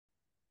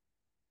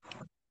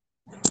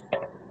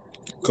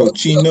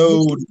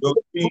Cochino,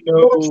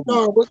 Cochino.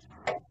 Star,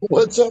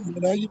 what's up,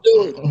 man? How you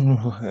doing?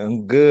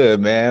 I'm good,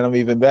 man. I'm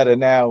even better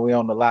now. We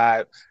on the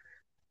live.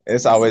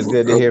 It's always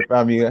good to hear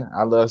from you.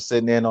 I love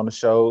sitting in on the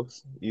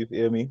shows. You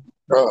feel me?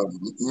 Uh,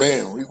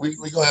 Man,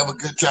 we gonna have a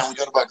good time. We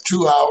got about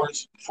 2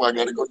 hours before I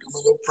got to go do my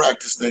little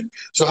practice thing.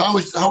 So how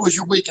was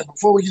your weekend?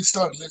 Before we get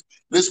started,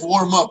 let's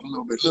warm up a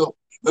little bit,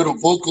 little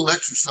vocal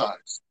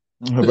exercise.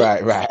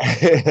 Right,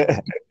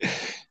 right.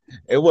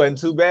 It wasn't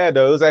too bad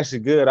though. It was actually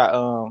good.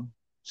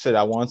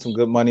 I won some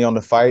good money on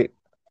the fight.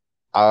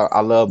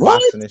 I love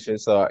What? boxing and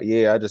shit. So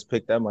yeah, I just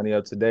picked that money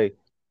up today.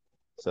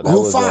 So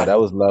Who fought? that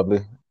was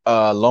lovely.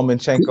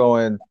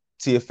 Lomachenko and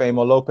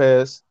Teofimo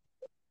Lopez.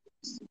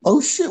 Oh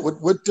shit! What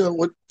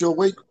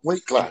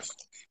weight class?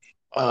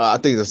 I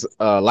think it's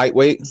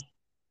lightweight.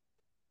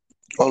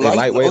 Oh, They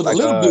lightweight, the like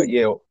little dude,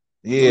 the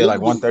yeah, little like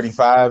dude.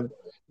 135.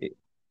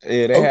 Yeah,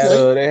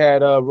 Okay. they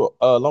had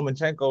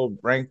Lomachenko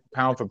ranked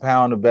pound for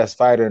pound the best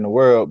fighter in the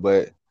world,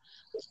 but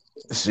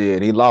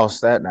shit, he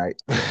lost that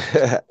night.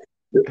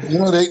 You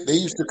know, they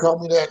used to call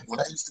me that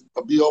when I used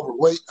to be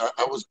overweight.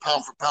 I was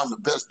pound for pound the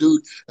best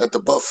dude at the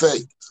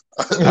buffet.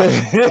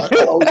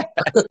 I always,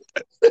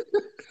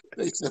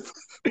 they said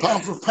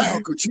pound for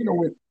pound, Cochino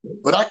win.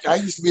 But I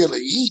used to be able to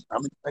eat. I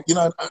mean, I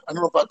don't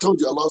know if I told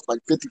you I lost like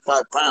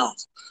 55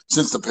 pounds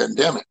since the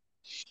pandemic.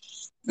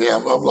 Yeah,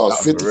 I've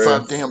lost Oh, for real?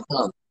 55 damn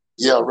pounds.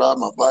 Yeah, I ride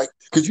my bike.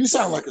 Because you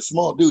sound like a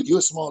small dude. You're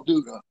a small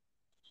dude, huh?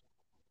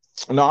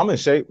 No, I'm in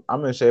shape.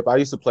 I'm in shape. I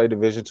used to play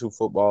Division II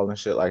football and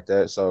shit like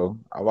that, so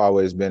I've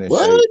always been in shape.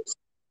 What?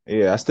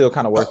 Yeah, I still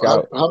kind of How, work how,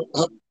 out. how,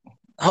 how,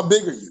 how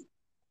big are you?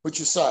 What's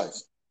your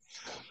size?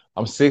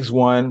 I'm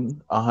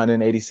 6'1",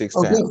 186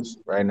 Okay. pounds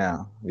right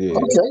now. Yeah.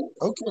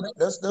 Okay.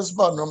 That's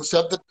about normal. See,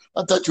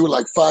 I thought you were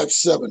like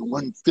 5'7",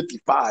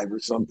 155 or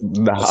something.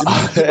 I Nah. said,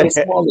 let me get those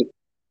smaller.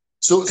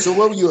 So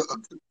what were you?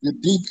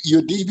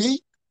 Your DB?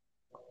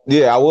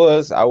 Yeah, I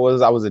was a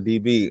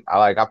DB.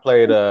 I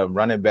played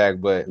running back,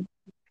 but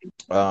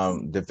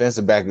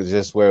defensive back is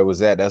just where it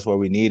was at. That's where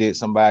we needed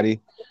somebody.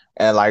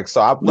 And like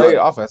so I played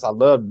Right. offense. I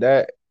loved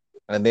that.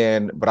 And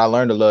then but I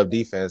learned to love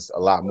defense a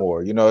lot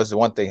more. You know, it's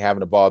one thing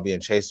having the ball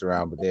being chased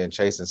around, but then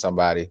chasing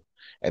somebody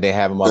and then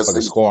having a That's motherfucker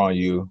the score on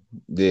you.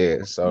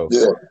 Yeah. So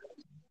yeah.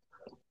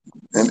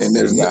 And you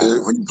there's no,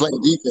 got when you're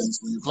playing defense,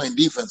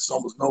 there's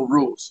almost no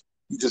rules.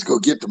 You just go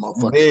get the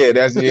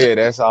motherfucker.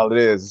 that's all it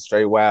is.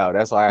 Straight wild.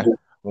 That's why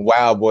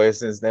Wild Boy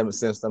since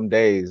them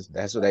days.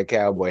 That's where that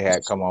cowboy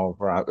hat come on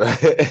from.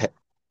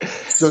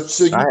 So I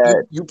you, you had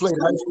you played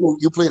high school.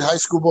 You played high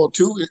school ball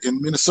too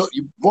in Minnesota.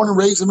 You born and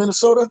raised in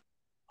Minnesota?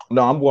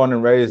 No, I'm born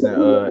and raised in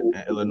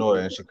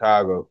Illinois, in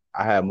Chicago.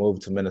 I had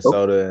moved to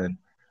Minnesota in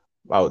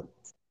about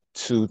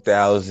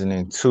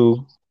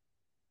 2002,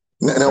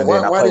 Now, and then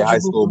I why played did you high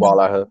move school to ball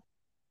out here.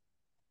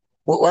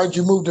 Why did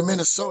you move to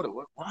Minnesota?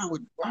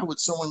 Why would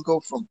someone go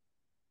from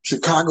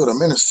Chicago to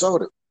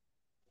Minnesota?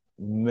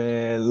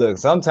 Man, look,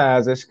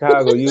 sometimes in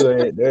Chicago,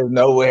 there's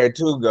nowhere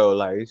to go.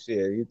 Like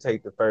shit, you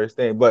take the first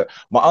thing. But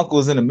my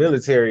uncle's in the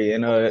military,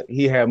 and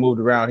he had moved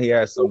around. He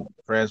had some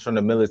friends from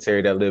the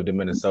military that lived in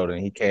Minnesota,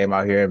 and he came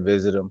out here and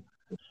visited them.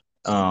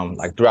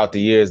 Like throughout the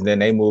years, and then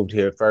they moved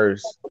here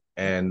first.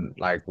 And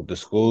like the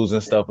schools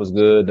and stuff was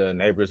good, the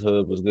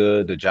neighborhood was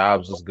good, the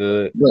jobs was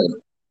good.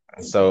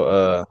 Right.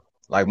 So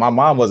like my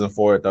mom wasn't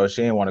for it though.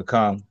 She didn't want to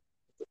come.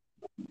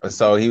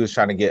 So he was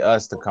trying to get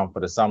us to come for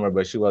the summer,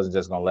 but she wasn't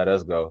just gonna let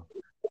us go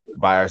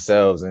by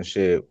ourselves and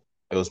shit.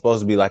 It was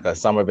supposed to be like a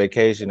summer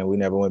vacation and we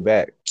never went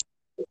back.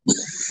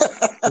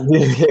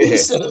 You Yeah.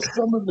 said a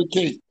summer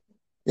vacation.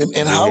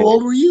 And how Yeah.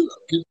 old were you?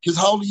 Because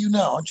how old are you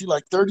now? Aren't you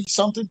like 30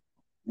 something?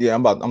 Yeah,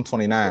 I'm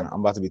 29. I'm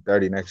about to be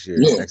 30 next year,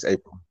 Yeah. next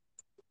April.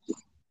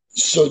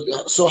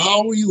 So how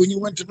old were you when you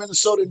went to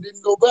Minnesota and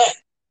didn't go back?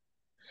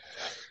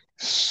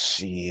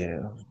 Shit,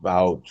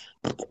 about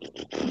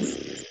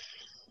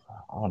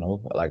I don't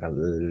know, like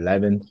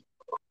 11,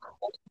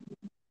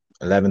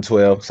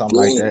 12, something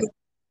like Damn.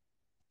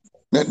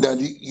 that. Now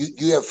do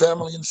you have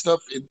family and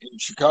stuff in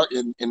Chicago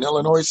in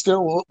Illinois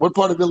still? What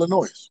part of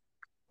Illinois?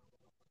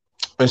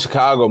 In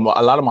Chicago,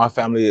 a lot of my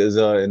family is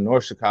in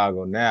North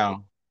Chicago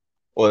now.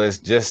 Well, it's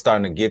just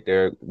starting to get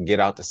there, get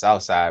out the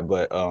South Side.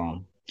 But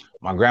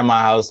my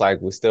grandma house, like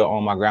we still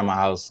own my grandma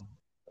house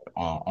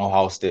on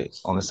Halsted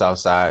on the South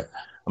Side.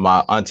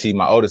 My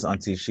oldest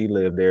auntie, she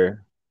lived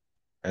there,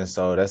 and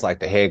so that's like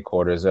the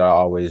headquarters. There'll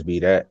always be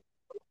that.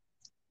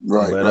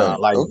 Right, But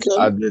right.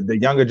 Okay. the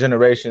younger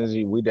generations,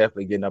 we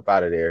definitely getting up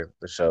out of there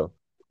for sure.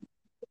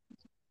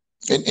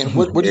 And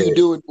what do you Yeah,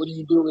 do? What do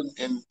you do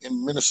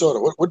in Minnesota?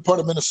 What part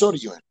of Minnesota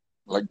you in?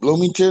 Like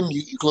Bloomington?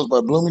 You close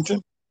by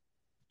Bloomington?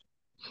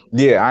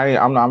 yeah.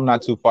 I'm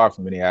not too far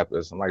from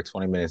Minneapolis. I'm like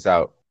 20 minutes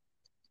out.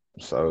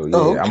 So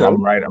Oh, yeah, okay.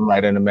 I'm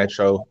right in the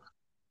metro,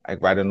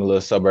 like right in the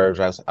little suburbs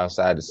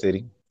outside the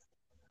city.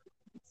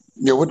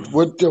 Yeah.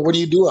 What do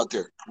you do out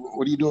there?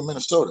 What do you do in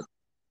Minnesota?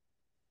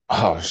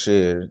 Oh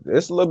shit,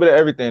 it's a little bit of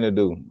everything to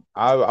do.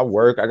 I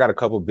work. I got a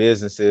couple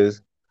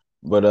businesses,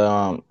 but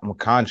I'm a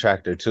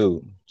contractor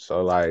too.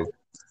 So like,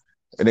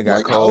 and it got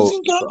Like cold.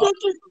 housing So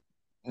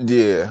contractor?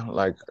 yeah,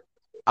 like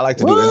I like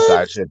to do What?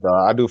 inside shit though.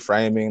 I do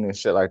framing and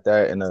shit like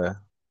that in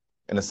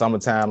the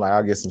summertime. Like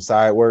I'll get some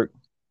side work.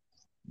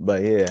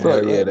 But yeah, hell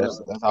Right, yeah, right, right.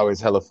 that's always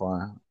hella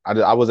fun.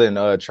 I was in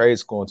trade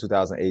school in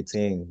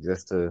 2018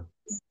 just to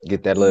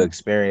get that little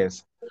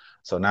experience.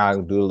 So now I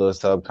can do a little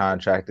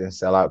subcontracting,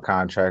 sell out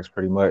contracts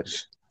pretty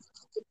much.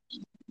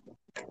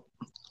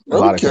 A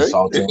lot of Okay.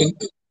 consulting.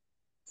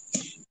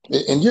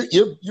 And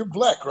you're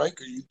black, right?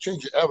 Because you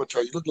change your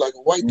avatar. You look like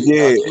a white dude now.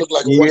 Yeah, You look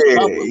like a white yeah,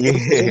 copper. What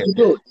the hell yeah. you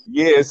doing?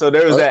 Yeah, so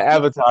there was Uh, that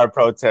Avatar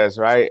protest,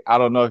 right? I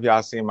don't know if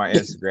y'all seen my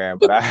Instagram,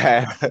 but I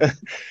had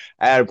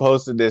I had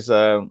posted this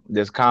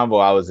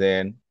convo I was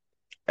in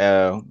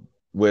uh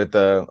with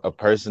a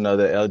person of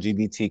the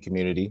LGBT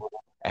community.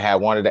 I had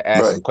wanted to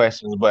ask right. some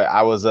questions, but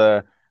I was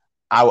very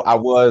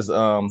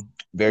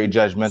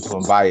judgmental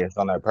and biased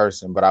on that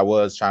person, but I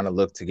was trying to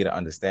look to get an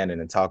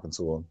understanding and talking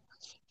to him.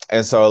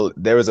 And so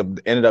there was a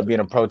ended up being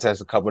a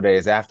protest a couple of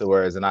days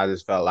afterwards, and I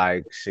just felt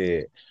like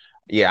shit.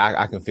 Yeah,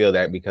 I can feel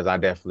that because I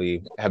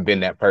definitely have been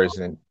that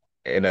person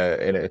in a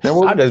And I'd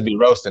what? just be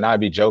roasting, I'd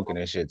be joking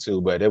and shit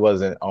too, but it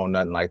wasn't on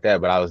nothing like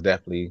that. But I was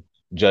definitely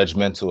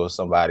judgmental of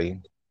somebody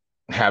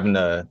having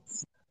a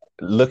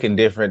looking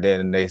different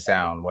than they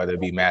sound, whether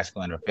it be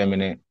masculine or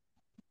feminine.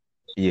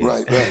 Yeah.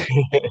 Right, right.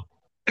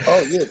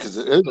 Oh yeah, because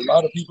there's a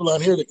lot of people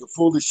out here that can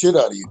fool the shit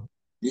out of you.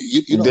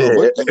 You don't know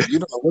what Yeah. you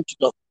don't know what you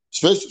know.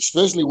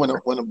 Especially when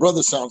a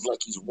brother sounds like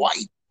he's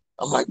white.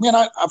 I'm like, man,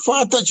 I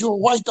thought you were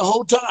white the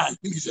whole time.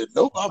 He said,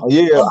 nope,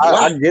 Yeah, I'm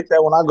I black. get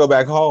that when I go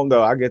back home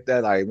though. I get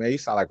that like, man, you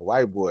sound like a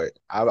white boy.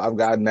 I've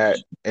gotten that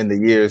in the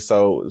years.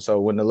 So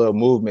when the little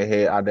movement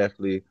hit, I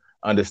definitely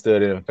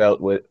understood it and felt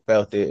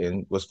it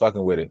and was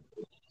fucking with it.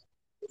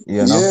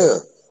 You know, Yeah.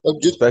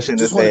 especially in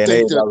this Just want day to and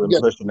thank age, the I've we been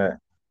got pushing that.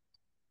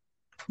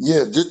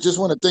 yeah, just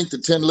want to thank the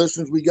 10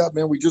 listeners we got,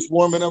 man. We just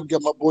warming up.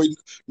 Got my boy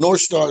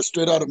North Star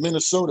straight out of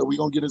Minnesota. We're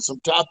gonna get in some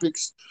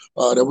topics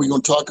that we're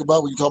gonna talk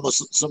about. We can talk about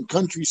some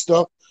country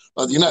stuff,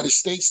 the United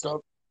States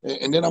stuff.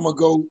 And then I'm gonna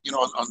go,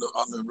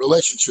 on the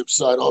relationship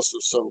side also.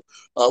 So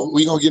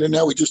we're gonna get in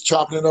there. We're just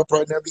chopping it up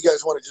right now. If you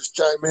guys want to just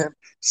chime in,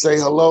 say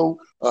hello,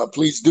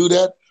 please do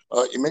that.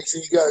 And make sure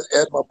you guys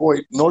add my boy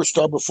North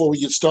Star before we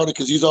get started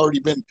because he's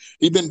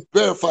been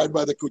verified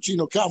by the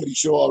Cochino Comedy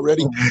Show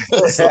already.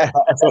 So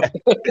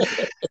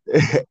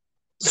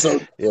so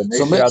Yeah, make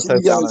so sure make y'all sure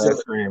you touch down on guys that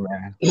screen,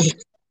 man.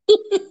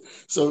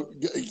 so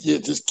yeah,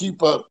 just keep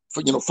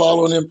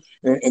following him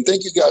and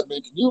thank you guys,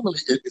 man. Usually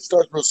it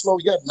starts real slow.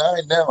 We got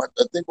 9 now.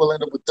 I think we'll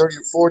end up with 30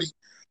 or 40.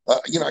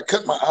 I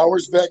cut my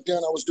hours back down.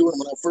 I was doing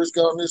when I first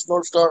got on this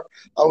North Star.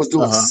 I was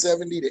doing Uh-huh.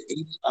 70 to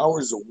 80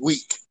 hours a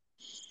week,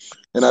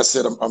 and I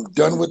said I'm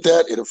done with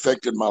that. It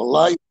affected my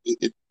life.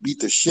 It beat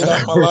the shit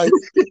out of my life.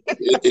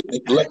 It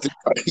neglected.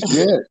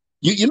 Yeah,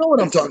 you know what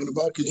I'm talking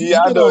about because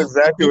Yeah, I know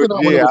exactly you've what. been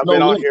on when it Yeah, was I've no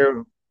been on limit.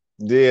 here.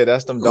 Yeah,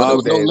 that's them When there dog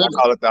was no days. I limit.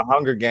 call it the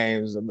Hunger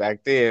Games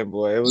back then,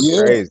 boy. It was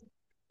Yeah. crazy.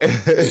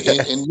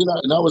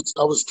 And I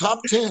was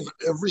top 10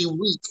 every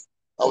week.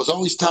 I was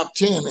always top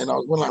 10, and I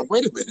was going like,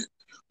 wait a minute.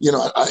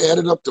 I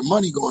added up the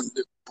money, going,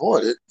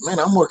 boy, man,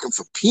 I'm working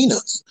for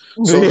peanuts.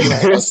 So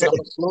I said I'm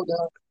gonna slow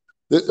down.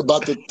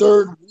 About the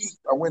third week,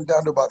 I went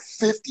down to about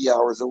 50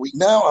 hours a week.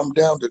 Now I'm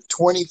down to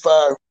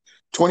 25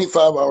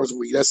 hours a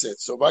week. That's it.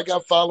 So if I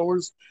got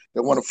followers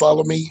that want to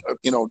follow me,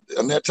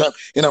 on that time,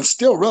 and I'm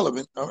still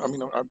relevant. I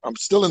mean, I'm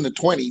still in the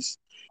 20s.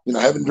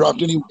 I haven't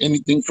dropped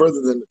anything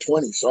further than the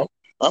 20s. So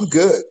I'm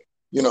good.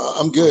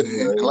 I'm good.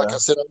 And like I Yeah,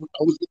 said,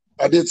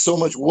 I did so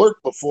much work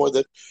before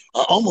that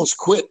I almost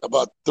quit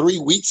about 3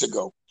 weeks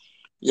ago.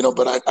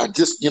 But I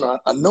just,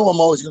 I know I'm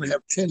always going to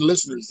have 10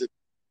 listeners that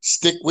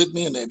stick with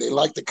me and they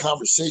like the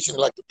conversation, they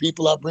like the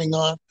people I bring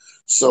on.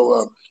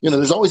 So,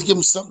 there's always give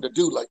them something to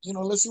do. Like,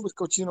 let's see what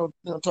Cochino,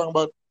 talking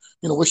about,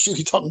 what shit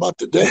he talking about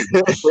today.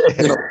 So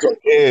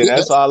yeah,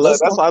 that's why I love.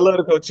 that's That's one. why I love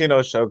the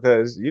Cochino Show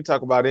because you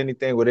talk about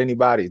anything with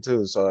anybody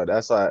too. So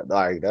that's why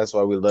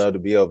we love to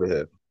be over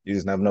here. You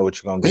just never know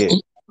what you're gonna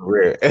get. For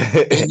real.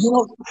 And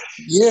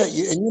yeah,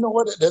 yeah, and you know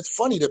what? That's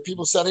funny that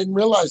people said I didn't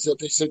realize that.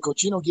 They said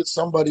Cochino gets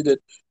somebody that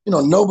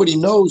nobody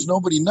knows,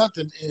 nobody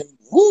nothing, and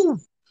woo,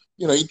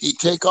 he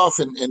take off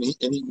and he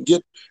can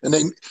get and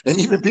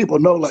even people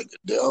know like,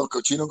 oh,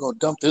 Cochino gonna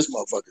dump this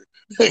motherfucker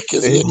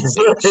because he ain't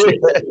saying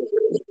shit.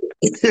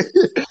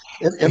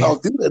 And I'll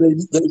do that.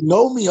 They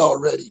know me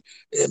already,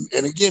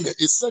 and again,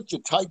 it's such a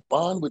tight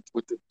bond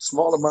with the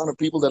small amount of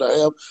people that I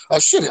have. I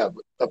should have.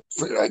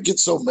 I get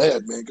so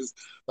mad, man, because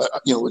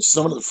with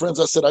some of the friends,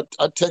 I said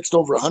I text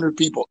over 100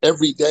 people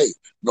every day.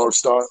 North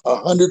Star,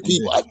 100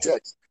 people I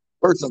text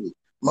personally,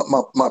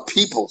 my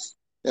peoples,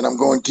 and I'm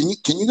going. Can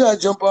you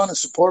guys jump on and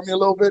support me a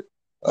little bit?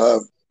 Uh,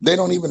 they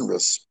don't even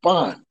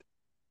respond,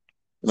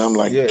 and I'm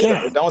like, Yeah, it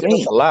God don't take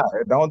damn. a lot.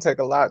 It don't take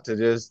a lot to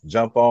just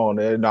jump on.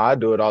 And, I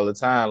do it all the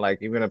time.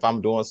 Like even if I'm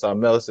doing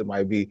something else, it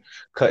might be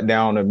cut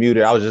down or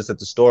muted. I was just at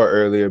the store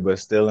earlier, but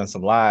still in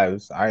some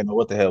lives. I didn't know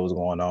what the hell was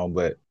going on,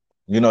 but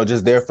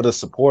just there for the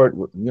support.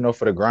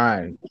 For the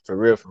grind, for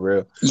real, for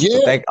real. So Yeah,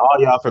 thank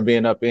all y'all for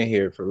being up in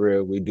here, for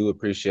real. We do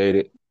appreciate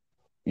it.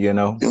 and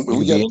You we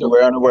could got be to.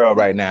 anywhere in the world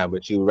right now,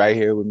 but you right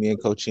here with me and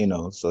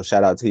Cochino. So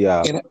shout out to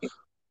y'all. And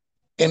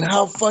And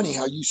how funny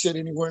how you said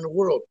anywhere in the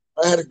world.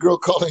 I had a girl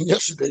call in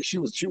yesterday. She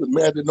was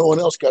mad that no one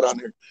else got on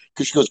there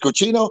because she goes,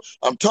 Cochino,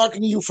 I'm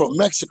talking to you from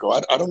Mexico.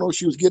 I don't know if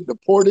she was getting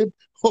deported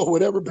or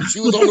whatever, but she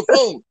was on the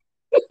phone.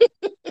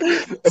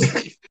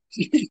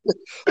 she,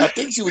 I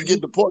think she was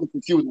getting deported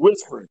because she was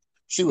whispering.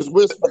 She was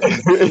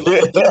whispering.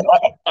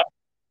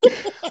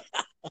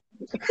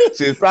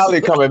 She's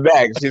probably coming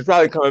back. She's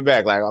probably coming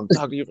back. Like, I'm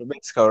talking to you from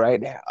Mexico right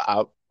now.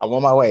 I'm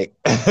on my way.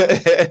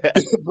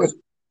 but,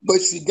 but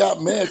she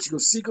got mad. She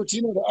goes, see,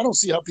 Cochino, I don't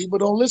see how people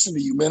don't listen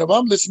to you, man. If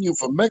I'm listening to you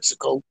from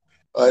Mexico,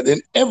 then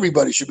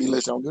everybody should be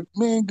listening. I'm good,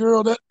 man,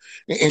 girl, that,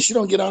 and she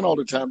don't get on all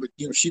the time, but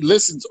she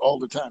listens all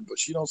the time, but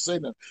she don't say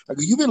nothing. I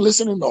go, you've been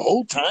listening the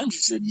whole time? She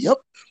said, yep,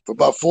 for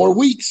about 4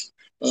 weeks.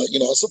 I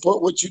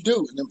support what you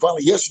do. And then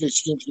finally yesterday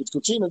she came to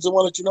Cochino and said,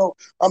 well, let you know,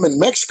 I'm in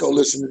Mexico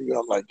listening to you.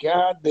 I'm like,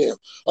 God damn.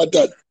 I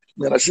thought,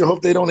 man, I sure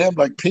hope they don't have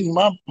like ping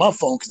my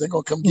phone because they're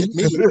gonna come get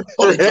me.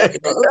 Oh, they talking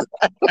to her.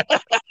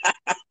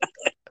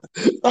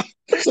 I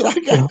said,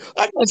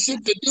 I got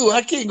shit to do.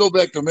 I can't go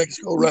back to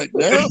Mexico right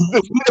now.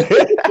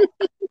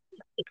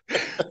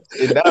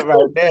 Not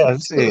right now,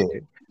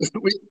 shit.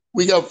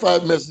 we got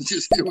 5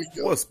 messages. Here we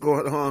go. What's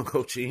going on,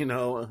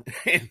 Cochino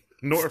and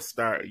North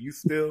Star? You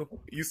still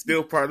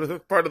part of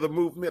the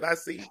movement? I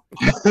see.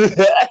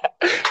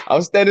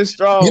 I'm standing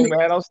strong,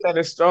 man. I'm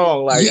standing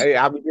strong. Like, Yeah. hey,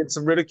 I've been getting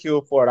some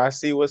ridicule for it. I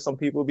see what some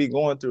people be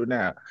going through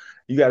now.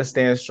 You got to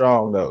stand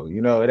strong, though.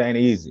 It ain't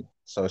easy.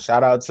 So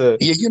shout out to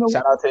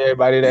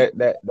everybody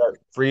that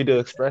free to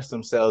express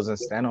themselves and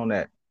stand on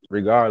that,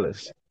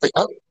 regardless.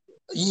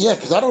 Yeah,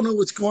 because I don't know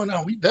what's going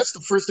on. That's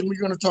the first thing we're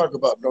going to talk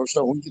about, though.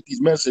 So when we get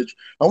these messages,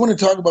 I want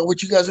to talk about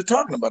what you guys are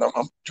talking about.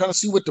 I'm trying to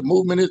see what the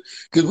movement is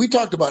because we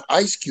talked about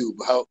Ice Cube,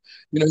 how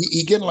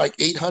he getting like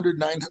 800,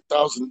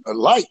 9,000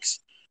 likes,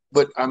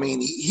 but I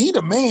mean he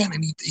the man,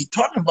 and he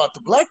talking about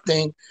the black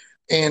thing,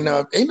 and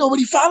ain't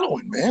nobody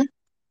following, man.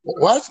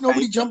 Why is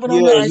nobody jumping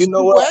on the Ice Cube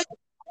wagon?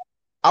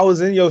 I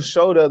was in your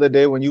show the other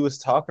day when you was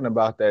talking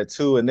about that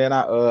too, and then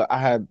I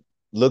had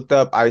looked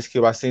up Ice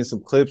Cube. I seen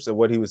some clips of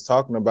what he was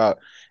talking about.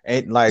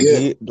 And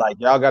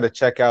y'all got to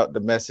check out the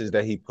message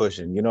that he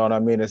pushing. You know what I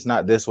mean? It's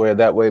not this way or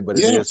that way, but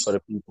it is for the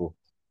people.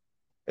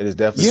 It is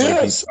definitely for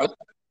the people.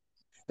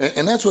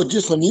 And that's what,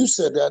 just when you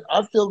said that,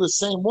 I feel the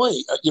same way.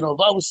 If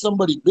I was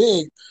somebody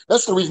big,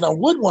 that's the reason I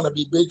would want to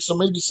be big, so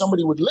maybe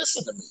somebody would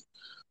listen to me.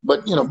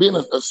 But being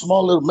a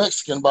small little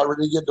Mexican about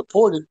ready to get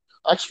deported,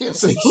 I can't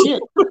say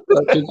shit.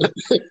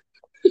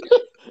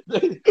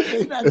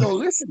 They're not gonna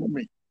listen to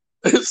me.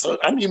 So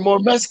I need more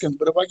Mexicans.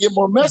 But if I get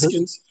more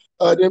Mexicans,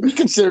 then we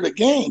consider the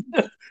game.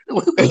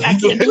 I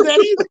can't do that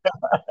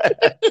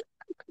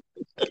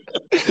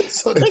either.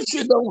 So that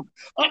shit don't.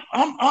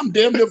 I'm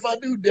damned if I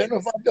do, damned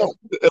if I don't.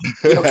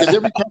 Because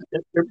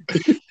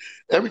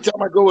every time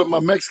I go with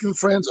my Mexican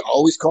friends, I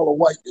always call a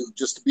white dude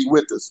just to be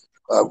with us.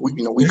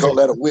 We call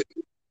that a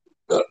witness.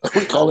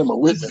 We call him a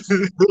witness.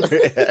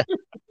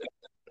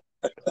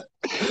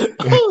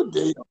 Oh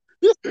damn!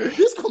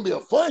 This gonna be a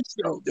fun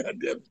show,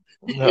 goddamn.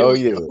 Oh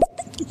yeah.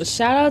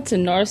 Shout out to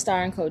North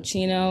Star and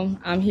Cochino.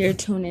 I'm here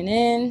tuning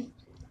in.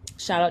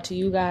 Shout out to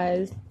you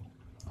guys.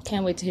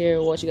 Can't wait to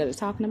hear what you guys are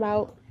talking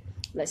about.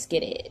 Let's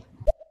get it.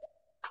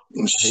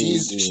 She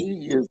is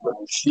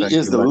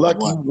the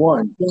lucky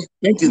one.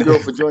 Thank you, girl,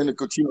 for joining the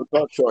Cochino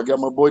Talk Show. I got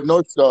my boy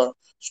North Star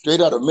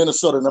straight out of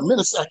Minnesota. Now,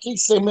 I can't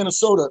say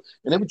Minnesota,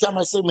 and every time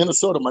I say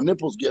Minnesota, my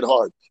nipples get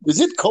hard. Is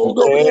it cold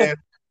over there?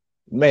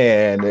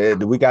 Man,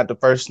 we got the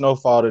first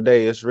snowfall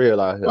today. It's real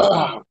out here.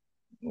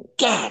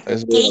 God,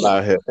 it's real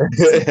out here.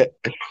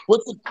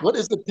 What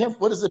is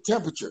the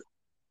temperature?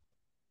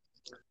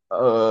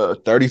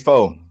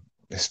 34.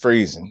 It's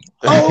freezing.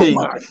 Oh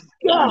my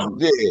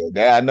God!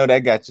 Yeah, I know that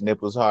got your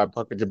nipples hard,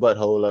 puckered your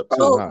butthole up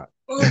too hard.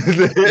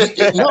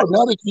 No,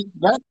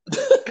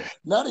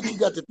 now that you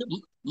got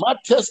my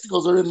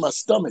testicles are in my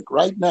stomach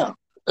right now.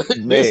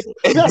 Man.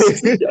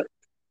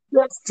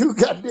 That's too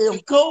goddamn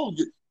cold.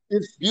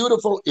 It's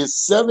beautiful.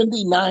 It's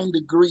 79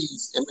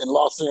 degrees in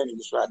Los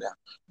Angeles right now.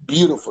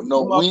 Beautiful.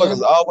 No wind.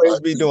 Motherfuckers always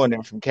be doing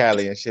that from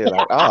Cali and shit.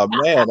 Like, oh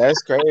man,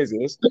 that's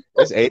crazy.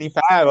 It's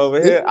 85 over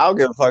here. I don't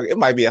give a fuck. It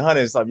might be 100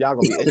 and something. Y'all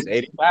gonna be, it's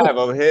 85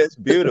 over here. It's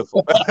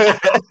beautiful.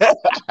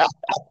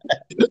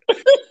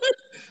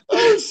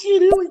 Oh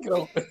shit, here we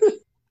go.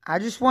 I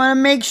just want to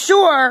make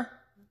sure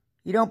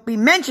you don't be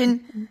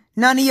mentioned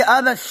none of your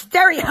other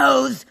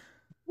stereos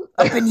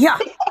up in here,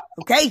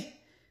 okay?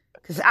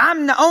 Because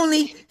I'm the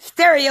only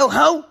stereo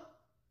hoe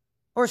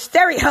or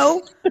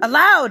stereo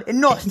allowed in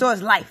North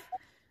Star's life,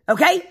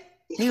 okay?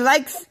 He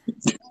likes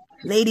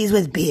ladies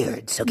with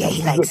beards, okay?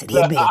 He likes it. He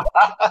admit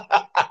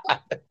it.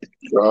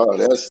 Oh,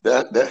 that's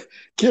that.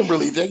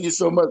 Kimberly, thank you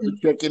so much for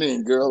checking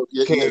in, girl.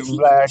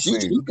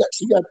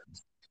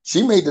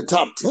 She made the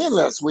top 10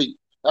 last week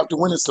after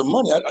winning some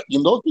money.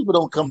 Those people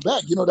don't come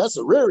back. That's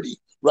a rarity,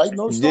 right?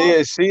 No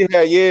Star? She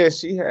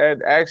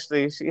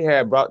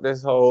had brought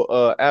this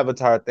whole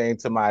Avatar thing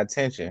to my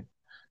attention.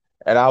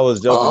 And I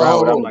was joking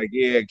around with her. I'm like,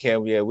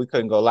 we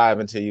couldn't go live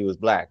until you was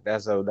black.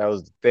 That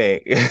was the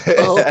thing.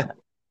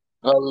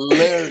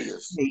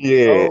 Hilarious.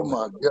 Yeah. Oh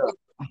my God.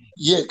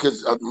 Yeah,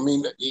 because I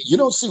mean, you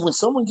don't see when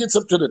someone gets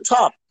up to the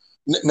top.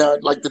 Now,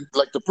 like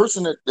the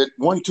person that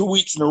won 2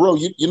 weeks in a row.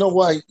 You know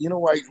why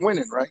he's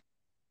winning, right?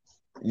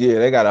 Yeah,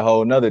 they got a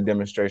whole nother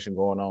demonstration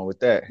going on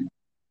with that.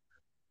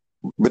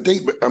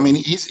 I mean,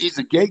 he's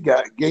a gay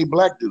guy, gay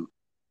black dude,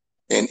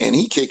 and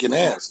he kicking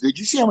ass. Did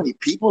you see how many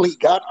people he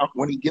got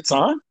when he gets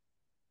on?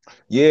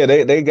 Yeah,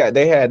 they got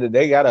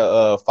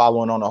a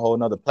following on a whole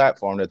nother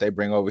platform that they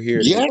bring over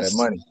here to get that Yes,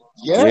 money.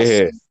 yes,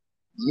 Yeah,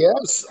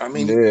 yes. I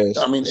mean, yeah.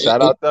 I mean,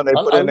 Shout out them. They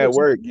put I in that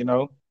listen. work, you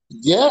know.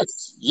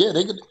 Yes, yeah,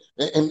 they could,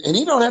 and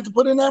he don't have to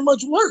put in that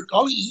much work.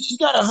 All he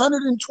got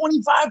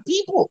 125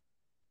 people.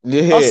 I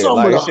Yeah, saw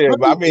him with like shit.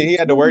 But I mean, he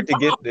had to work to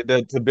 125.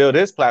 get to build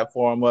his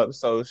platform up.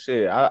 So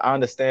shit, I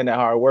understand that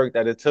hard work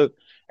that it took.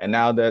 And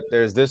now that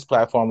there's this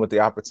platform with the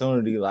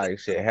opportunity, like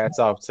shit, hats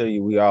off to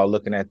you. We all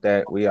looking at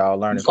that. We all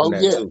learning from Oh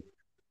that yeah, too.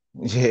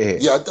 Yeah.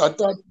 yeah.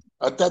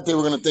 I thought they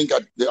were gonna think I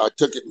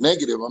took it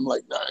negative. I'm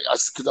like, nah,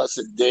 because I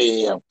said,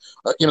 damn,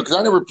 because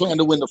I never planned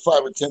to win the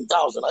 5 or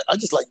 10,000. I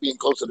just like being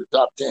close to the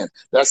top 10.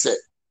 That's it.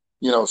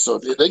 So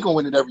they gonna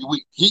win it every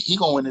week. He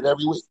gonna win it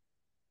every week,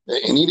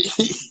 and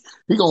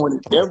he gonna win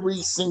it every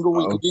single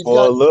week. He's For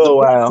a got the little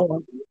while.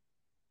 platform.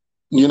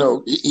 He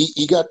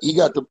got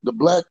the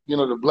black,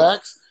 the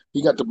blacks.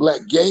 He got the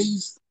black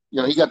gays.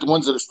 He got the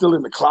ones that are still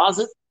in the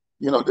closet.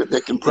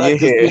 That can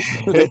practice.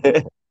 Yeah.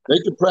 They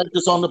can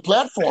practice on the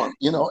platform.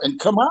 And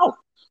come out,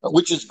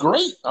 which is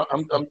great.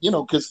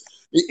 Because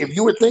if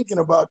you were thinking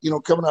about,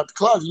 coming out the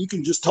closet, you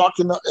can just talk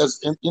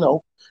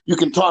you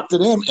can talk to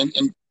them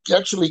and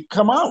actually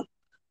come out.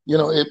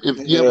 If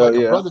you have Hell like a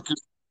yeah. brother,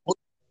 because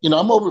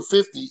I'm over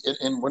 50,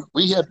 and when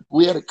we had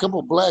a couple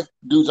of black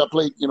dudes. I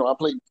played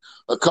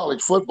a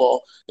college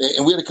football,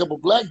 and we had a couple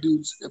of black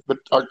dudes, but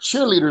our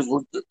cheerleaders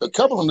were a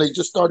couple of them. They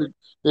just started.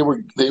 They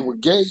were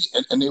gay,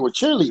 and they were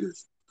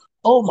cheerleaders.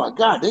 Oh my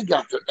God, they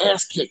got their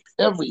ass kicked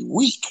every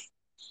week.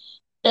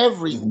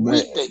 Every Man.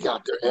 week they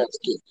got their ass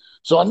kicked.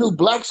 So I knew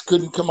blacks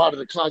couldn't come out of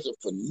the closet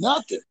for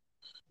nothing.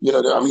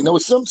 I mean, there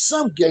was some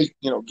gay,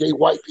 gay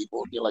white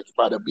people, like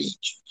by the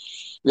beach.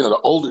 The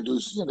older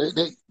dudes,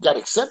 they got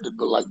accepted,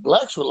 but like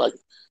blacks were like,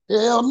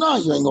 hell no,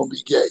 you ain't gonna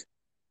be gay.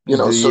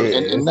 So Yeah,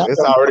 and now it's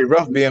already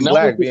rough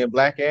now being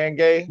black and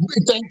gay.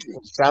 thank you,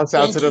 Shouts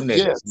out to thank you, them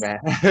yeah. niggas, man.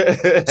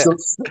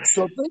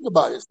 So think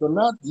about it. So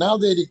now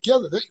they're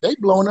together. They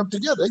blowing up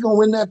together. They're gonna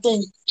win that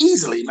thing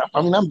easily.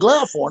 I mean, I'm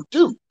glad for them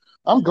too.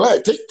 I'm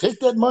glad. Take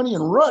that money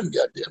and run,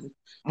 goddamn it.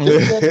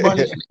 Take that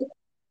money and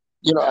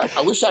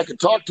I wish I could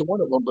talk to one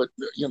of them, but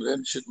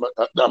then shit,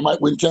 I might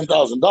win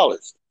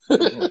 $10,000.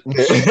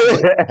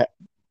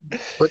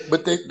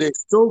 But they're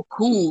so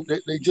cool.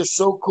 They just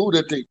so cool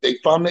that they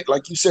found that,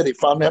 like you said, they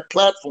found that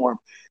platform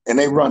and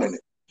they running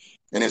it.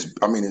 And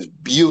it's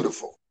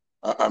beautiful.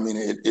 I mean,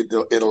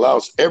 it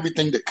allows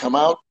everything to come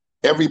out.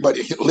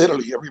 Everybody,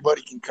 literally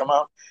everybody can come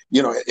out.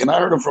 And I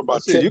heard them for Well,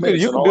 about shit, 10 you could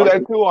minutes, you and could all do I that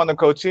could, too on the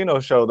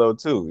Cochino Show though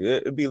too.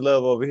 It'd be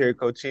love over here.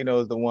 Cochino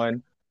is the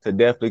one to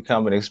definitely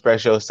come and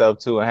express yourself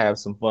too and have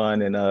some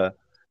fun and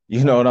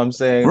you know what I'm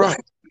saying?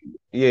 right.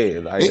 Yeah,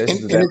 like And, this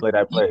is and, and, definitely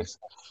that it, place.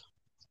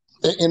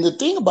 and the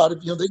thing about it,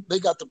 they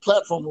got the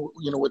platform,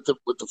 with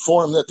the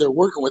forum that they're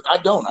working with. I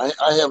don't.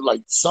 I have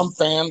like some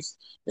fans,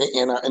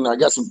 and I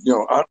got some,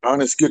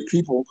 honest, good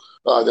people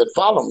that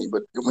follow me.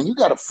 But when you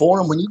got a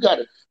forum, when you got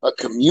a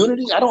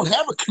community, I don't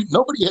have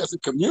nobody has a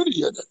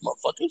community of that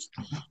motherfuckers.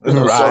 So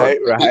Right,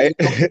 right.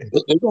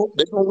 they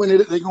gonna win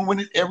it. They gonna win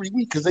it every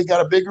week because they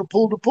got a bigger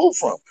pool to pull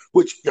from.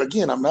 Which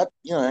again, I'm not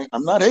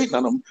hating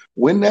on them.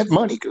 Win that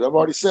money because I've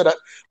already said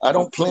I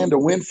don't plan to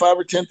win $5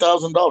 or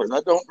 $10,000.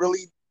 I don't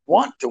really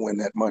want to win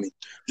that money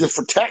just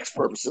for tax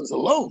purposes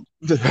alone.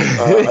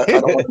 I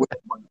don't want to win that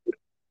money.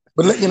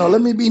 But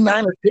let me be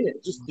 9 or 10.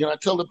 Just I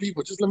tell the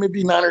people, just let me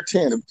be 9 or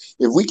 10.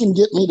 If we can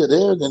get me to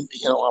there, then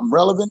I'm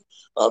relevant.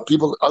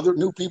 Other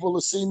new people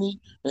will see me,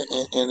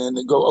 and then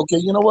they go, okay,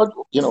 you know what?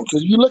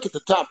 Because you look at the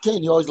top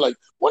 10, you always like,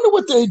 wonder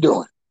what they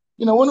doing.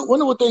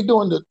 Wonder what they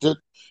doing to 'cause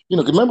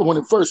remember when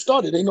it first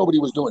started, ain't nobody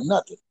was doing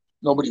nothing.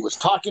 Nobody was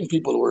talking.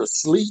 People were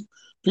asleep.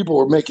 People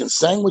were making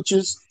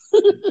sandwiches.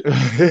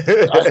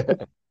 I,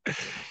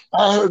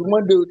 I heard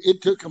one dude,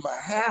 it took him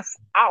a half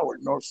hour,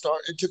 North Star.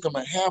 It took him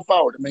a half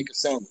hour to make a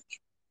sandwich.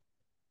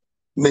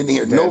 And then he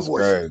heard no That's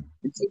voice. crazy.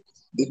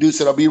 The dude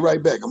said, I'll be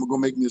right back. I'm going to go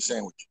make me a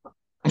sandwich.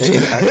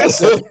 And I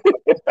said,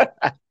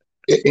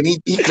 and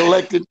he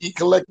collected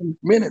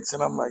minutes.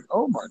 And I'm like,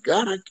 oh my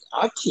God,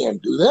 I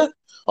can't do that.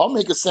 I'll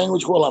make a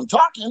sandwich while I'm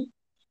talking.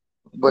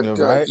 But You're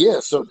right. yeah,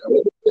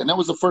 and that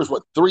was the first,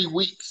 3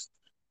 weeks,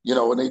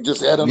 and they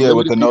just had Yeah,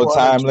 with unlimited the no people,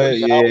 time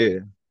limit. 120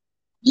 hours.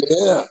 Yeah,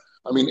 Yeah.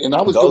 I mean, and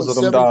I was those doing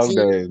are them dog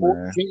 17, days,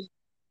 man. 14.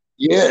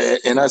 Yeah,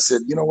 and I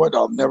said, you know what?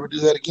 I'll never do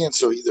that again.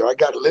 So either I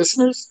got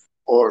listeners,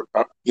 or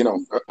I'm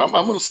going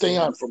to stay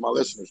on for my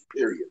listeners.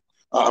 Period.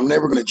 I'm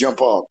never going to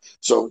jump off.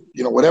 So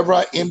whatever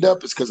I end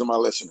up is because of my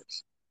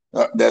listeners.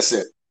 That's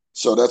it.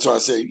 So that's why I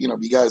say, if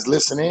you guys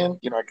listen in,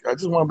 I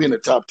just want to be in the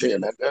top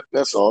 10.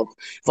 That's all.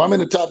 If I'm in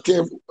the top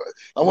 10,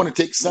 I want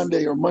to take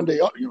Sunday or Monday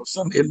off.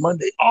 Sunday and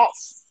Monday off.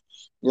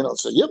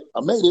 So yep,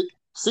 I made it.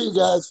 See you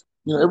guys.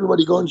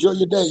 everybody go enjoy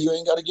your day. You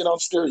ain't got to get on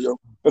stereo.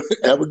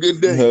 Have a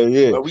good day. Hell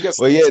yeah. We got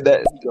some. Well, yeah,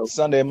 that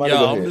Sunday and Monday.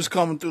 Yeah, Go I'm ahead. just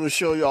coming through to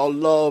show y'all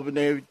love and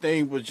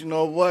everything. But you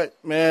know what,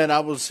 man? I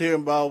was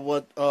hearing about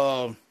what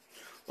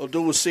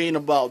dude was saying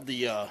about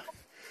the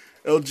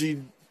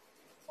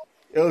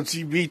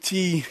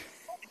LGBT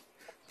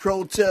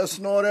protests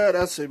and all that.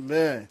 I said,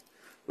 man.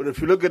 But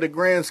if you look at the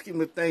grand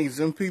scheme of things,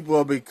 them people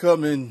are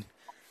becoming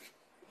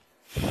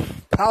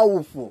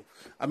powerful.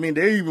 I mean,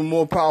 they're even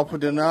more powerful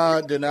than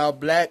our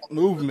black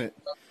movement,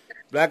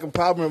 black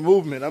empowerment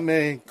movement. I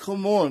mean,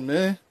 come on,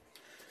 man.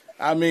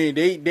 I mean,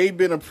 they've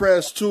been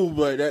oppressed too,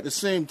 but at the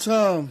same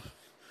time,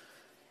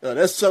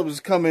 that stuff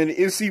is coming.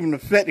 It's even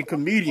affecting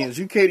comedians.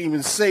 You can't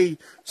even say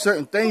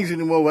certain things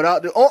anymore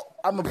without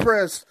I'm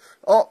oppressed.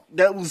 Oh,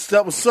 that was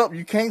something.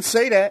 You can't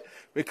say that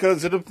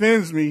because it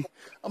offends me.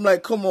 I'm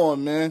like, come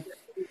on, man.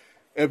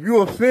 If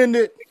you're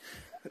offended,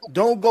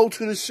 don't go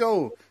to the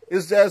show.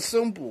 It's that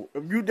simple.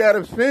 If you that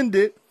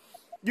offended,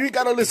 you ain't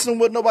gotta listen to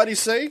what nobody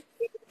say.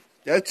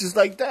 That's just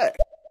like that.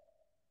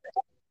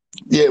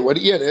 Yeah,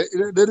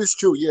 that is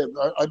true. Yeah,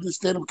 I do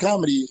stand-up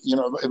comedy.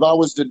 If I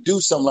was to do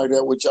something like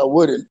that, which I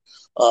wouldn't,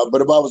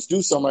 but if I was to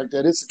do something like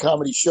that, it's a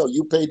comedy show.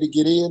 You paid to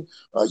get in.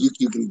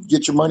 You can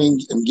get your money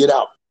and get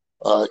out.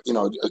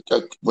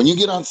 When you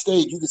get on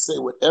stage, you can say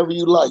whatever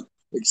you like,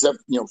 except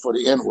for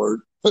the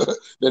N-word.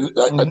 Then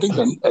I think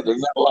they're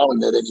not allowing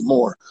that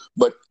anymore.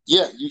 But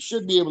yeah, you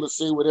should be able to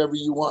say whatever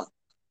you want.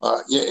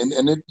 Again,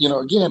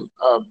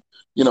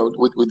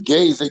 with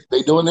gays,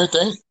 they doing their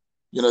thing.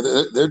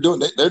 They're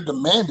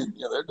demanding.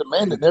 They're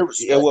demanding their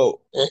respect. Yeah,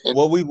 well,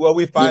 what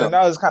we finding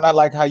out is kind of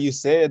like how you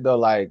said though,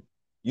 like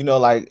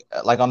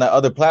like on that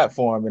other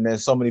platform, and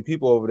there's so many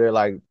people over there.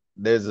 Like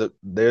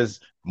there's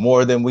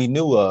more than we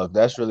knew of.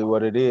 That's really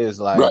what it is.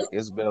 Like right,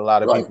 it's been a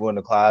lot of right, people in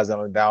the closet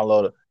on the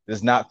download,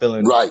 just not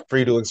feeling right,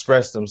 free to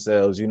express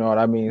themselves. You know what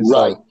I mean?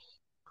 right.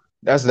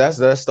 So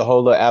that's the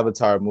whole little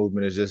avatar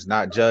movement, is just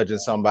not judging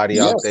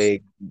somebody out Yes,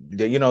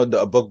 there,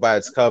 a book by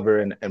its cover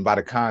and by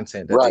the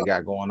content that they right,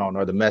 got going on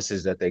or the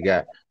message that they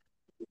got.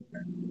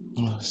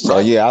 So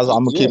right. yeah, I'm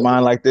gonna Yeah, keep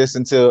mine like this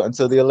until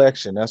the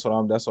election. That's what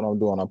I'm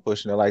doing. I'm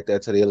pushing it like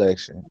that to the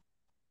election.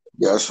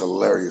 yeah. That's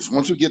hilarious.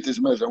 Once we get this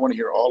message, I want to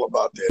hear all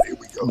about that. Here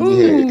we go.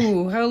 Yeah.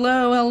 Ooh,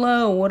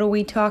 hello. What are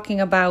we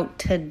talking about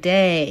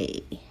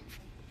today?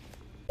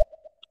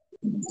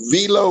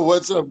 Velo,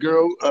 what's up,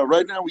 girl?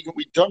 Right now we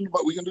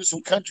gonna do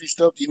some country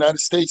stuff, the United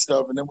States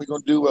stuff, and then we're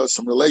gonna do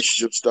some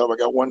relationship stuff. I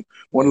got one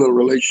little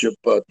relationship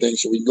thing,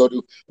 so we'll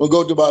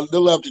go to about a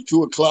little after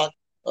 2 o'clock.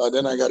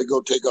 Then I got to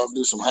go take off and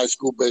do some high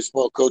school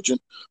baseball coaching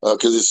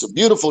because it's a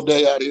beautiful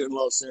day out here in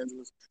Los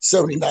Angeles,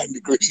 79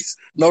 degrees.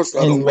 No, I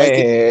don't make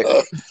Man, it.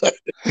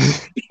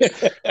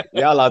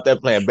 y'all out there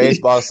playing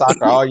baseball,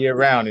 soccer all year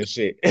round and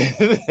shit. So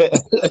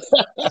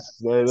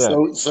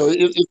it's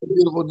a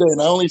beautiful day,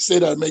 and I only say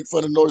that to make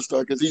fun of North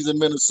Star because he's in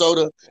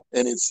Minnesota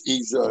and it's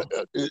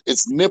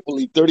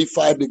nipply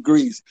 35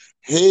 degrees.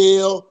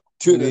 Hell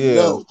to the Yeah,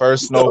 no.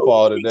 first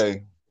snowfall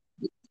today.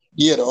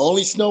 Yeah, the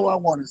only snow I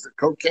want is the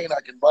cocaine I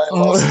can buy in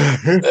Los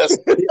Angeles.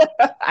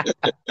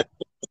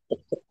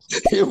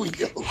 Here we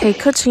go. Hey,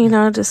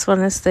 Cochino, just want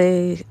to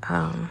say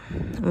I'm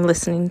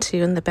listening to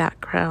you in the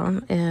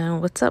background.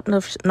 And what's up,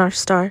 North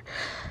Star?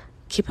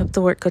 Keep up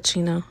the work,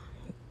 Cochino.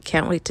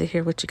 Can't wait to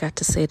hear what you got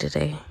to say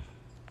today.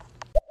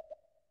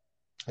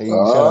 Hey,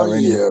 shout out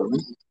Rainy.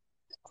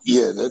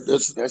 Yeah,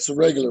 that's a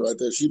regular right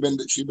there. She been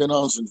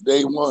on since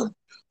day one.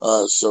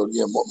 So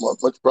yeah,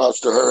 much props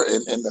to her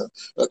and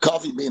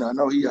Coffee Bean. I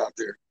know he out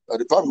there.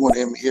 They probably want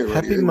him here. Right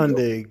Happy here.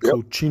 Monday,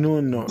 Cochino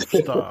and North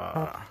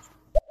Star.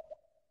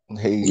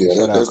 Hey,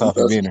 shout out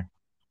Coffee Beaner.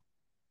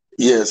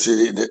 Yeah,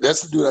 see,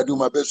 that's the dude I do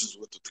my business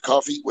with. The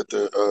coffee with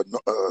the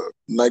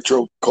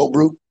nitro cold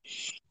brew.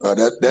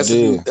 That's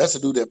the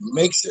dude that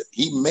makes it.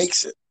 He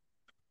makes it.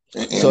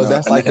 So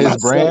that's like his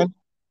brand.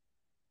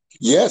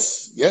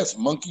 Yes,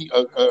 Monkey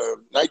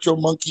Nitro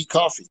Monkey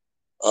Coffee.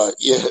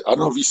 Yeah, I don't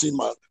know if you seen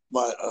my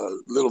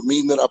little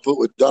meme that I put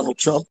with Donald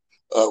Trump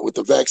with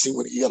the vaccine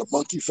when he had a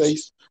monkey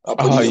face. He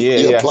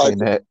applied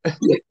that.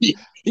 He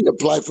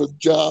applied for the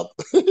job.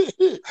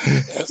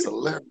 That's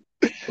hilarious.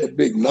 That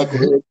big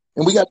knucklehead.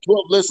 And we got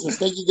 12 listeners.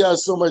 Thank you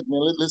guys so much,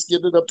 man. Let's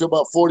get it up to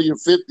about 40 or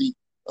 50.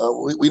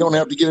 We don't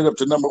have to get it up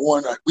to number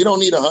one. We don't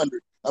need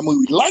 100. I mean,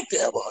 we'd like to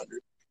have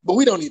 100. But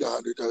we don't need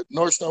 100.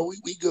 North Star, we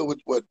good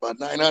with what, about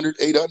 900,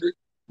 800?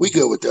 We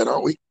good with that,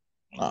 aren't we?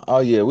 Oh,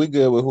 yeah, we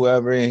good with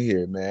whoever in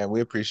here, man. We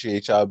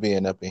appreciate y'all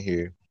being up in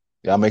here.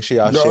 Y'all make sure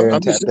y'all share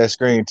and tap that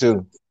screen,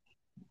 too.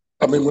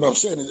 I mean, what I'm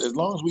saying is as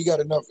long as we got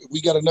enough, if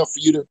we got enough for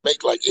you to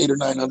make like $800 or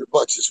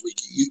 $900 this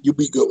week, you'll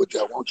be good with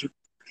that, won't you?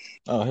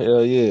 Oh,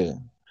 hell yeah.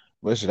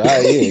 What should I?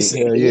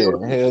 Yeah,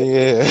 hell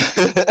yeah.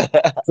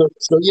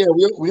 So yeah,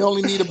 we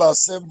only need about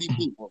 70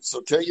 people.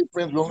 So tell your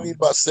friends we only need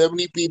about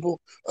 70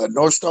 people.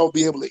 North Star will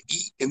be able to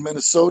eat in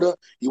Minnesota.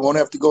 He won't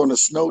have to go in the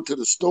snow to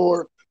the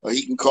store.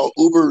 He can call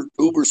Uber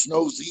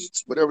Snows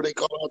Eats, whatever they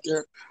call out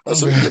there.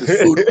 So he can get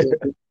his food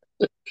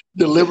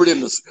delivered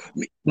in the.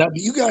 Now,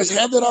 do you guys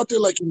have that out there,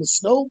 like in the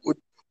snow?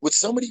 would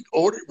somebody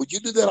order? Would you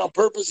do that on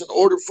purpose and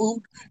order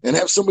food and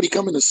have somebody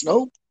come in the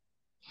snow?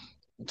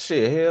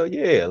 Shit, hell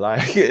yeah.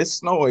 Like it's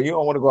snowing. You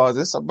don't want to go out.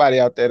 There's somebody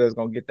out there that's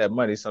gonna get that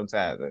money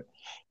sometimes. And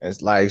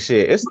it's like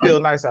shit. It's still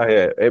nice out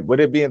here. With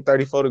it being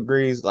 34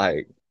 degrees,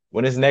 like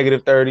when it's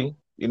negative 30,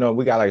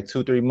 we got like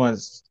 2, 3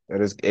 months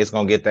that it's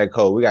gonna get that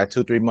cold. We got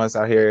 2, 3 months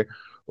out here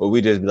where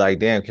we just be like,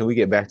 damn, can we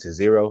get back to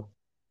zero?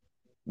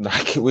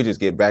 Like, can we just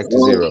get back to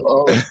zero?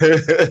 Oh,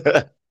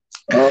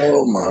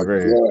 oh my For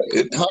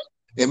real. God!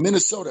 In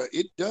Minnesota,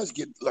 it does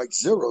get like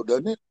zero,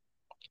 doesn't it?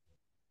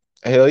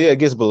 Hell yeah, it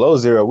gets below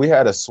zero. We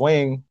had a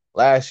swing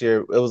last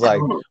year. It was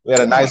like Oh, we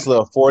had a God. nice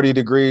little 40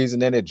 degrees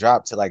and then it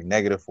dropped to like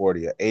negative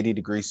 40, a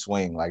 80-degree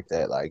swing like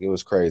that. Like it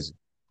was crazy.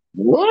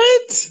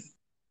 What?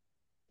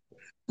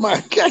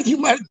 My God, you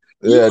Yeah, might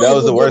that as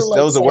was well the go to worst. That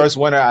like was the worst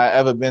winter I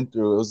ever been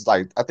through. It was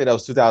like I think that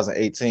was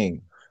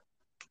 2018.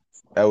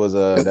 That was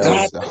and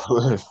I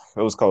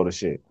it was cold as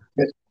shit.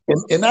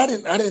 and I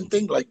didn't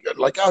think like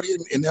out here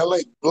in LA,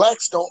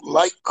 blacks don't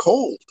like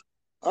cold.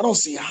 I don't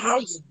see how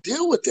you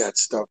deal with that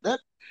stuff.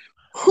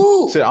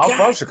 Shit, I'm from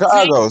God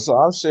Chicago, so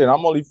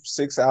I'm only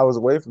 6 hours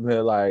away from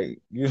here. Like,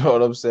 you know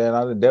what I'm saying?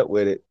 I done dealt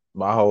with it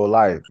my whole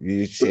life.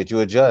 You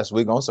adjust.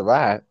 We gonna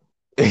survive.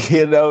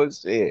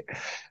 Shit.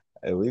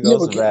 And we yeah, gonna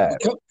but survive.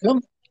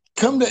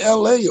 come to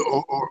LA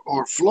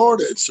or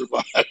Florida and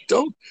survive.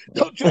 Don't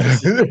try to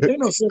see. Ain't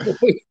no simple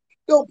way.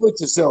 Don't put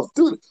yourself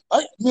through it.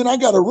 I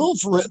got a room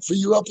for rent for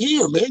you up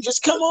here, man.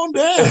 Just come on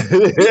down.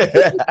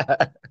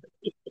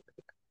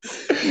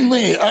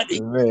 Man,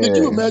 could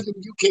you Man. imagine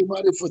if you came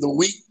out here for the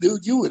week,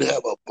 dude? You would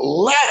have a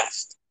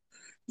blast.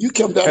 You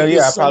come down Hell to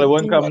yeah, I this probably summer,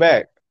 wouldn't dude. come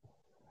back.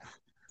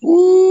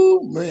 Woo,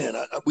 man.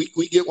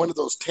 We get one of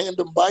those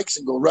tandem bikes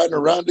and go riding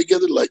around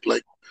together like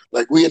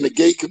we in the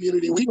gay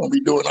community. We gonna be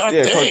doing our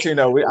Yeah, thing.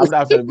 Cochino,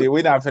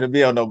 we're not gonna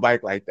be on no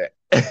bike like that.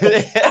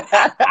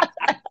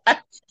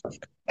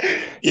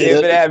 You Yeah,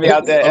 ain't gonna have me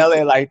out there in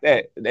LA like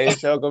that. They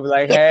sure gonna be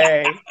like,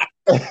 hey.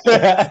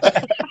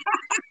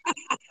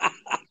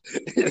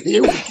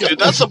 here we go. Dude,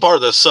 that's the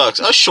part that sucks.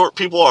 Us short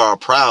people are a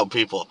proud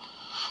people.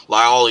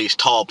 Like all these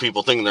tall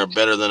people thinking they're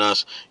better than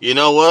us. You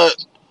know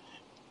what?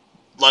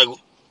 Like,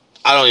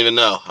 I don't even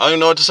know. I don't even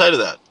know what to say to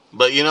that.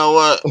 But you know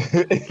what?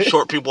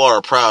 Short people are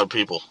a proud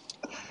people.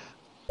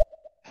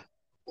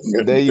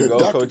 There you go,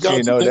 Dr.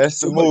 Gauchi, Cochino. thank you That's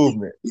the so much.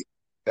 movement.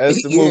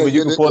 That's the Yeah, movement. You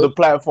yeah, can pull the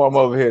platform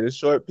over here. The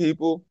short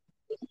people,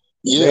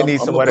 yeah. they I'm need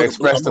gonna somewhere to put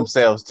express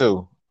themselves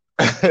too.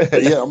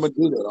 yeah, I'm gonna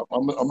do that.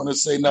 I'm gonna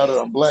say now that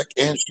I'm black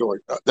and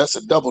short. That's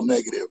a double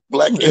negative.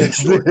 Black and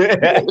short.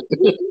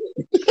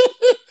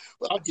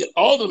 I'll get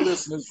all the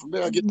listeners from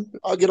there.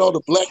 I'll get all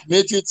the black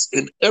midgets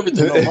and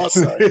everything on my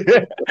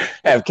side.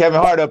 Have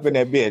Kevin Hart up in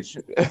that bitch.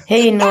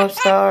 Hey, North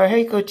Star.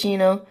 Hey,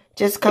 Cochino.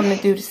 Just coming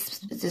through to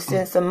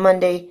send some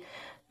Monday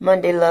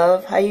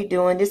love. How you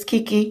doing? This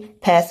Kiki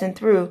passing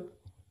through.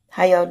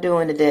 How y'all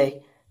doing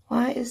today?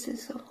 Why is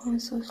this so long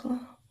and so slow?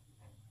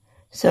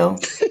 So,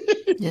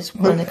 just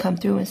wanted to come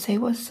through and say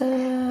what's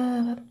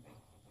up.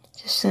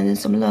 Just sending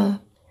some love.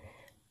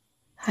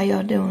 How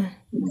y'all doing?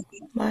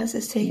 Why is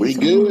this taking We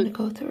so long to good.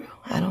 go through?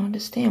 I don't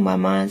understand why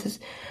mine's is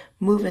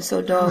moving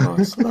so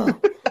doggone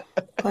slow.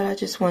 But I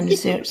just wanted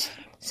to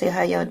say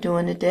how y'all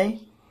doing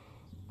today.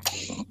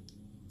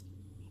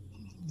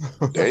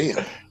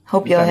 Damn.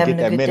 Hope You y'all trying to having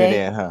get a that good minute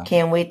day. in, huh?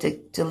 Can't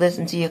wait to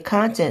listen to your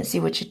content, see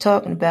what you're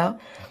talking about.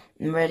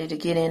 I'm ready to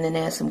get in and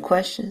ask some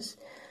questions,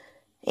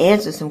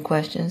 answer some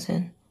questions,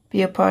 and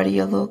be a part of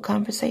your little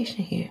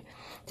conversation here.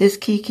 This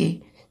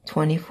Kiki,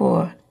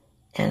 24,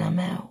 and I'm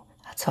out.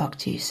 I'll talk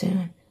to you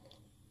soon.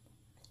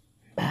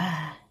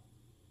 Bye.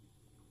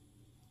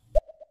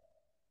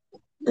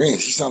 Man,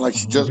 she sound like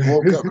she just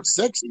woke up.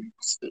 Sexy,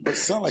 but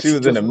sound like She she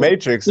was in the just woke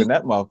Matrix and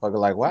that motherfucker.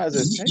 Like, why is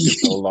it taking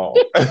so long?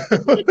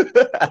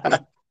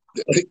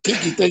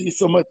 Kiki, thank you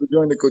so much for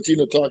joining the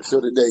Cochino Talk Show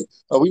today.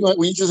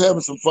 We just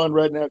having some fun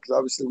right now because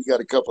obviously we got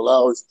a couple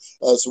hours,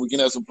 so we can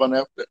have some fun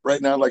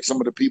right now. Like some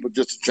of the people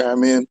just to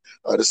chime in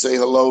to say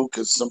hello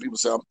because some people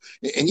say,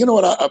 and you know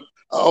what? I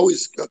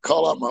always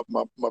call out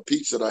my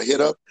peeps that I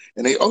hit up,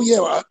 and they, oh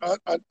yeah,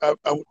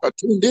 I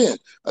tuned in.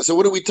 I said,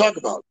 what do we talk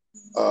about?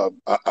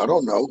 I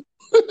don't know.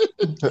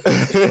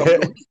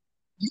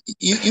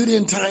 You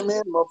didn't time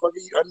in, motherfucker.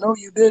 I know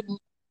you didn't.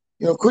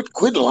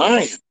 Quit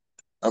lying.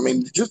 I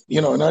mean, just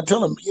and I tell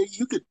them, yeah,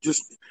 you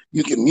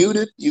can mute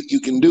it, you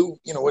can do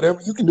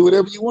whatever, you can do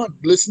whatever you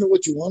want. Listen to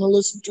what you want to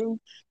listen to.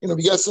 If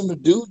you got something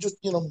to do, just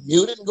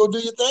mute it and go do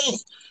your thing.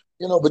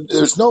 But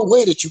there's no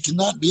way that you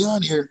cannot be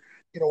on here.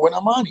 When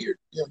I'm on here,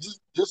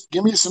 just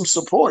give me some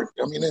support.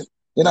 I mean,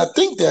 and I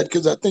think that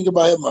because I think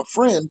about having my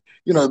friend,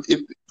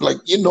 if like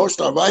North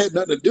Star, if I had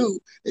nothing to do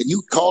and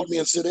you called me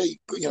and said, hey,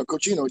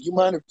 Cochino, you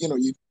mind if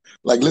you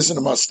like listen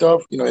to my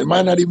stuff? It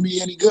might not even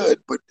be any good,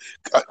 but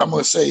I'm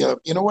gonna say,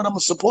 you know what? I'm gonna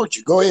support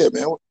you. Go ahead,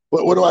 man.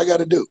 What do I got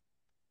to do?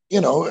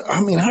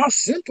 I mean, how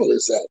simple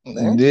is that,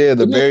 man? Yeah,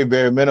 the Isn't it? very,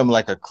 very minimum,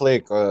 like a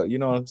click or you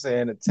know what I'm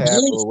saying, a tap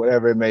Yeah, or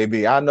whatever it may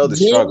be. I know the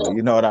yeah, struggle.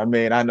 You know what I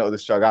mean? I know the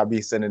struggle. I'll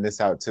be sending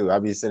this out too. I'll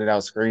be sending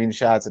out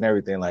screenshots and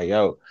everything like,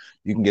 yo,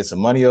 you can get some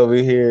money over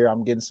here.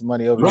 I'm getting some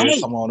money over here.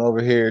 right. Come on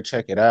over here,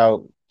 check it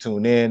out,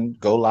 tune in,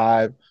 go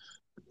live.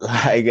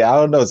 Like, I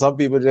don't know. Some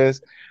people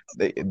just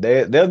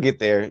they'll get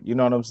there. You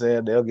know what I'm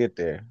saying? They'll get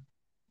there.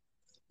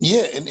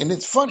 Yeah, and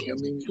it's funny. I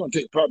mean, it's going to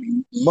take probably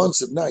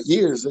months, if not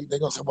years. They're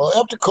going to say, well,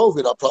 after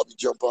COVID, I'll probably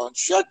jump on.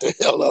 Shut the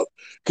hell up.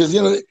 Because,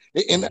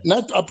 and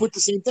not, I put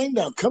the same thing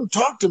down. Come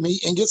talk to me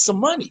and get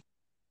some money.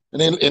 And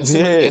then, and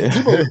somebody, and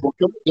people, Yeah.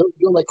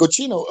 they're like,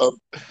 Cochino,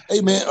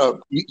 hey, man,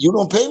 you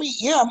don't pay me?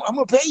 Yeah, I'm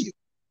going to pay you.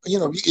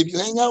 If you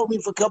hang out with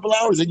me for a couple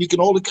hours and you can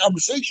hold a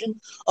conversation,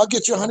 I'll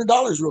get you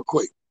 $100 real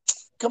quick.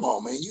 Come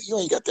on, man. You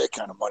ain't got that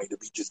kind of money to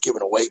be just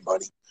giving away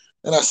money.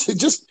 And I said,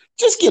 just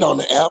get on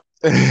the app.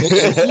 And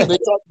they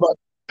talk about,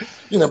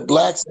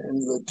 blacks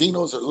and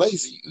Latinos are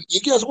lazy. You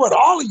guess what?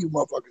 All of you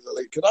motherfuckers are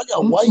lazy. Because I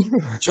got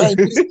white,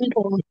 Chinese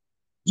people.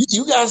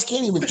 You guys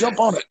can't even jump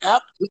on an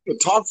app just to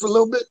talk for a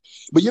little bit.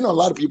 But, a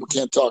lot of people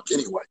can't talk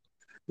anyway.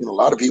 A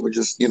lot of people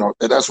just, and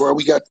that's where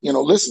we got,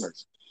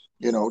 listeners.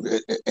 And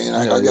Yeah,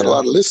 I got a yeah.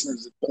 lot of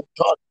listeners that don't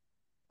talk,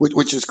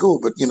 which is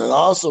cool. But,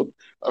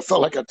 I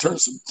felt like I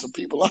turned some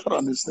people out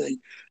on this thing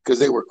because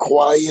they were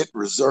quiet,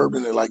 reserved,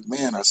 and they're like,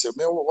 man, I said,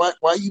 man, well,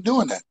 why are you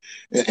doing that?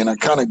 And I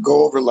kind of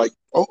go over like,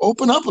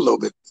 open up a little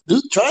bit.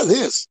 Dude, try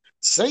this.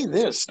 Say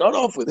this. Start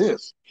off with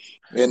this.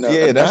 And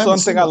Yeah, that's behind the one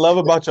thing I scenes, love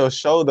about your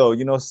show,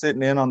 though.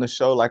 Sitting in on the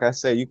show, like I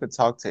said, you could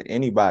talk to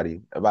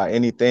anybody about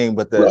anything,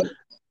 but right,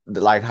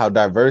 like how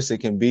diverse it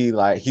can be.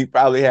 Like you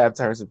probably have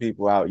turned some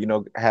people out,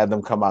 had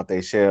them come out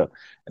their shell,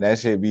 and that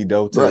should be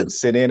dope right. to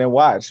sit in and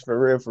watch for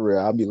real, for real.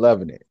 I'll be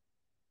loving it.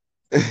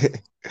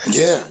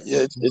 Yeah,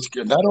 it's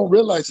good. And I don't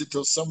realize it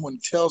till someone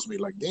tells me,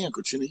 like, damn,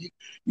 Cochino,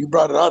 you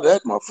brought it out of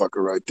that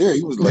motherfucker right there.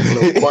 He was like a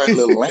little quiet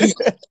little lamb.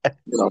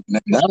 Now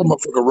the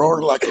motherfucker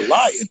roaring like a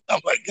lion. I'm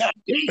like, God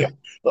damn,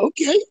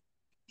 okay.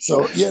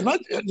 So yeah, not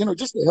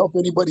just to help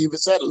anybody if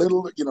it's that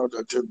little,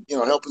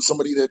 helping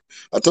somebody that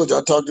I told you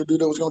I talked to a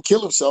dude that was gonna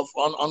kill himself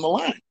on the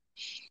line.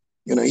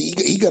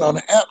 He got on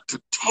the app to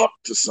talk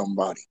to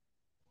somebody.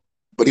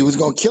 But he was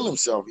going to kill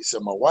himself. He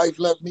said, my wife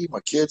left me. My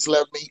kids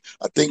left me.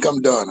 I think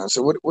I'm done. I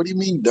said, what do you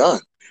mean done?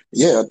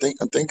 Yeah,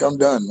 I think I'm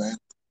done, man.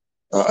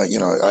 I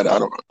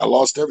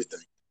lost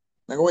everything.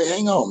 I go, wait,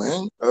 hang on,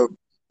 man.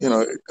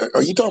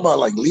 Are you talking about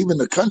like leaving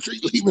the country,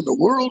 leaving the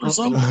world or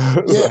something?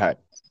 Yeah. Right.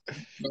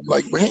 I'm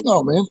like, hang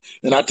on, man.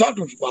 And I talked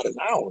to him for about an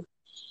hour.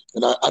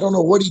 And I don't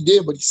know what he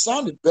did, but he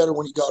sounded better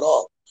when he got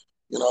off.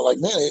 Like,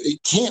 man,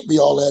 it can't be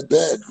all that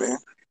bad, man.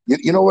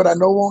 You know what I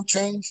know won't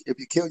change? If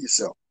you kill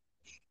yourself.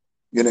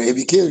 If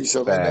you kill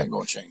yourself, ain't nothing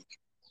going to change.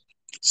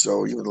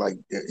 So he was like,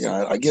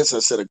 I guess I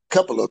said a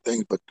couple of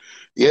things, but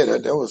yeah,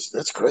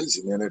 that's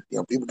crazy, man.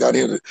 People got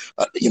here.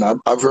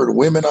 I've heard of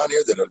women on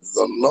here that are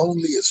the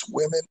loneliest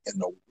women in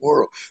the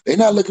world. They're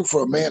not looking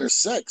for a man or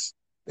sex.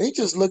 They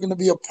just looking to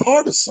be a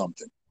part of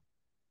something.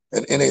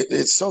 And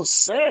it's so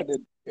sad that,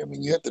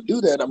 you have to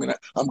do that.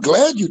 I'm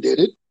glad you did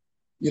it,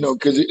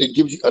 because it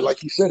gives you,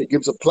 like you said, it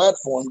gives a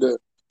platform to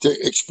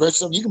express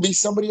something. You can be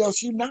somebody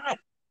else you're not.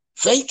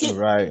 Fake it.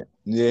 Right.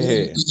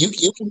 Yeah.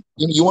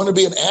 You want to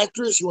be an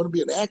actress, you want to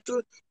be an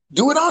actor,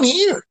 do it on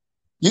here.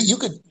 You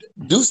could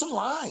do some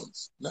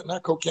lines,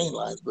 not cocaine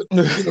lines, but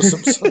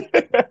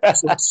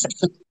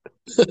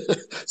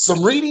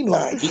some reading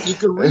lines. You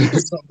can read to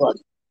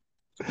somebody.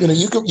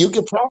 You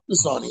can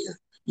practice on here.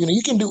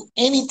 You can do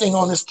anything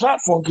on this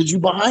platform because you're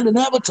behind an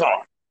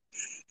avatar.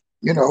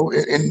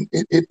 And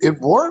it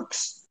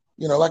works.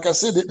 Like I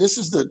said, this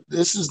is the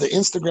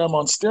Instagram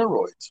on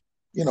steroids.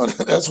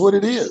 That's what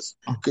it is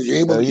because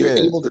you're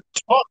Yeah. able to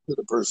talk to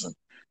the person.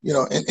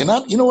 And I,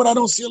 what I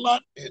don't see a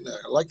lot, and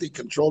like they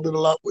controlled it a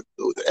lot with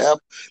the app.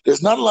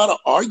 There's not a lot of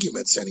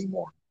arguments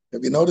anymore.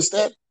 Have you noticed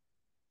that?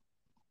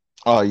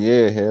 Oh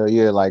yeah, hell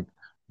yeah. Like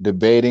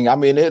debating. I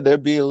mean,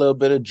 there'd be a little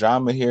bit of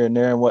drama here and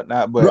there and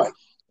whatnot, but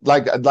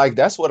Right, like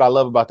that's what I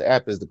love about the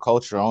app is the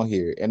culture on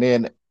here. And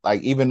then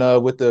like even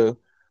with the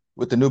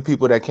new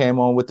people that came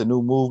on with the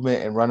new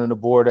movement and running the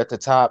board at the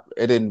top,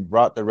 it then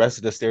brought the rest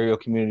of the stereo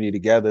community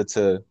together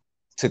to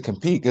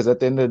compete. Because at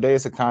the end of the day,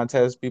 it's a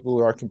contest.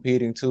 People are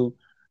competing to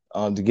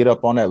get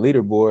up on that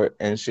leaderboard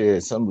and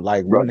shit. Some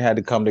like we right, didn't had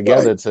to come right,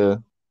 together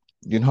to,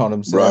 you know what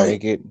I'm saying, right,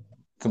 make it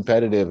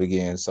competitive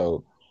again.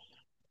 So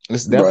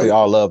it's definitely right.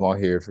 all love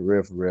on here for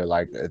real, for real.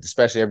 Like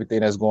especially everything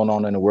that's going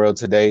on in the world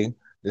today.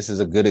 This is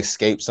a good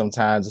escape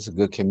sometimes. It's a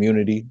good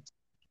community.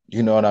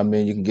 You know what I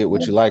mean? You can get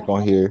what you like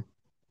on here.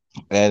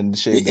 And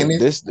shit, And it,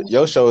 this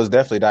your show is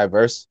definitely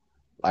diverse.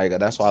 Like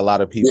that's why a lot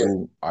of yeah,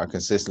 people are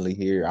consistently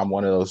here. I'm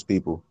one of those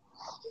people.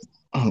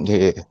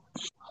 Yeah.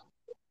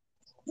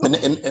 and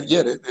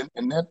yeah,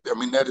 and that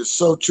that is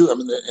so true.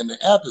 And the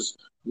app is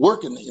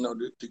working,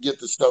 to get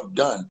the stuff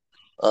done.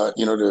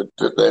 To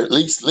at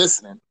least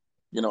listening,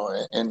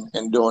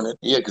 and doing it.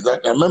 Yeah, because I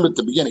remember at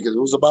the beginning because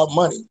it was about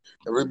money.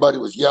 Everybody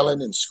was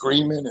yelling and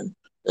screaming and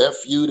f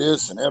you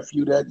this and f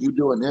you that. You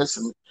doing this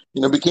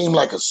became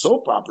like a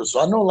soap opera.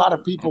 So I know a lot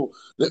of people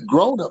that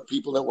grown up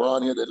people that were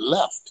on here that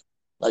left.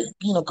 Like,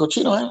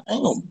 Cochino, I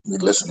ain't gonna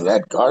listen to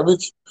that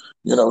garbage.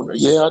 Yeah,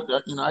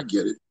 I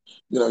get it.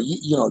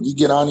 You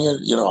get on here,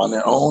 on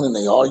their own, and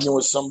they argue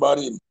with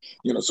somebody, and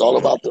it's all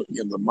about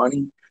the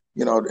money.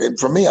 And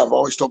for me, I've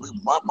always told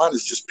people, mine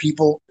is just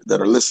people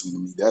that are listening to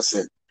me. That's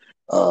it.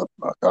 I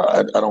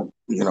don't,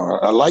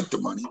 I like the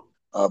money,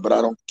 but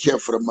I don't care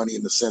for the money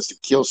in the sense to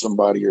kill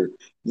somebody or,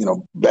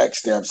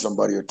 backstab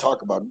somebody or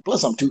talk about it.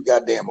 Plus, I'm too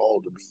goddamn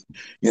old to be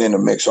in the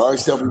mix. So I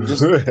always tell people,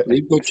 just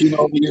leave Cochino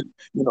over here,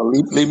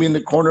 leave me in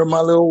the corner of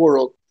my little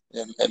world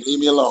and leave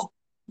me alone.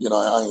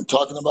 I ain't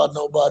talking about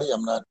nobody.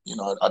 I'm not,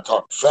 I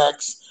talk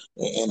facts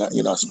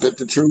and I spit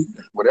the truth.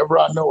 Whatever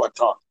I know, I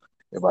talk.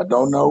 If I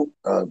don't know,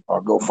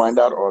 I'll go find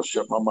out or I'll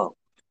shut my mouth.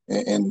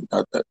 And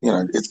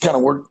it's kind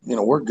of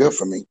worked good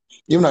for me.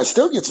 Even I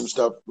still get some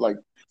stuff like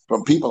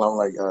from people. I'm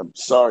like,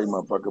 sorry,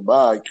 motherfucker,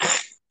 bye.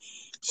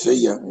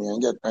 See ya.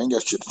 I ain't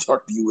got shit to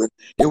talk to you with.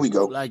 Here we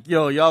go. Like,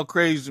 yo, y'all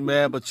crazy,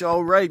 man, but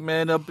y'all right,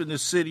 man. Up in the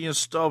city and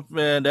stuff,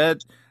 man. That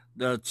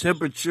the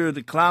temperature,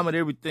 the climate,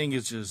 everything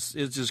is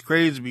just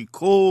crazy. Be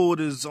cold,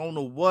 it's on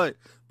the what,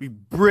 be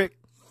brick,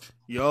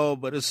 yo.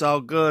 But it's all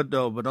good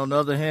though. But on the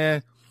other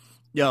hand,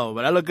 yo,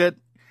 when I look at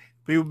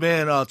people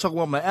been talking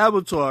about my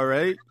avatar,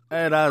 right?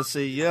 And I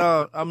say,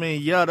 yeah,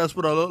 that's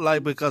what I look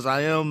like because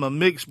I am a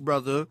mixed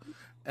brother.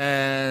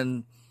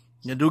 And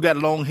you do got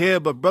long hair,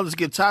 but brothers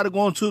get tired of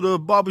going to the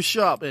barber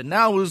shop. And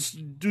now it's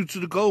due to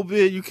the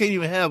COVID, you can't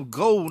even have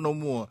gold no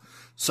more.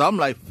 So I'm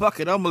like, fuck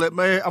it, I'm gonna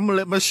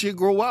let my shit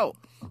grow out.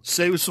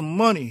 Save some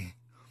money.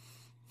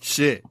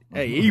 Shit.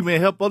 Hey,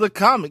 even help other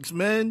comics,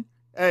 man.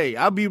 Hey,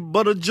 I be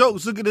but of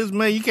jokes. Look at this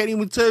man. You can't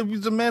even tell if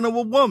he's a man or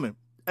a woman.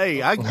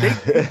 Hey,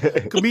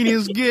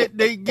 comedians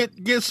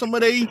get some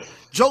of their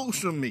jokes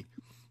from me,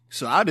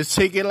 so I just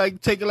take it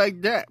like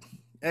that.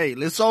 Hey,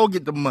 let's all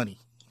get the money.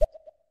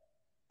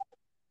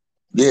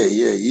 Yeah.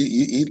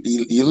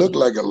 You look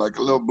like a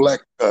little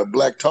black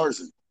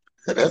Tarzan.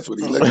 That's what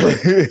he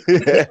looked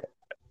like.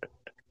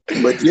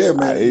 But yeah,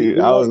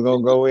 man, I was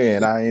gonna go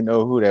in. I didn't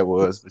know who that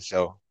was for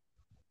sure.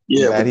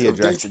 Yeah, but he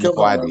addressed it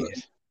before I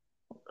did.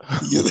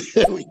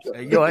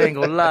 Hey, yo, I ain't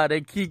gonna lie,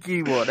 that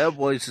Kiki boy, that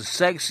boy's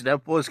sexy.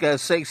 That boy's got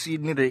sexy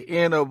near the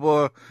end of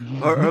her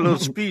little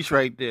speech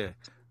right there.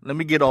 Let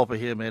me get off of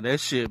here, man. That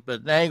shit,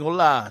 but I ain't gonna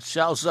lie.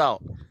 Shouts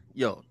out,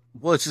 yo,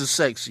 voice is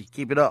sexy.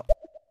 Keep it up.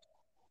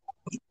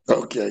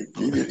 Okay,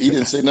 he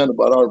didn't say nothing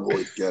about our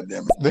voice.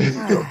 Goddamn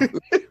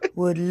it!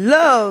 Would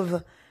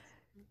love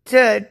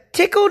to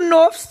tickle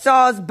North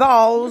Star's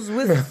balls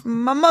with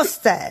my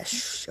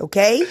mustache.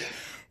 Okay,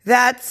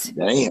 that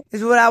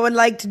is what I would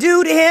like to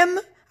do to him.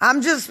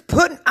 I'm just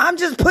putting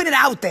it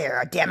out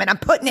there. Damn it, I'm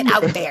putting it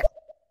out there.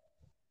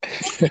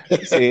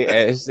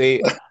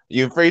 See,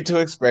 you're free to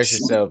express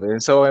yourself,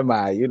 and so am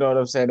I. You know what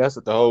I'm saying? That's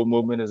what the whole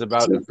movement is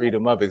about: the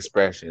freedom of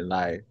expression.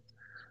 Like,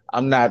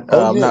 I'm not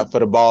for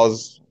the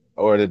balls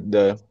or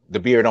the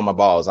beard on my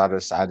balls. I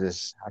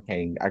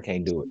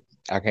can't do it.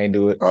 I can't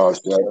do it. Oh,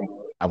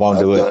 I won't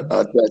do it.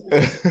 I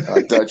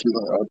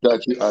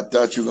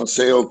thought you were gonna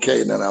say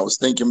okay. And then I was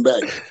thinking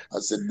back. I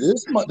said,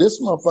 this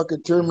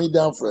motherfucker turned me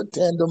down for a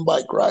tandem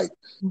bike ride.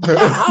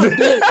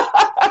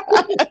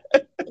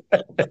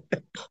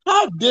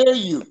 How dare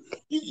you?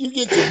 You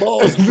get your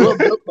balls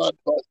rubbed up by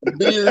the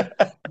beard,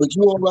 but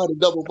you won't ride a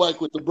double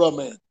bike with the bro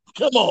man.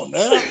 Come on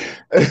now.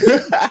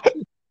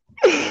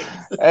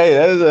 Hey,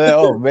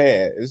 oh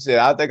man, shit.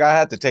 I think I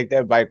have to take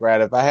that bike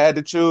ride if I had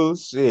to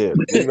choose. Shit,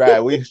 I'm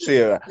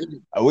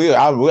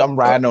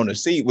riding on the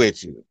seat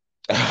with you.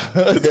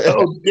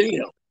 Oh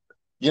damn!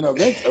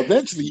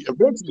 Eventually,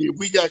 if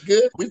we got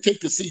good, we take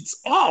the seats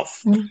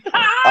off.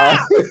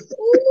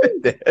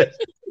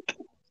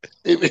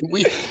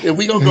 If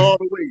we gonna go all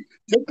the way,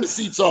 take the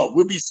seats off.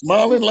 We'll be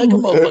smiling like a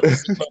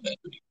motherfucker.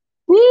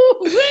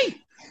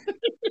 Woo-wee!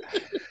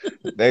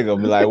 They're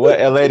gonna be like, "What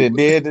LA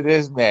did to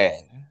this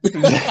man?"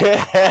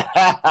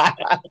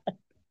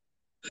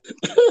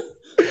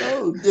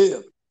 Oh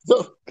damn!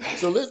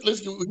 So let's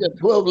we got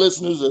 12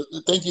 listeners.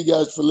 Thank you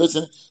guys for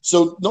listening.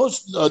 So North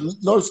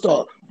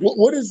Star,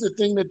 what is the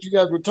thing that you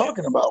guys were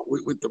talking about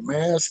with the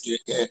mask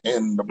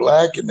and the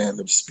black and then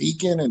the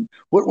speaking and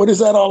what is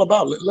that all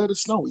about? Let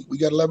us know. We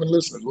got 11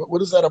 listeners.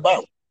 What is that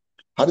about?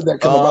 How did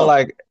that come about?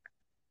 Like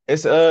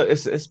it's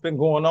been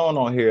going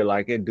on here.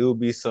 Like it do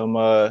be some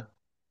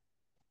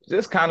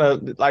just kind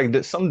of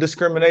like some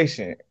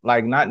discrimination,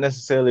 like not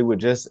necessarily with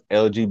just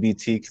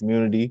LGBT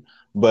community,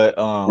 but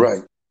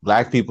right.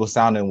 Black people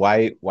sounding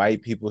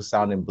white people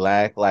sounding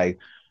black. Like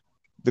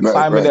the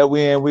climate that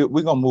we're in,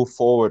 we're gonna move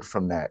forward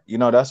from that.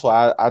 That's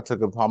why I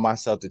took it upon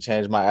myself to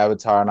change my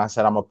avatar, and I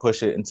said I'm gonna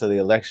push it into the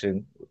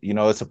election.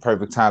 It's a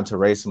perfect time to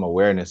raise some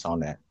awareness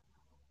on that,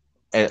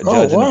 and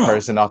judging the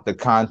person off the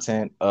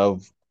content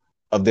of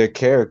their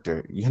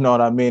character. You know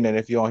what I mean? And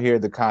if you don't hear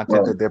the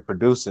content that they're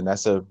producing,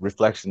 that's a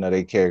reflection of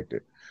their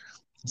character.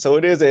 So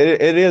it's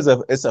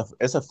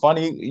a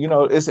funny,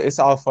 it's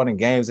all fun and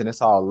games and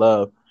it's all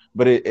love,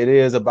 but it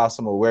is about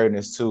some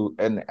awareness too.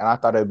 And I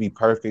thought it'd be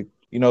perfect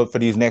for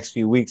these next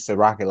few weeks to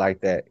rock it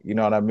like that. You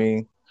know what I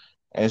mean?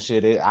 And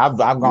shit, I've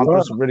gone through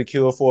Right. some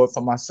ridicule for it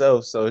for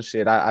myself. So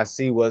shit, I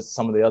see what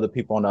some of the other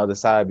people on the other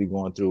side be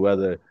going through,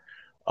 whether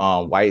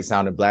white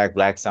sounding black,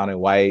 black sounding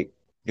white,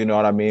 you know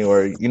what I mean?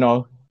 Or,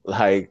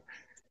 like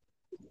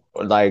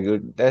like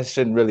that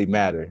shouldn't really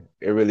matter.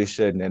 It really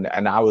shouldn't.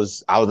 And I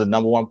was the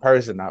number one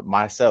person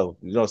myself.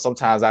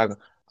 Sometimes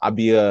I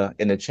be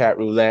in the chat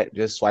roulette,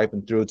 just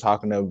swiping through,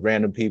 talking to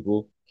random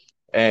people,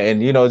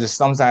 and just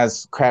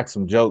sometimes crack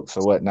some jokes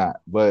or whatnot.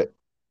 But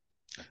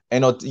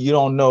you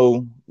don't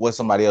know what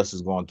somebody else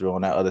is going through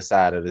on that other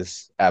side of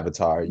this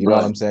avatar. You know what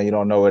Right. I'm saying? You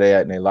don't know where they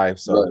at in their life,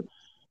 so Right.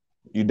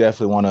 you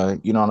definitely want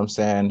to, you know what I'm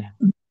saying,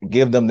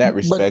 give them that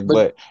respect. But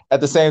But at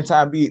the same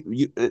time,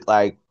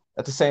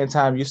 at the same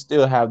time, you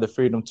still have the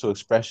freedom to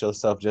express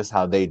yourself just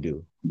how they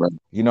do. right.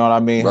 You know what I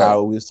mean? Right.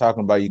 How we was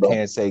talking about you Right.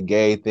 can't say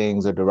gay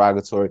things or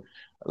derogatory.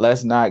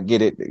 Let's not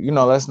get it,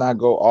 let's not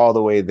go all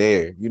the way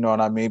there. You know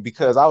what I mean?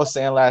 Because I was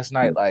saying last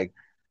night, like,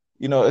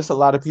 it's a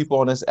lot of people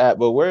on this app,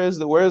 but where's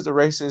the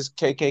racist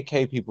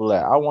KKK people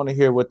at? I want to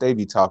hear what they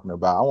be talking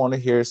about. I want to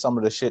hear some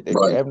of the shit that,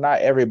 Right. if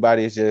not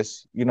everybody is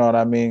just, you know what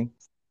I mean?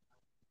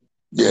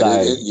 Yeah,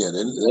 Like,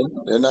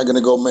 they're not going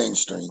to go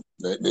mainstream.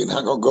 They're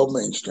not going to go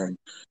mainstream.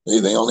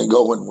 They only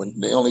go when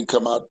they only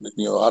come out,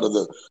 out of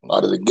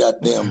the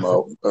goddamn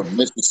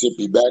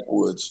Mississippi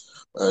backwoods.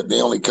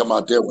 They only come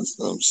out there when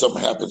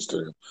something happens to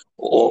them,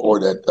 or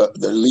that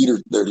their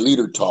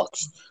leader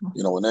talks.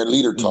 When their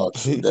leader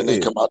talks, then they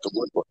come out to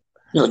work.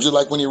 Just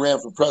like when he ran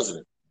for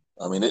president.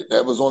 I mean,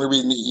 that was the only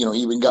reason he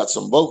even got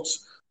some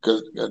votes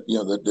because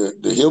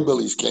the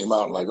hillbillies came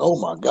out like, oh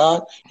my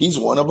God, he's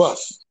one of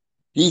us.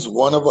 He's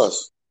one of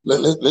us.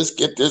 Let's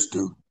get this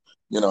dude.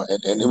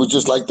 And it was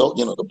just like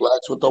the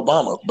blacks with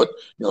Obama. But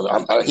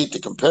I hate to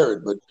compare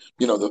it, but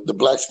the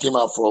blacks came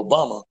out for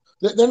Obama.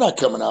 They're not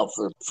coming out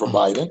for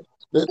Biden.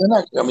 They're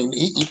not. I mean,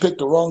 he picked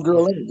the wrong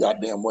girl any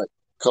goddamn way.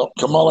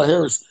 Kamala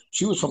Harris.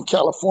 She was from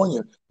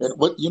California, and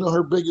what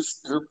her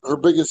biggest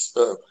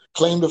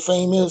claim to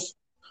fame is,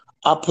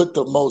 I put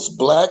the most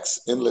blacks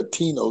and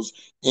Latinos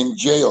in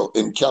jail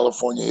in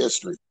California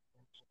history.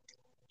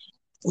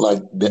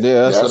 Like that,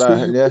 yeah, that's what that's I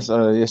who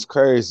heard. you. It's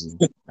crazy.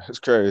 It's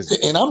crazy.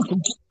 And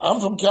I'm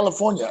from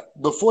California.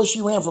 Before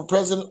she ran for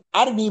president,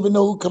 I didn't even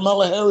know who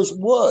Kamala Harris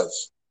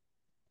was.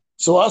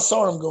 So I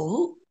saw him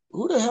go,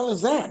 who the hell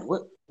is that?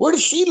 Where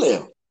does she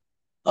live?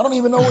 I don't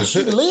even know where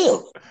she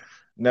live.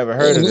 Never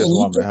heard of And, this and he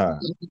woman, huh?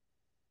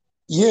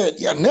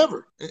 yeah,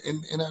 never.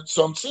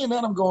 So I'm seeing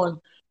that. I'm going,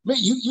 man,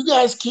 you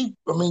guys keep,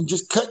 I mean,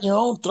 just cutting your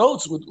own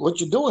throats with what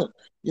you're doing,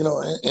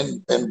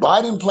 and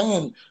Biden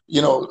playing,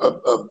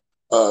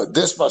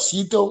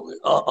 Despacito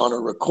on a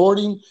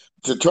recording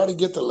to try to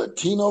get the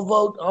Latino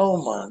vote.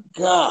 Oh my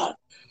God.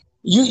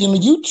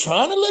 You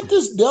trying to let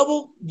this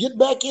devil get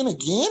back in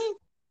again?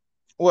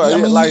 Well, Yeah, I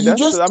yeah, mean, like you that's,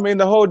 just I mean,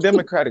 the whole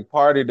Democratic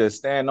Party to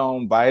stand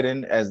on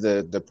Biden as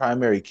the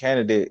primary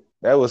candidate,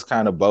 that was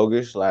kind of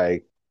bogus.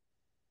 Like,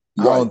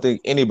 I right, don't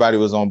think anybody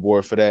was on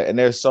board for that. And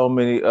there's so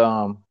many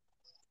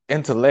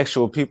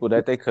intellectual people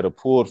that they could have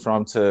pulled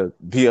from to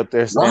be up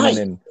there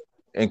standing right.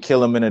 and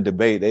kill him in a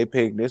debate. They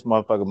picked this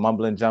motherfucker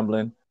mumbling,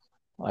 jumbling.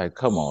 Like,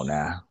 come on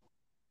now.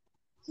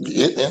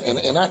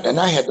 And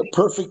I had the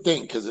perfect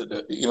thing because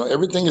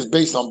everything is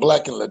based on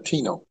black and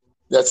Latino.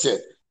 That's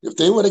it. If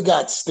they would have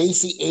got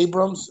Stacey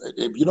Abrams,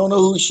 if you don't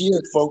know who she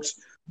is, folks,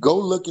 go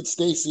look at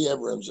Stacey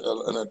Abrams,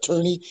 an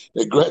attorney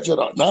that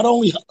graduated not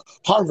only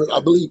Harvard,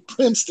 I believe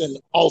Princeton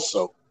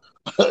also.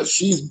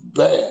 She's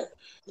bad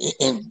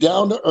and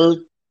down to earth.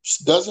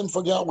 Doesn't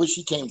forget where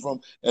she came from.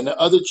 And the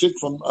other chick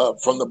from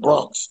the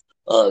Bronx,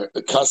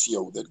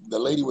 Casio, the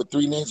lady with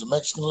three names, a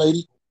Mexican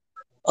lady.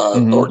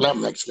 Or Hmm. not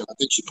Mexican. I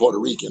think she's Puerto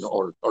Rican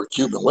or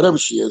Cuban, whatever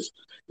she is.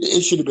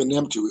 It should have been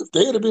them two. If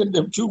they had been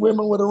them two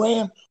women would have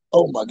ran,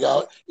 oh my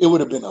God, it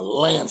would have been a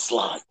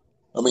landslide.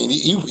 I mean,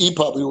 he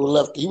probably would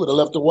have left. He would have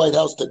left the White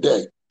House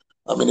today.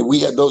 I mean, if we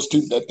had those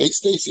two. That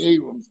Stacey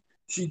Abrams,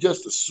 she's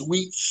just a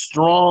sweet,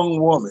 strong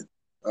woman.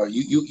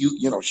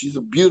 She's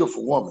a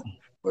beautiful woman,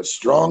 but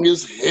strong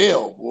as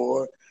hell,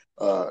 boy.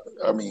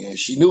 I mean,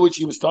 she knew what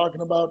she was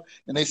talking about,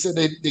 and they said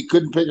they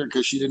couldn't pick her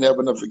because she didn't have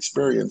enough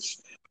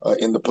experience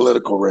in the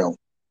political realm.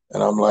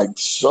 And I'm like,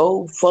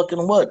 so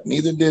fucking what?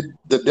 Neither did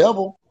the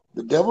devil.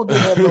 The devil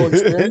didn't have no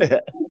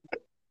experience,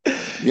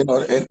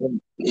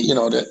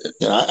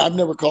 I've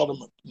never called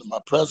him my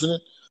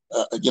president.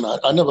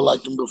 I never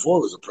liked him before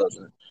he was a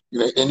president.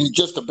 And he's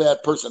just a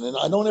bad person. And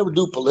I don't ever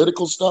do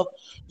political stuff,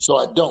 so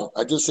I don't.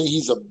 I just say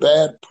he's a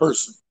bad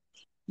person.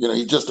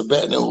 He's just a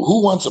bad. Now,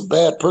 who wants a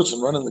bad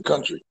person running the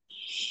country?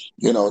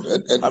 I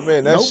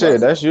mean, that's shit. Nobody.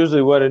 That's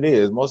usually what it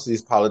is. Most of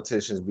these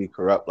politicians be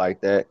corrupt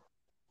like that.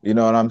 You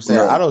know what I'm saying?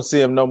 I Right, don't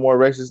see him no more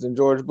racist than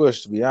George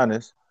Bush, to be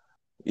honest.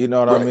 You know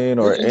what I right. mean?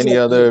 Or any Exactly.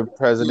 other Yeah,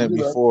 president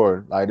you're right.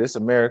 before. Like, this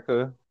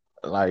America,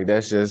 like,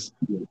 that's just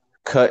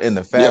cut in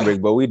the Yeah,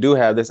 fabric. But we do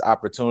have this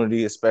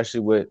opportunity,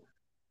 especially with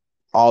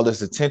all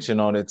this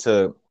attention on it,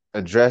 to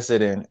address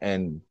it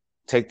and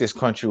take this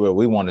country where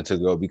we want it to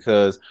go,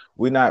 because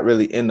we're not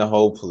really in the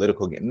whole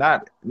political game.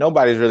 Not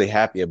Nobody's really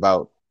happy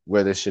about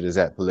where this shit is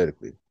at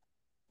politically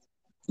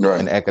Right.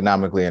 and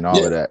economically and all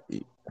Yeah. of that.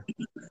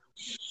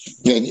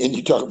 And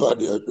you talk about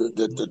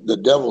the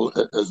devil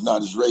is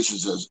not as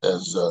racist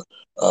as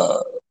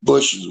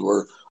Bush's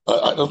were.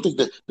 I don't think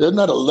that there's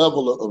not a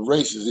level of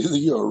racism. Either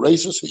you're a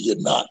racist or you're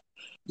not.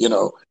 You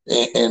know,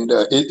 and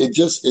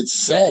it's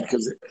sad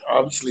because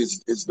obviously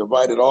it's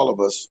divided all of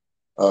us.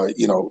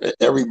 You know,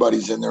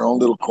 everybody's in their own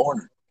little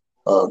corner.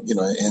 You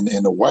know,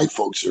 and the white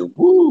folks are,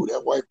 woo,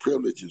 that white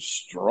privilege is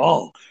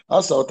strong.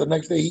 I saw it the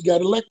next day he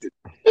got elected.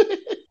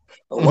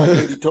 A white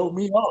lady told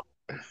me off.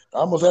 I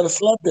almost had to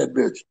slap that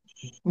bitch.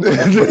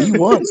 But he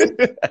won. So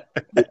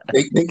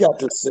they got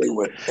to say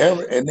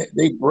whatever, and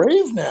they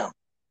brave now.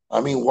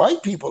 I mean,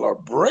 white people are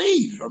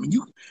brave. I mean,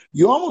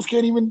 you almost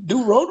can't even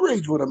do road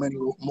rage with them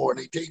anymore.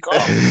 They take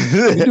off.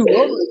 You do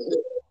road rage,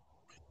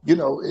 you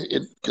know,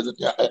 because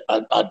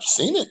I've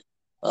seen it.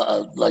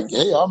 Like,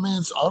 hey,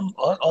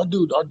 our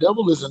dude, our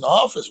devil is in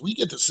office. We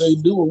get to say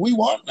and do what we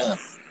want now.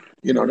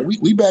 You know,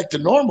 we back to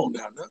normal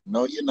now.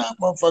 No, you're not,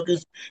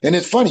 motherfuckers. And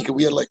it's funny because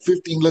we had like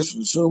 15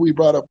 listeners. As soon as we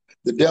brought up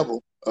the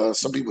devil,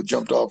 some people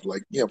jumped off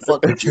like, yeah,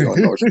 fuck Cochino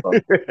and North Star.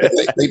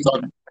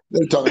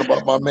 They talking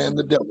about my man,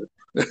 the devil.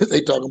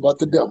 They talking about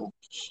the devil.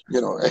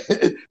 You know,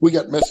 we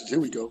got message. Here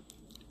we go.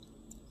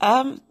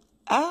 I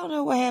don't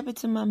know what happened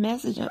to my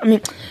message. I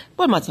mean,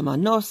 what am I talking about?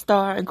 North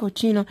Star and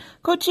Cochino.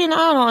 Cochino,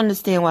 I don't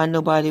understand why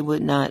nobody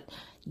would not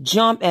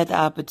jump at the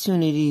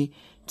opportunity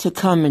to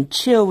come and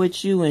chill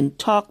with you and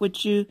talk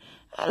with you.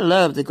 I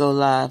love to go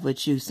live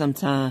with you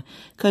sometime.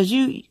 Cause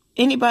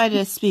anybody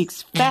that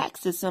speaks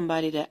facts is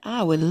somebody that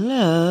I would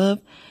love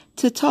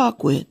to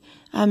talk with.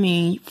 I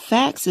mean,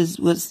 facts is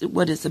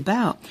what it's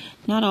about.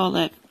 Not all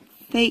that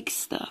fake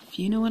stuff.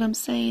 You know what I'm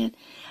saying?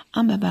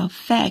 I'm about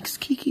facts.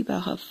 Kiki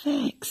about her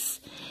facts.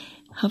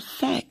 Her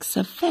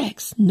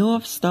facts.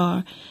 North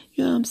Star.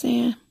 You know what I'm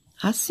saying?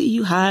 I see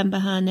you hiding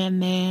behind that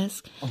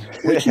mask.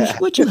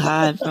 What you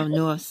hiding from,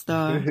 North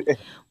Star?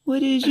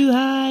 What is you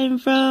hiding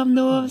from,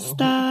 North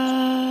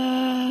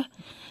Star?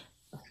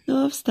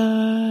 North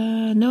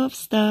Star, North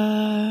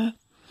Star.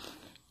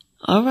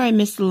 All right,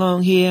 Mr.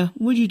 Longhair,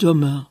 what you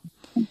talking about?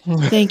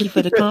 Thank you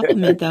for the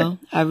compliment, though.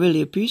 I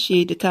really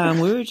appreciate the kind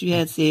words you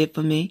had said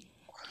for me.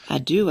 I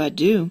do.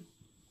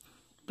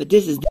 But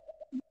this is...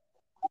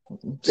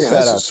 Yeah, Shout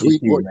that's a out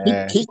sweet Kiki, boy.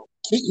 man.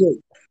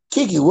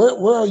 Kiki,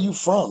 where are you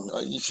from?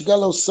 She got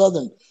a little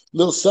southern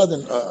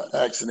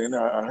accent in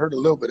there. I heard a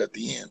little bit at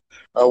the end.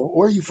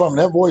 Where are you from?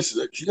 That voice,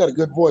 she got a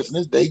good voice, and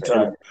it's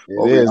daytime It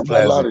over here. is I'm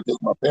not allowed pleasant. to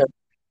take my pants,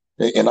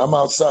 and I'm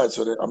outside,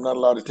 so that I'm not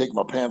allowed to take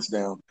my pants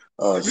down.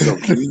 So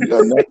can you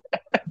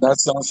not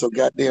sound so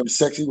goddamn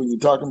sexy when you're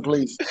talking,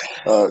 please?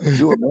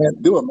 Do a man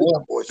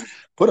voice.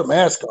 Put a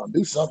mask on.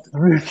 Do something.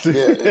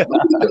 Yeah,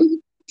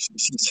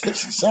 she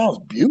sounds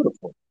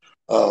beautiful.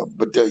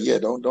 But yeah,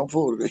 don't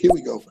fool her. Here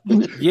we go.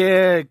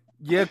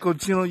 Yeah,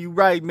 Cochino, you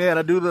right, man.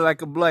 I do look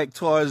like a black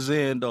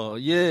Tarzan, though.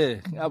 Yeah,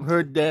 I've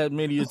heard that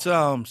many a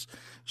times.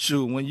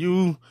 Shoot, when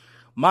you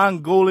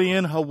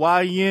Mongolian,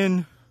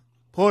 Hawaiian,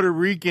 Puerto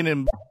Rican,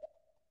 and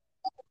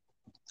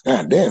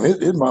God damn,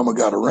 his mama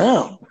got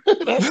around.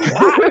 That's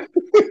hot.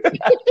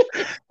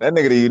 That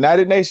nigga, the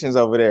United Nations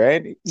over there,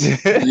 ain't he?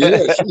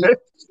 Yeah,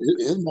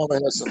 his mama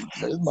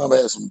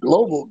has some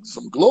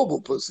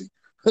global pussy.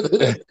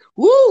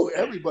 Woo,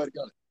 everybody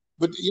got it.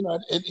 But you know,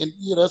 and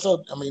you know, that's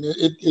how I mean,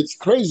 it's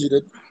crazy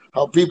that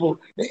how people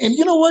and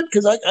you know what?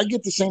 Because I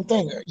get the same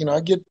thing. You know, I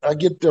get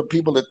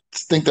people that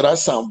think that I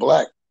sound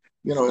black.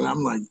 You know, and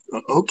I'm like,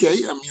 okay.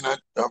 I mean, I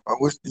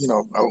wish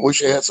I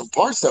wish I had some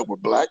parts that were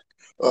black.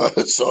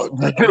 So I'm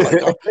like,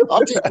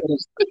 I'll take that.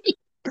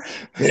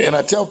 And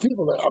I tell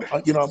people that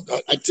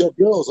I tell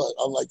girls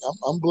I'm like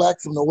I'm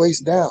black from the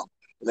waist down,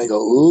 and they go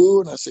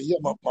ooh, and I say yeah,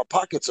 my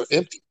pockets are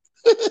empty.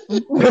 I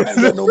ain't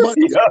got no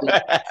money.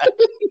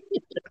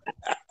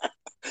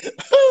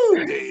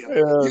 Oh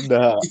damn!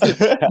 No.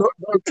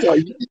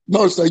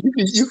 No,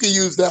 you can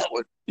use that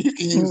one. You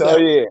can use No,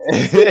 that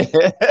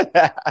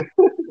yeah.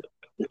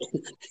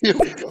 Here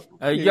we go.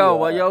 Hey, yo,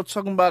 while y'all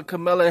talking about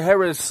Kamala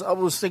Harris, I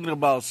was thinking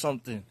about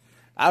something.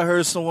 I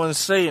heard someone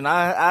say, and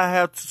I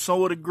have to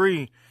somewhat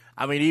agree.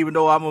 I mean, even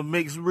though I'm a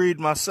mixed breed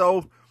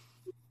myself,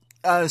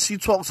 she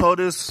talks all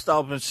this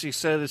stuff, and she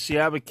said that she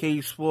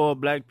advocates for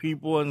black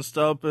people and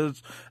stuff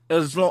as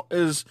well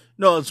as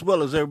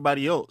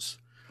everybody else.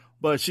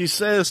 But she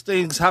says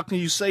things. How can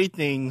you say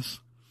things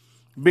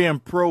being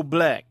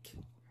pro-black,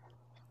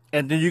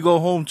 and then you go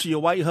home to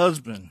your white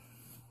husband?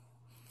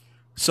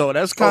 So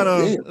that's kind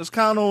of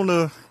on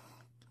the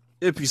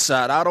iffy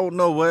side. I don't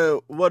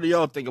know what do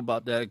y'all think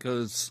about that?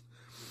 Because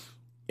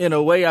in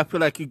a way, I feel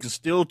like you can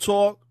still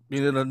talk,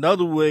 and in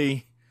another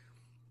way,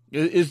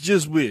 it's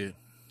just weird.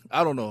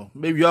 I don't know.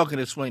 Maybe y'all can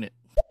explain it.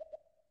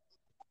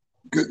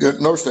 Good.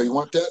 North Star, you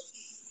want that?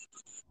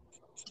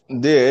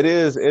 Yeah, it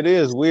is. It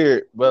is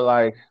weird, but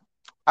like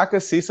I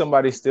could see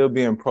somebody still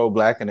being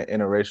pro-black in an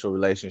interracial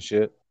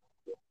relationship.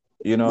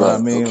 You know what I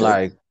Right. mean? Okay.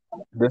 Like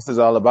this is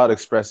all about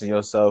expressing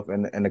yourself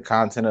and the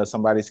content of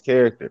somebody's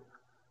character.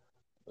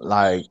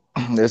 Like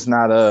it's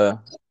not a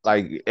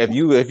like if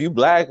you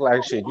black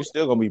like shit, you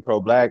still gonna be pro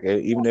black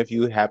even if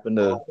you happen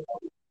to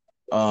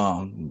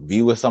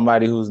be with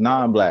somebody who's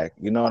non-black.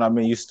 You know what I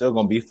mean? You still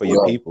gonna be for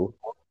your Right, people.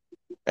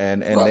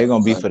 And right, they're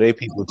gonna be right, for their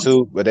people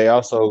too, but they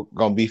also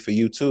gonna be for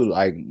you too.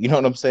 Like, you know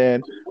what I'm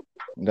saying?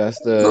 That's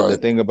the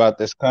right, thing about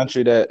this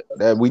country that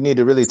we need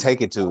to really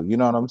take it to. You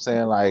know what I'm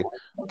saying? Like,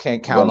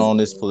 can't count right, on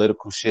this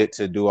political shit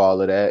to do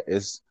all of that.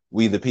 It's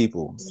we the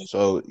people.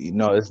 So,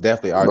 it's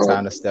definitely our right.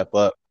 time to step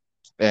up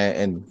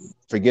and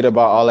forget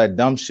about all that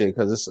dumb shit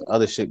because there's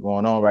other shit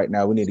going on right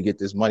now. We need to get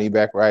this money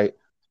back right.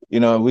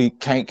 We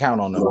can't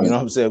count on them. You Right. know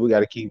what I'm saying? We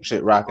got to keep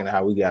shit rocking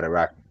how we got it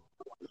rocking.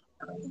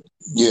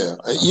 Yeah,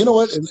 you know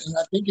what? And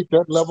I think at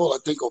that level, I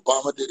think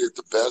Obama did it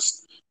the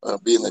best,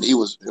 being that he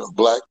was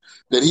black,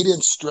 that he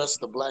didn't stress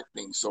the black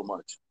thing so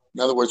much. In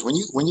other words, when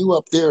you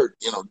up there,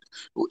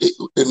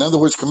 in other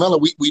words, Camilla,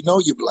 we know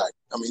you're black.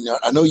 I mean,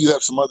 I know you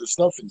have some other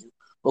stuff in you,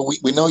 but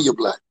we know you're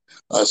black.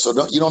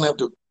 So you don't have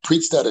to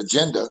preach that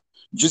agenda.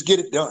 Just get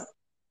it done.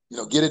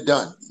 Get it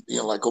done.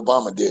 Like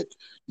Obama did.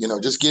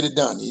 Just get it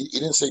done. He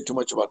didn't say too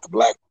much about the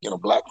black,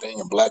 black thing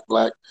and black.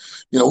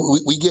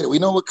 We get it. We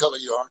know what color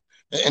you are.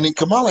 And then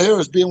Kamala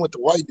Harris being with the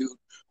white dude,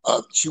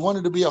 she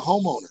wanted to be a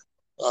homeowner.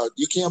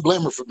 You can't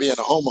blame her for being a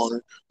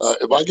homeowner.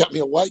 If I got me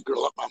a white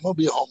girl, I'm gonna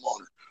be a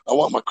homeowner. I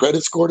want my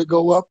credit score to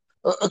go up.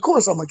 Of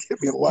course, I'm gonna get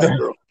me a white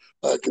girl.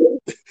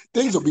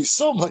 Things will be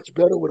so much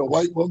better with a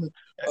white woman.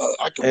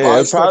 I can Yeah, buy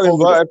it stuff probably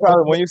over was. there. It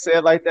probably when you say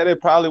it like that,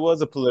 it probably was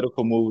a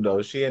political move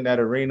though. She in that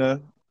arena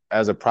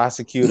as a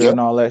prosecutor Yep. and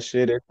all that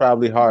shit. It's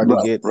probably hard to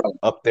Right. get Right.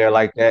 up there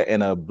like that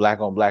in a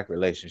black on black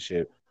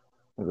relationship.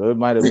 So it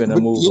might have been a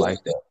But move yeah,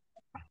 like that.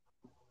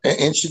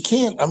 and she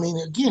can't. I mean,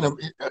 again,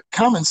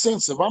 common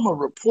sense. If I'm a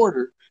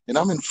reporter and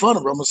I'm in front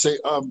of her, I'm gonna say,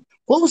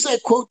 "What was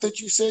that quote that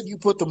you said? You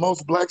put the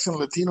most blacks and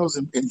Latinos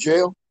in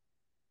jail."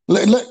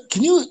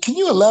 Can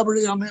you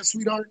elaborate on that,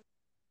 sweetheart?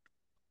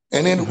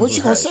 And then what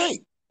you gonna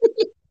Right.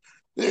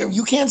 say?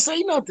 You can't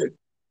say nothing.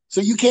 So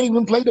you can't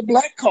even play the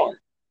black card.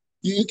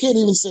 You can't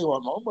even say, "Well,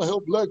 I'm gonna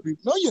help black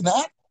people." No, you're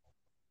not.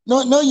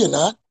 No, you're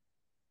not.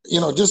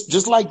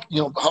 Just like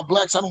how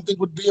blacks I don't think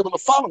would be able to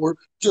follow her.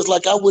 Just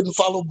like I wouldn't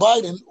follow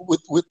Biden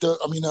with the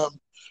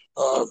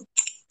uh,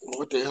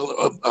 what the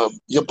hell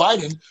your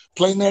Biden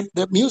playing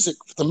that music,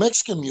 the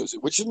Mexican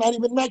music, which is not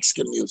even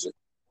Mexican music,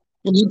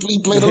 and he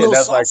played a little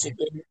That's like salsa.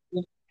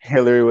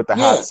 Hillary with the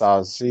hot Yeah,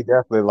 sauce. She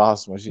definitely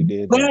lost when she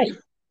did that. right.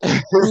 I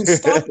mean,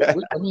 stop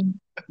it. I mean,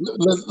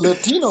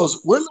 Latinos,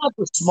 we're not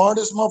the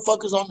smartest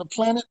motherfuckers on the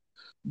planet,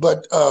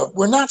 but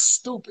we're not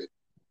stupid.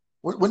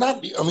 We're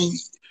not. I mean,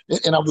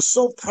 and I was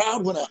so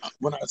proud when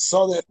I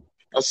saw that.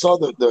 I saw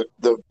the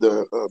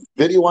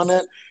video on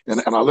that,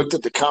 and I looked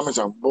at the comments.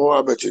 I'm, boy,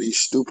 I bet you these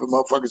stupid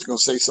motherfuckers gonna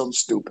say something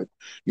stupid.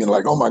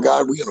 Like, oh my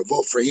God, we're gonna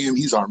vote for him.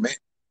 He's our man.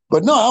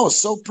 But no, I was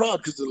so proud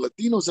because the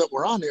Latinos that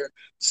were on there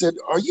said,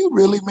 "Are you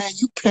really, man?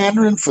 You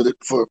pandering for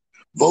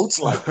votes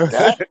like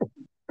that?"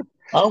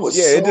 I was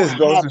Yeah, it so just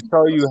goes to happy show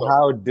for you myself.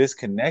 how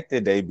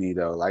disconnected they be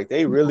though. Like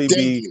they really Thank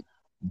be you.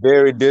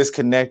 very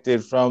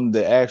disconnected from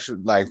the actual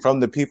like from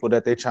the people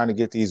that they're trying to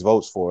get these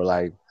votes for.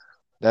 Like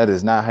that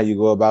is not how you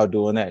go about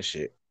doing that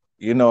shit.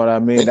 You know what I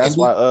mean? And That's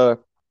why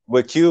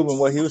with Cuban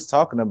what he was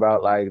talking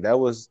about, like that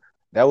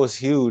was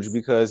huge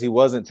because he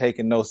wasn't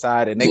taking no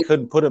side and they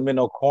couldn't put him in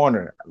no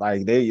corner.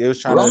 Like it was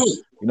trying to,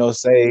 right,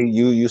 say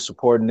you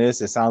supporting this.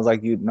 It sounds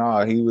like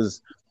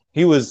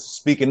he was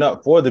speaking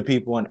up for the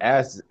people and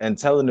ask and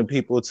telling the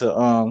people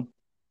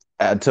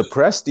to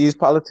press these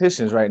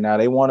politicians right now.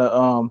 They want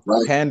to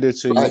right, pander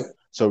to right, you.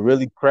 So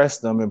really press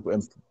them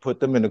and put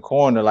them in the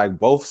corner, like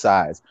both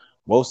sides.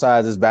 Both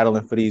sides is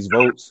battling for these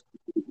votes,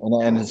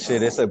 and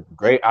shit. It's a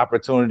great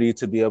opportunity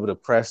to be able to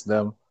press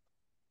them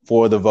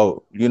for the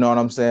vote. You know what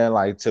I'm saying?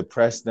 Like to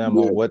press them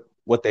yeah, on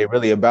what they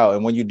really about.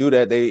 And when you do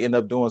that, they end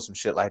up doing some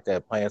shit like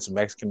that, playing some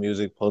Mexican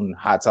music, pulling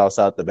hot sauce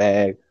out the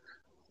bag,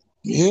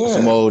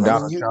 some yeah. old I mean,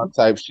 Donald Trump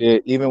type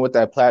shit. Even with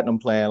that platinum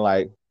plan,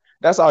 like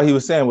that's all he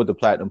was saying with the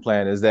platinum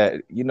plan is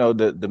that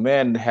the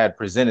man had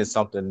presented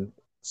something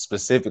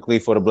specifically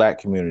for the black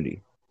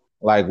community.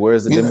 Like,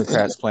 where's the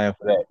Democrats plan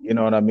for that? You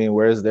know what I mean?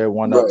 Where's their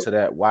one up right, to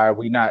that? Why are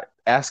we not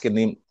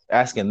asking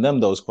them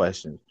those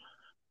questions?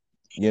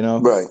 You know?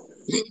 right.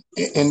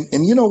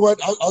 And you know what?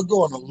 I'll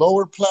go on a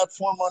lower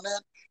platform on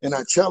that, and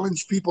I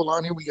challenge people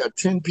on here. We got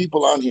 10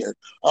 people on here.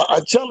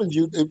 I challenge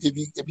you if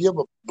you have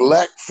a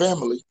black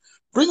family,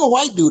 bring a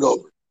white dude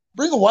over,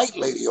 bring a white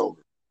lady over.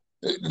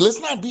 Let's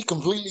not be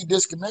completely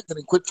disconnected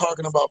and quit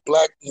talking about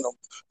black,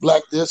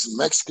 black this and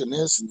Mexican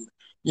this, and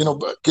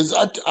because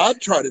I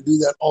try to do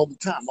that all the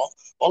time.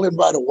 I'll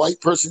invite a white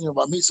person, if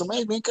I meet some,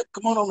 hey man,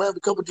 come on over, have a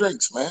couple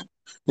drinks, man.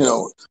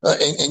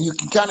 And you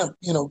can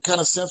kind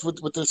of sense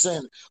what they're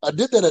saying. I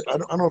did that. I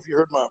don't know if you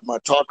heard my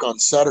talk on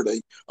Saturday.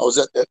 I was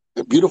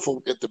at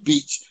beautiful at the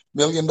beach, $1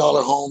 million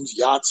homes,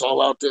 yachts,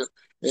 all out there.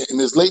 And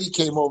this lady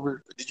came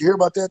over. Did you hear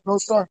about that, No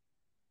Star?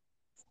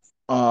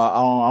 I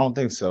don't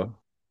think so.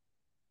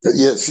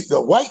 Yes,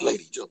 the white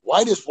lady, just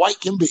white as white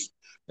can be.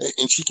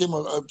 And she came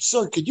up,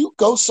 sir, could you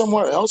go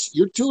somewhere else?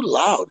 You're too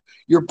loud.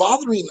 You're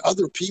bothering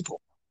other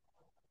people.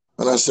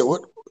 And I said,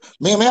 what?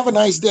 Ma'am, have a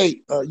nice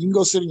day. You can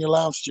go sit in your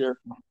lounge chair.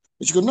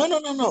 And she goes, no, no,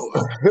 no, no.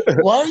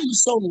 Why are you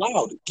so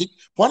loud?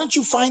 Why don't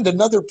you find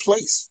another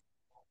place?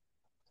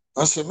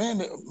 I said,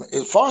 man,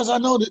 as far as I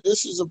know, that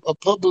this is a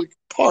public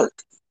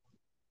park.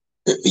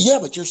 Yeah,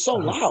 but you're so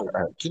loud.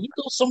 Can you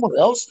go somewhere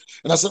else?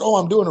 And I said, oh,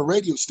 I'm doing a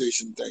radio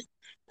station thing.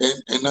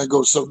 And I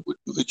go, so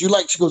would you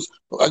like? She goes,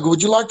 I go,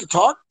 would you like to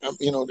talk?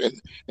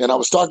 And I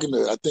was talking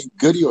to, I think,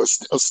 Goody or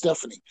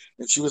Stephanie,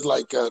 and she was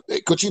like,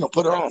 hey, Cochino,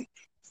 put her on.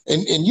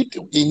 And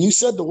you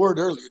said the word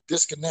earlier,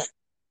 disconnect.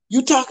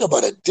 You talk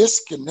about a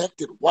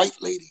disconnected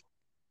white lady.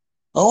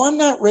 Oh, I'm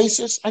not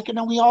racist.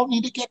 We all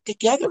need to get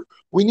together.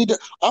 We need to.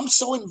 I'm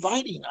so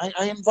inviting.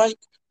 I invite.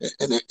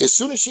 And as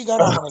soon as she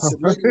got on, I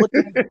said, lady,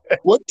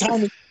 what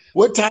time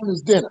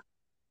is dinner?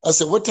 I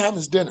said, what time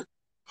is dinner?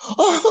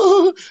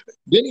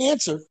 Didn't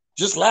answer,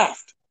 just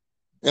laughed.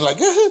 And like,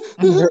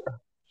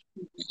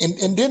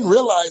 and didn't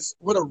realize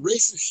what a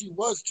racist she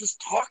was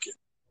just talking.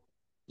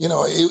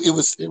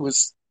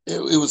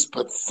 It was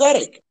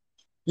pathetic.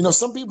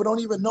 Some people don't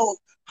even know,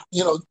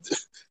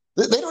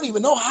 they don't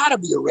even know how to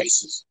be a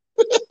racist.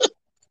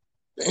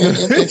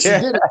 and she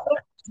did it.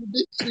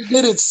 She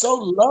did it so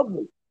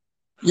lovely.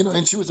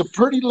 And she was a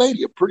pretty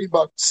lady,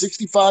 about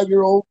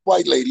 65-year-old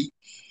white lady,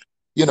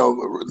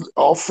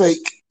 all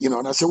fake,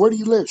 and I said, where do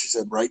you live? She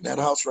said, right in that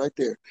house right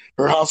there.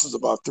 Her house is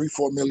about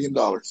 $3-4 million.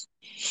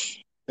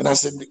 And I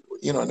said,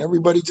 and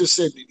everybody just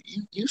said,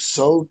 you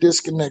so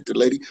disconnected,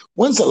 lady.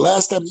 When's the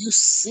last time you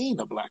seen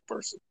a black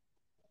person?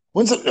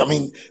 I'm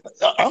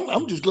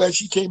just glad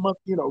she came up,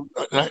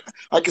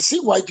 I can see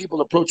white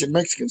people approaching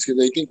Mexicans because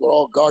they think we're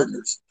all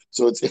gardeners.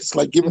 So it's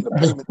like giving the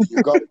payment to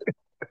your gardener,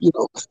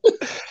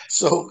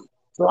 So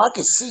I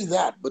can see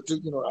that, but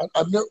you'll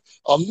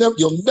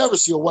never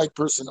see a white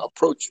person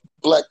approach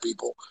black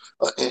people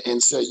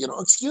and say,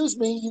 excuse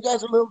me, you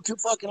guys are a little too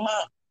fucking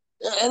loud.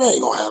 It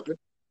ain't gonna happen.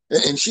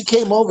 And she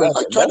came over and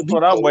tried to be.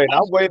 What I'm waiting.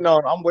 I'm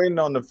waiting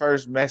on the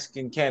first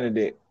Mexican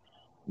candidate,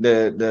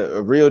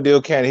 the real deal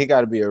candidate. He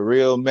got to be a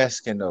real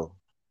Mexican though.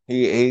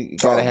 He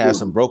got to have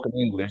some broken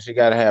English. He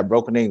got to have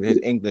broken English. His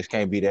English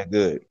can't be that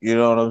good. You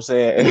know what I'm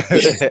saying?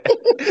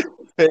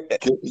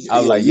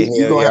 I'm like,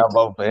 I'm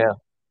voting for him.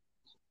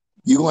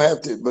 You're gonna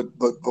have to, but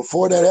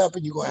before that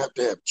happens, you're gonna have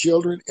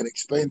children and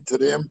explain to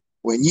them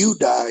when you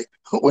die,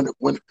 when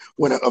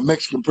a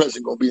Mexican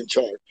president gonna be in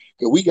charge.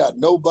 Because we got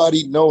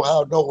nobody,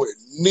 nowhere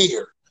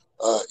near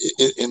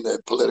in the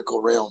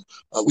political realm.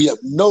 We have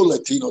no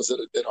Latinos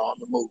that are on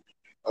the move.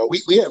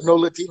 We have no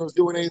Latinos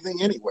doing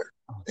anything anywhere.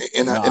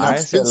 And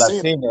I said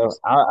Latino.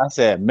 I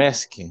said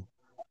Mexican.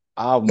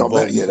 I'm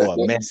voting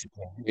for a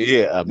Mexican.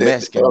 Yeah, a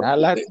Mexican, not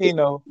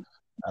Latino.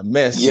 A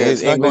Mexican.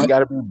 His English got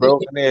to be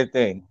broken.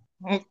 Everything.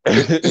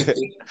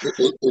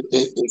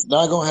 It's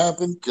not gonna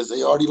happen because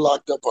they already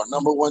locked up our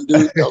number one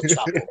dude, El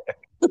Chapo.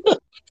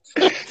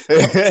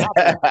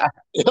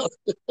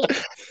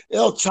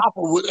 El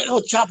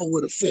Chapo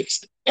would have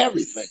fixed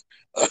everything.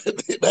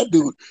 That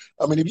dude.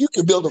 I mean, if you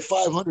can build a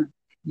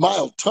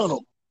 500-mile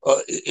tunnel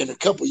in a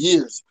couple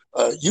years,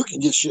 you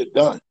can get shit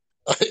done.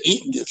 He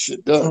can get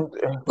shit done.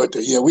 But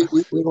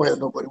we don't have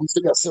nobody. We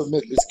still got 7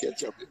 minutes. Let's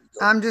catch up.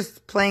 I'm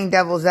just playing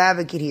devil's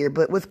advocate here,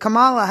 but with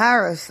Kamala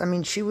Harris, I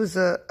mean, she was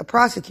a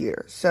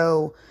prosecutor.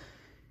 So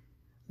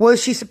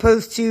was she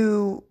supposed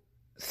to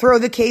throw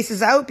the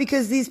cases out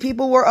because these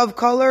people were of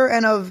color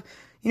and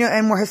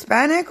and were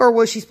Hispanic, or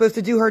was she supposed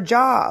to do her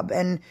job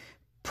and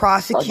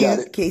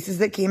prosecute cases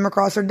that came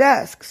across her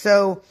desk?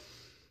 So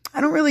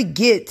I don't really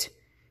get.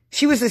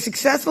 She was a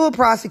successful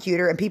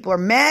prosecutor and people are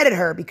mad at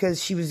her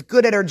because she was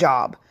good at her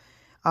job.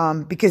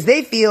 Because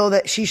they feel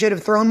that she should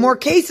have thrown more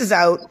cases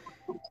out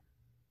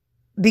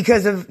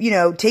because of,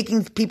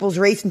 taking people's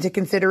race into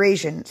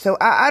consideration. So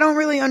I don't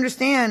really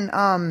understand.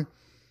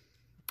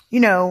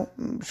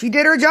 She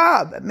did her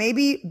job.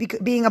 Maybe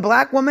being a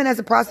black woman as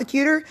a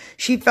prosecutor,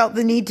 she felt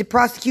the need to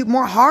prosecute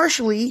more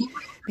harshly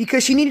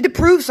because she needed to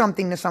prove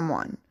something to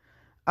someone.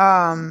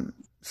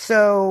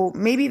 So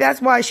maybe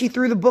that's why she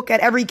threw the book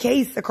at every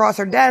case across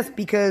her desk,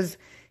 because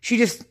she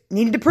just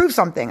needed to prove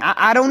something.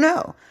 I don't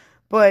know.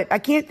 But I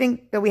can't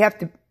think that we have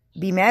to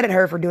be mad at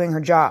her for doing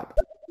her job.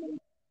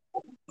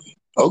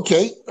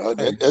 Okay.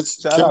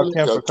 Shout out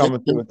Kim for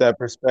coming through with that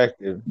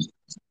perspective.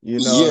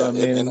 What I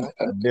mean?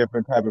 A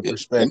different type of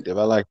perspective.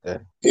 I like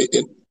that.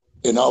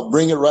 And I'll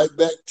bring it right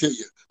back to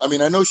you. I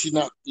mean, I know she's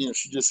not,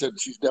 she just said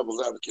she's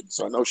devil's advocate,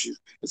 so I know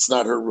it's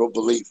not her real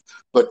belief.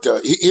 But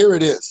here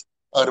it is.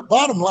 The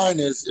bottom line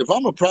is, if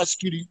I'm a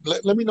prosecutor,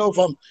 let me know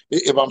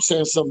if I'm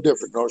saying something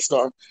different, North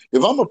Star.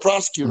 If I'm a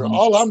prosecutor,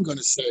 all I'm going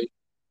to say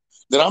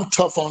that I'm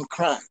tough on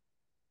crime.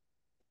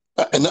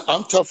 And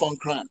I'm tough on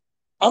crime.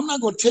 I'm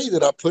not going to tell you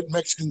that I put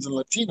Mexicans and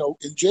Latino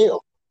in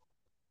jail.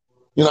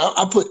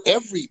 I put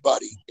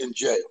everybody in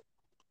jail.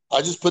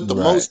 I just put the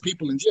most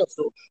people in jail.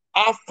 So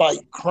I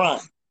fight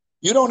crime.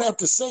 You don't have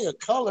to say a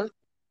color.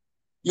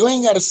 You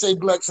ain't got to say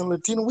blacks and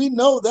Latino. We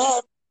know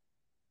that.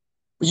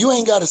 But you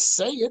ain't got to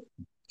say it.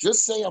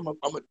 Just say I'm a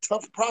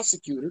tough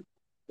prosecutor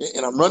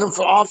and I'm running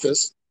for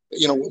office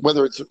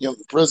whether it's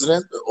the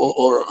president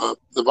or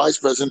the vice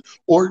president,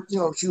 or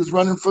if she was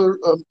running for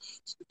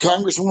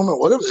congresswoman or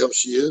whatever the hell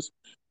she is,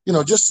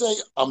 just say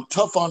I'm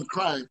tough on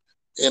crime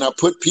and I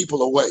put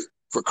people away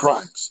for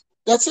crimes.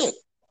 That's it.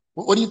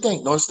 What do you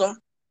think, North Star?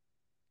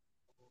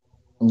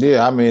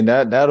 Yeah, I mean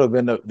that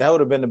would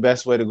have been the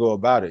best way to go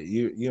about it.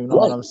 You know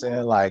what Right, I'm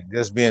saying? Like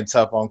just being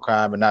tough on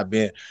crime and not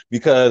being,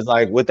 because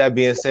like with that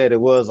being said,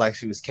 it was like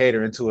she was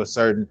catering to a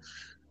certain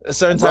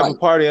type right, of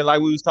party, and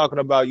like we was talking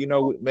about,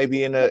 maybe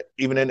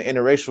even in an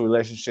interracial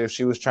relationship,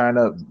 she was trying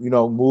to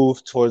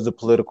move towards the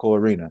political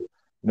arena.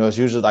 It's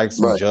usually like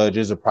some right.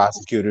 judges or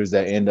prosecutors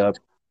that end up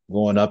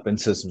going up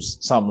into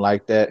something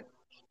like that.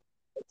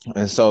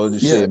 And so the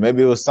Yeah, shit,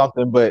 maybe it was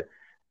something, but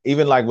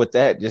even like with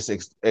that, just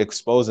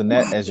exposing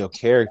that as your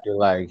character,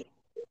 like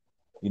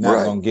you're not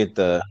right, gonna get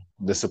the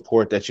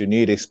support that you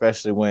need,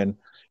 especially when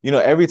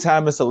every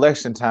time it's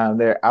election time,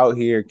 they're out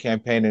here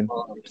campaigning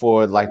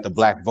for like the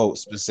black vote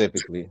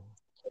specifically.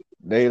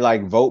 They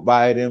like vote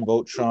Biden,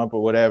 vote Trump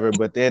or whatever,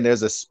 but then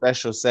there's a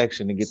special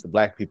section to get the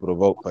black people to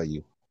vote for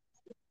you.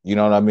 You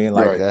know what I mean?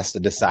 Like right, that's the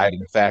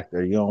deciding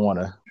factor. You don't want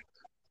to,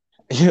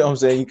 you know what I'm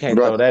saying? You can't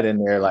right, throw that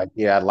in there like,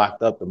 yeah, I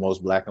locked up the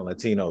most black and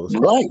Latinos,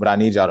 right, but I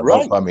need y'all to vote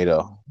right. for me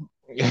though.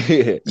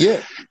 Yeah.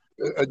 Yeah.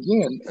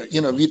 Again,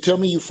 if you tell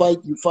me you fight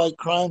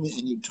crime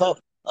and you're tough,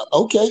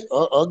 okay,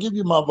 I'll give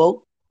you my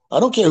vote. I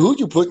don't care who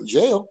you put in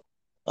jail.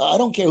 I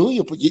don't care who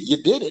you put.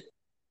 You did it.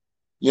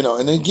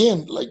 And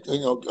again, like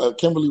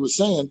Kimberly was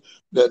saying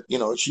that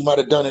she might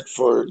have done it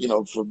for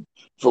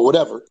for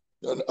whatever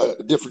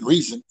a different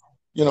reason.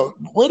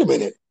 Wait a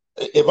minute.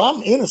 If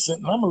I'm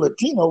innocent and I'm a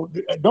Latino,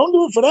 don't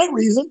do it for that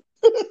reason.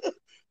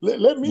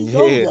 Let me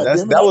go, Yeah, goddamn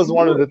it! that I was can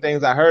one do of it. the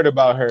things I heard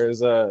about her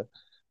is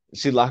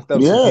she locked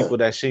up some Yeah. people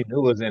that she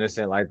knew was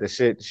innocent. Like the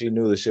shit, she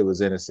knew the shit was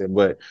innocent,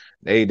 but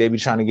they be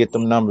trying to get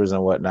them numbers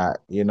and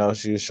whatnot.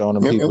 She was showing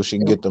them And, people she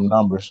can and, get them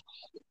numbers.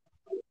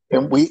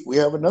 and we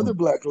have another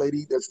black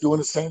lady that's doing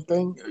the same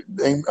thing.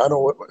 I don't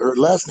know, her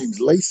last name's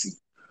Lacey.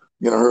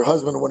 Her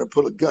husband went and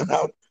pull a gun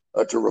out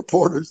to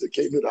reporters that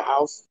came to the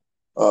house.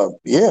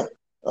 Yeah,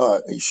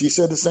 she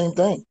said the same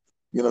thing.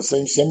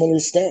 Same similar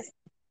stuff.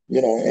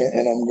 And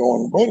I'm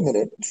going, wait a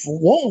minute. For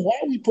one, why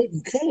are we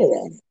putting color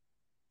on it?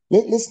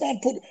 Let's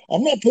not put.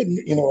 I'm not putting.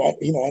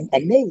 I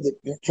know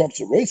that Trump's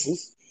a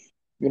racist.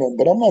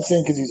 But I'm not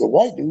saying because he's a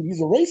white dude,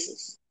 he's a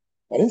racist.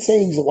 I didn't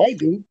say he's a white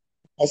dude.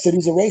 I said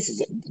he's a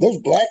racist. There's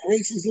black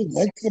racists, there's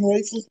Mexican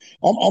racists.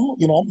 My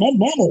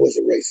mama was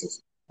a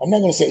racist. I'm not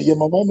going to say, yeah,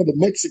 my mama the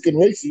Mexican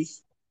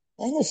racist.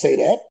 I'm going to say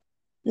that.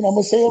 I'm going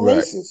to say a Right.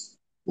 racist.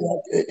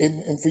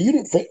 And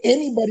for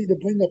anybody to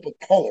bring up a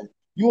color,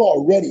 you're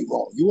already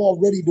wrong. You're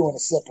already doing a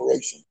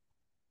separation.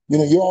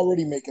 You're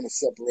already making a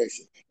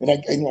separation. And I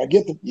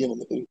get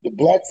the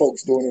black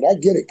folks doing it. I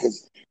get it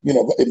because,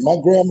 if my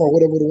grandma or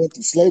whatever would have went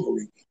through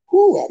slavery,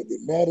 I'd have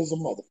been mad as a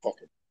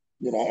motherfucker.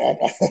 I'd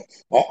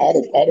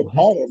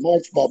have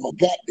marched by my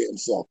goddamn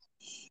self,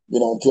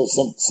 until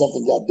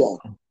something got done.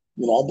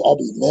 I'd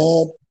be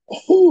mad.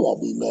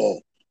 I'd be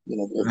mad.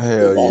 If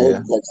Hell I heard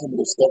yeah. like some of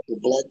the stuff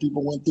that black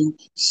people went through,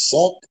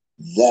 suck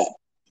that.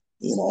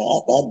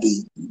 I'd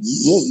be,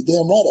 yeah, you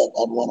damn right.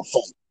 I'd want to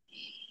fight.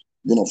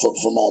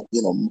 For my,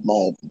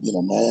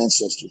 my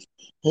ancestors.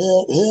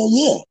 Hell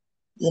yeah.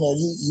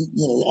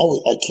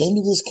 I came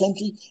to this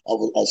country. I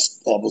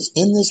was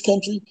in this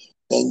country,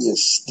 and you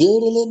still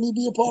to let me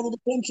be a part of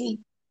the country.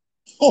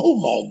 Oh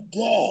my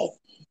God.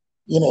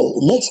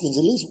 Mexicans,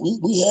 at least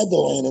we had the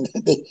land,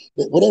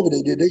 and whatever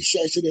they did, they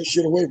shot that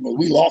shit away from us.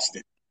 We lost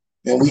it,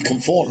 and we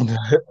conformed.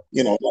 Like,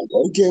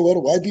 okay, well,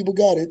 the white people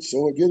got it,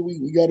 so I guess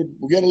we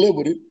gotta live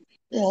with it.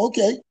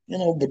 Okay,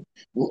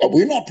 but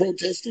we're not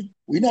protesting.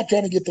 We're not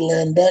trying to get the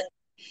land back.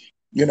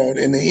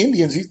 And the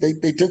Indians,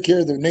 they took care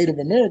of the Native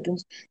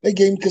Americans. They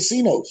gave them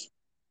casinos.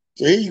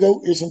 So here you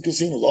go. Here's some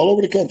casinos all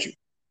over the country.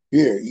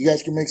 Here, you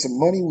guys can make some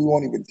money. We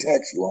won't even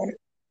tax you on it.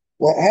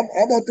 Well,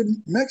 how about the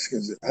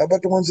Mexicans? How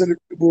about the ones that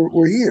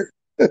were here?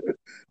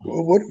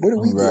 What do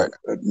we Right.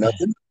 give?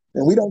 Nothing.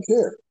 And we don't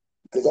care.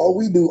 Because all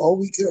we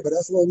care about.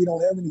 That's why we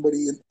don't have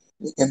anybody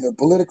in the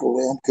political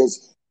realm,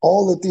 because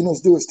all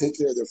Latinos do is take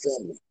care of their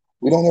family.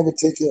 We don't ever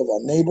take care of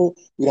our neighbor.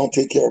 We don't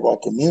take care of our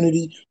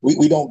community.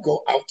 We don't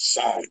go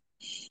outside.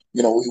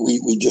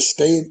 We just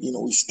stay,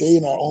 we stay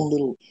in our own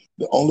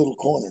little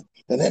corner.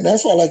 And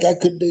that's why, like, I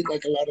couldn't date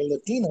like a lot of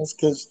Latinos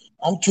because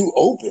I'm too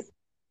open.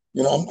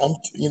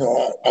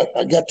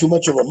 I got too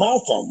much of a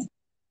mouth on me.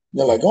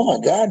 They're like, oh my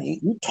God,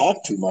 you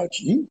talk too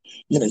much. You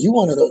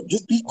want to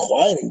just be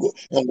quiet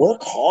and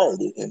work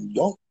hard and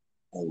don't,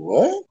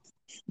 what?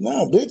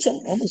 No, bitch,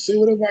 I'm going to say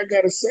whatever I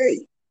got to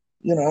say.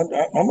 I'm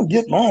going to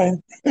get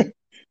mine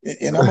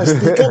and I'm going to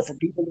speak up for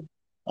people.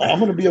 I'm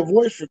going to be a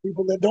voice for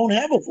people that don't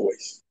have a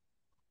voice.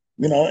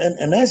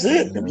 And that's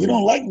it. If you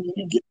don't like me,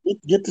 you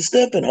get to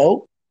stepping,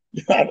 ho.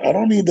 I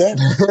don't need that.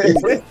 Here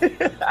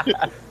you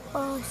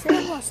go.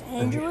 Instead of Los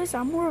Angeles,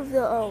 I'm more of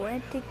the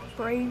Atlantic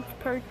Braves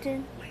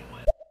person.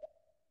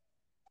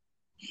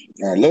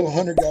 All right, little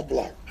Hunter got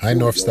blocked. Hi,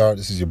 North Star.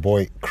 This is your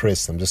boy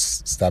Chris. I'm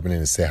just stopping in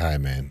to say hi,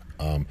 man.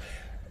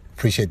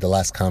 appreciate the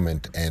last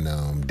comment,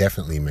 and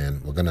definitely,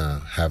 man, we're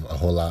gonna have a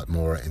whole lot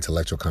more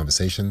intellectual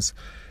conversations,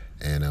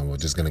 and we're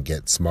just gonna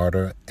get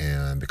smarter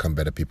and become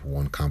better people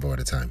one convo at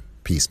a time.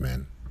 Peace,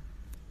 man.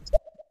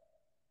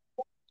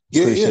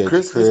 Yeah,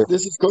 Chris.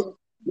 This is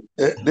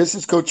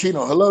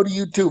Cochino. Hello to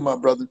you too, my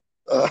brother.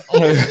 I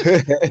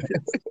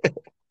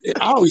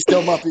always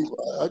tell my people,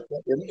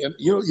 and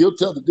you'll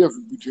tell the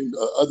difference between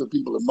other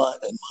people and mine.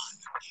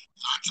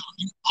 I tell them,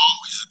 you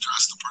always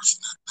address the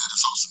person that is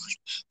hosting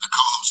the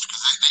co-host,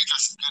 because they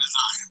just as good as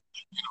I am.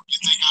 You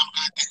think I'm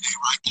good, they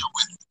right there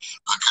with me,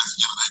 because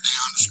they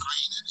on the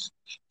screen and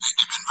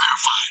they've been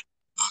verified.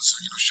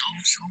 So show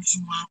some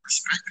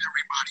respect to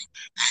everybody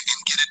and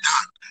get it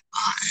done.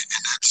 And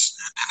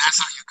that's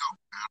how you go.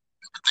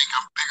 Never think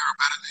I'm bigger or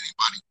better than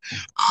anybody.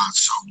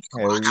 So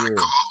I got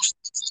a co-host.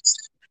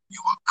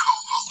 You a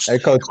co-host. Hey,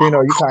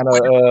 Cochino, you kind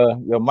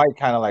of your mic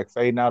kind of like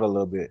fading out a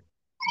little bit.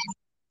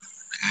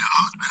 Yeah,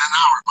 it's been an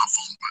hour. My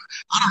phone, but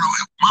I don't know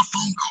if my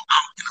phone go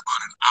out in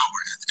about an hour.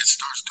 It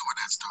starts doing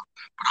that stuff.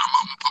 But I'm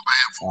gonna put my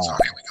headphones on.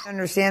 Here we go. I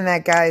understand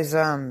that guy's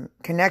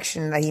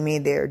connection that he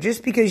made there.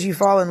 Just because you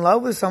fall in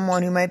love with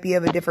someone who might be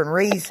of a different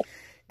race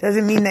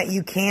doesn't mean that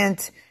you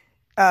can't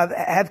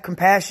have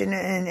compassion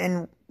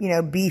and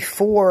be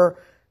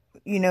for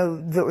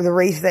the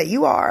race that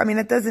you are. I mean,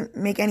 that doesn't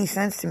make any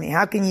sense to me.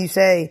 How can you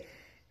say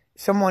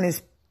someone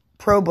is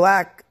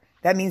pro-black?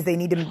 That means they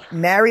need to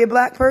marry a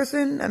black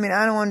person? I mean,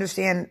 I don't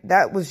understand.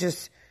 That was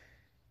just,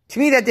 to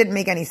me, that didn't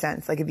make any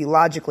sense. Like, if you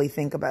logically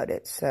think about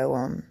it.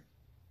 So,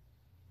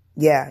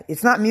 yeah,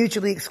 it's not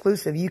mutually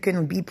exclusive. You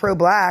can be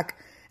pro-black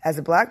as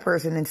a black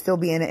person and still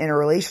be in a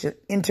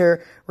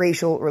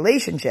interracial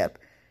relationship.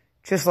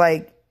 Just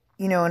like,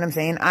 you know what I'm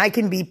saying? I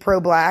can be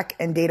pro-black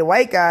and date a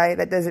white guy.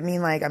 That doesn't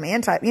mean like I'm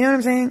anti, you know what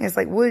I'm saying? It's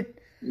like, right.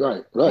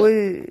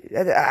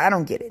 I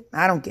don't get it.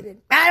 I don't get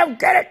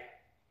it.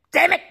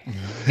 Damn it.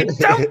 You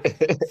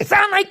don't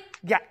sound like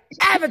your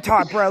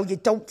avatar, bro. You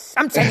don't.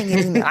 I'm sending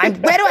you an email.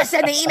 Where do I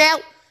send the email?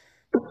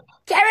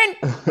 Karen,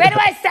 where do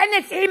I send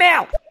this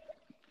email?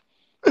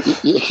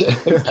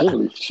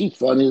 Yeah, she's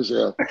funny as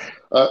hell.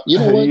 You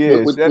know what?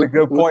 Yeah, she had a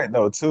good point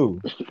though too.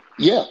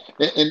 Yeah,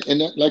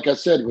 and that, like I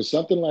said, with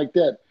something like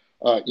that,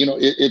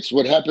 it's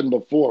what happened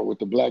before with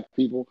the black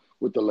people,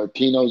 with the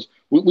Latinos.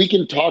 We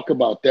can talk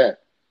about that,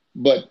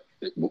 but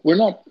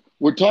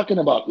we're talking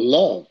about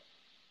love.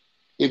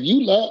 If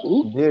you love,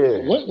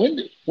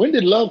 when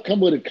did love come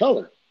with a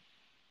color?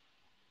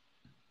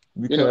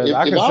 Because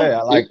I can say,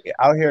 like,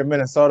 out here in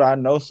Minnesota, I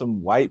know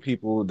some white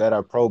people that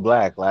are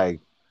pro-black,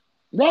 like,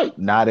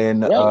 not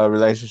in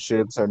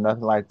relationships or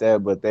nothing like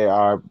that, but they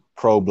are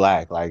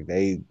pro-black. Like,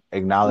 they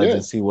acknowledge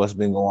and see what's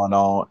been going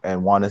on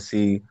and want to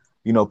see,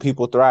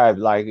 people thrive.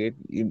 Like,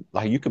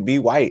 you could be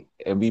white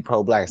and be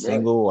pro-black,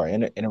 single or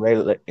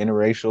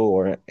interracial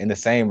or in the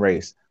same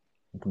race.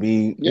 You could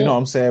be, you know what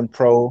I'm saying,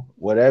 pro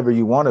whatever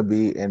you want to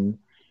be, and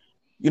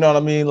you know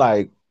what I mean.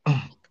 Like,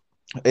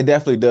 it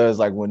definitely does.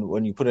 Like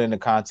when you put it in the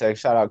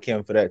context. Shout out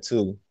Kim for that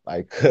too.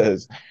 Like,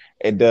 cause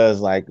it does.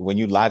 Like when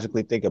you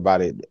logically think about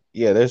it,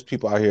 yeah, there's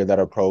people out here that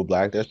are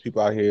pro-black. There's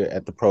people out here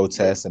at the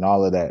protests and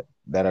all of that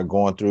are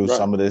going through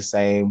some of the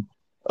same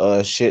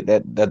shit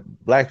that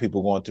black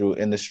people going through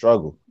in the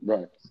struggle.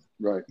 Right.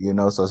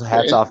 So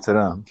hats off to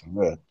them.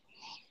 Yeah.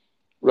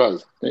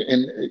 Right.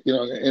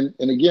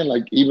 And again,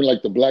 like even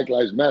like the Black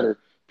Lives Matter,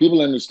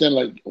 people understand,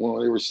 like when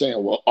they were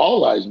saying, well,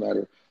 all lives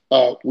matter.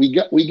 We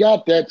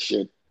got that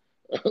shit.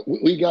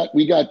 we got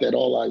that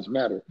all lives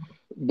matter.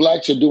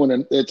 Blacks are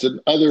doing it's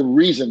another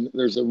reason.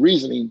 There's a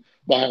reasoning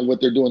behind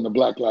what they're doing the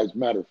Black Lives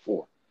Matter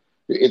for.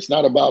 It's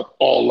not about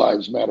all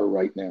lives matter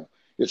right now.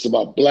 It's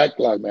about Black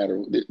Lives Matter.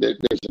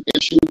 There's an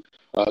issue.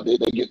 They're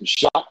getting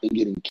shot. They're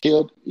getting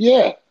killed.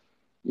 Yeah.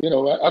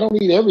 I don't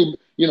need every,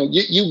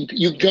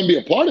 you can be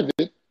a part of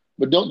it,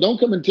 but don't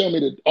come and tell me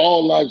that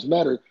all lives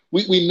matter.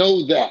 We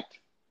know that.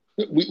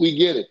 We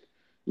get it.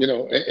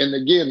 And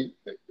again,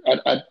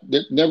 I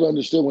never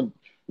understood when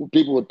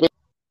people would put,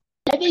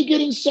 why are they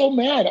getting so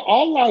mad?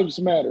 All lives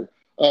matter.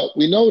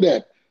 We know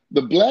that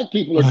the black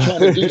people are trying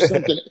to do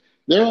something.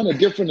 They're on a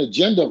different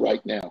agenda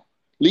right now.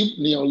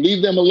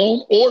 Leave them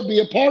alone or be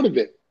a part of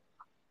it,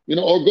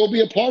 or go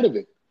be a part of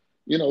it.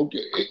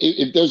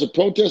 If there's a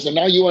protest and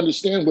now you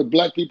understand what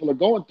black people are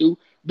going through,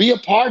 be a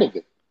part of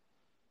it.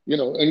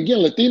 And again,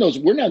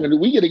 Latinos, we're not going to,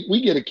 we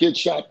get a kid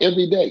shot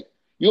every day.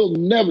 You'll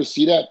never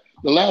see that.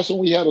 The last one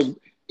we had was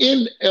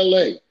in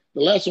LA.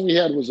 The last one we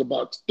had was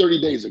about 30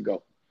 days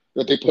ago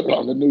that they put it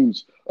on the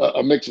news.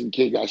 A Mexican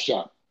kid got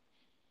shot.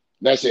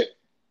 That's it.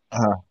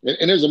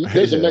 And there's a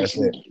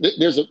Mexican,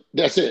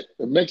 that's it.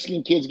 The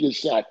Mexican kids get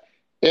shot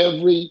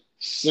every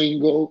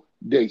single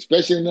day,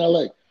 especially in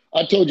LA.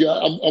 I told you,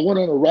 I went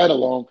on a ride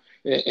along,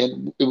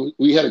 and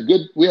we had a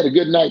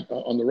good night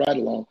on the ride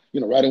along.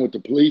 Riding with the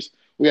police.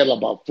 We had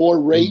about 4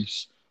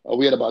 rapes.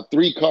 We had about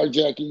 3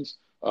 carjackings.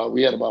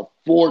 We had about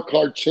 4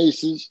 car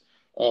chases.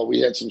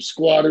 We had some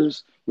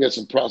squatters. We had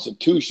some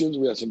prostitutions.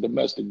 We had some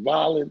domestic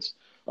violence.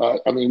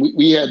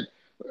 We had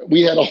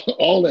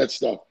all that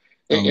stuff.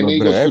 And then he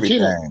goes,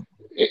 Cochino.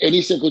 And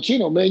he said,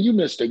 Cochino, man, you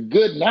missed a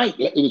good night.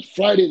 It was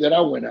Friday that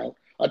I went out.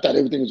 I thought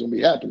everything was going to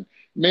be happening.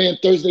 Man,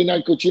 Thursday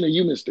night, Cochino,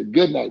 you missed a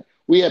good night.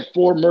 We had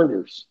 4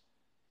 murders.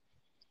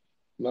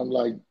 And I'm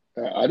like,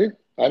 I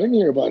didn't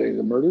hear about any of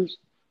the murders.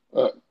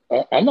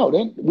 I know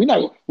that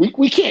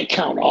we can't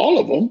count all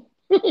of them.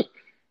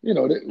 We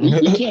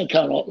can't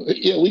count all.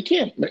 Yeah, we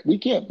can't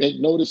make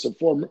notice of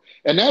 4.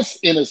 And that's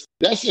in a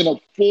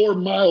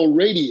 4-mile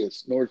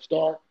radius, North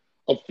Star.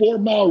 A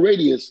 4-mile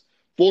radius.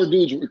 4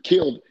 dudes were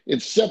killed in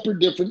separate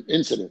different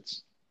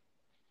incidents.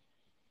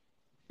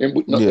 And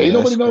ain't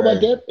nobody know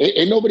about that.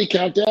 Ain't nobody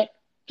count that.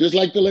 Just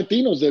like the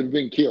Latinos that have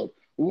been killed.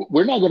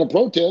 We're not going to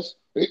protest.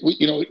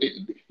 You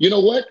know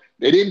what?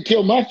 They didn't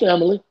kill my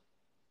family.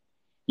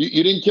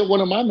 You didn't kill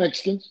one of my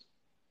Mexicans.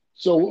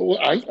 So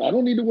I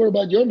don't need to worry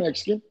about your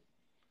Mexican.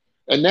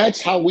 And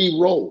that's how we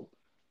roll.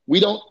 We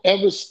don't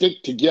ever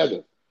stick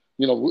together.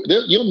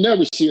 You'll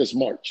never see us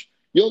march.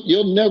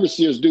 You'll never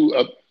see us do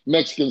a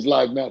Mexicans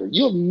Lives Matter.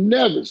 You'll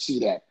never see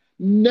that.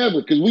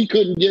 Never, because we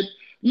couldn't get.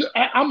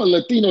 I'm a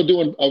Latino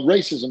doing a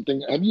racism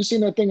thing. Have you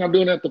seen that thing I'm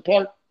doing at the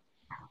park?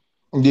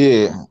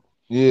 Yeah,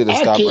 the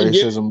Stop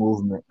Racism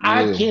movement. Yeah.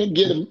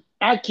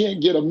 I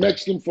can't get a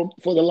Mexican for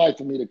the life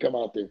of me to come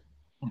out there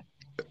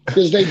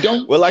because they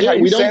don't. Well, like care. how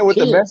you saying with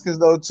the Mexicans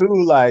though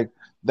too, like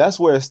that's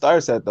where it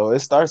starts at though. It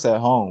starts at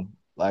home.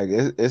 Like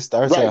it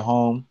starts at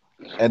home,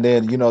 and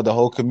then the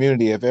whole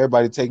community. If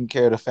everybody taking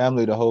care of the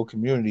family, the whole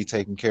community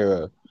taken care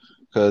of.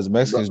 Because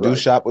Mexicans do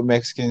shop with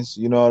Mexicans,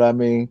 you know what I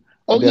mean?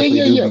 Oh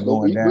yeah. Be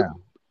going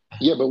down.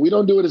 But we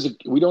don't do it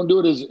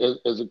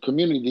as a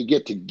community to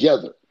get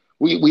together.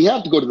 We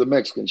have to go to the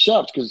Mexican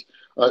shops because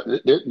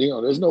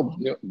there's no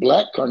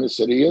black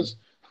carnicerias.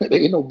 There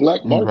ain't no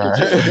black markets.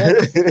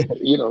 Right.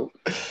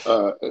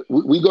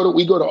 We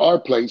go to our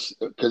place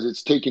because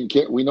it's taken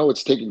care. We know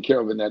it's taken care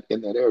of in that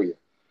area.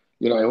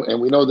 And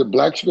we know that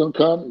blacks are going to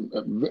come.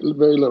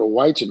 Very little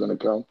whites are going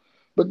to come,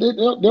 but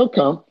they'll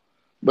come.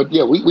 But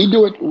yeah, we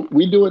do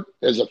it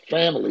as a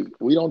family.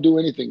 We don't do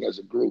anything as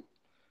a group.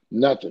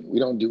 Nothing. We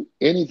don't do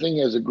anything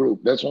as a group.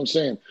 That's what I'm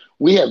saying.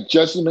 We have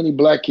just as many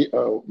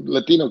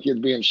Latino kids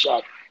being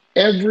shot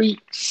every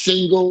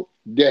single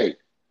day,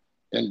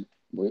 and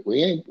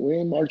we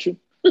ain't marching.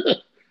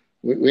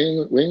 we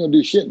ain't gonna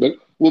do shit. But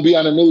we'll be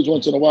on the news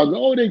once in a while.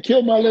 Oh, they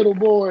killed my little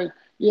boy.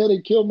 Yeah,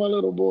 they killed my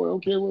little boy.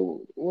 Okay, well,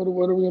 what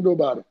are we gonna do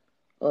about it?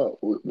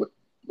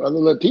 Other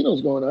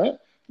Latinos going,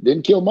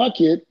 didn't kill my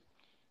kid.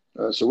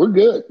 So we're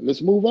good.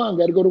 Let's move on.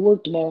 Got to go to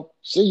work tomorrow.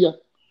 See ya.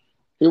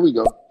 Here we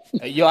go.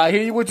 Hey, yo, I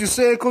hear you what you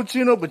said,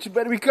 Cochino, but you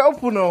better be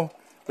careful, no.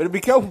 Better be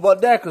careful about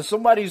that, because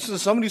some of these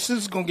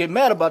sisters going to get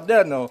mad about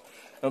that, no.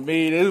 I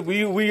mean,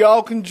 we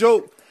all can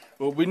joke,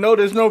 but we know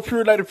there's no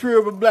pure like the pure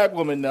of a black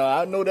woman now.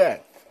 I know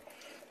that.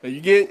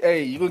 You're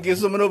going to get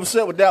someone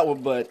upset with that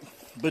one, but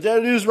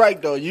that is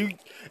right, though.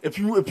 If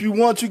you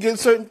want to get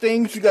certain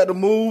things, you got to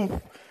move.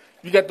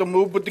 You got to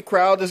move with the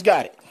crowd that's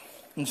got it.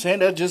 I'm saying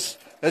that's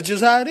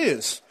just how it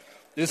is.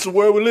 This is the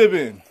world we live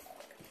in.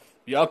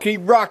 Y'all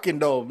keep rocking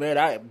though, man.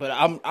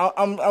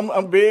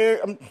 I'm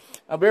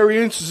very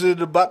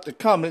interested about the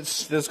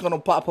comments that's gonna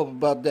pop up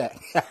about that.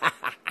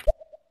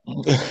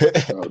 Oh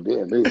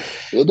damn,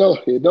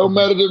 it don't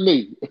matter to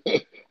me.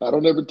 I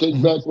don't ever take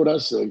back what I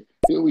say.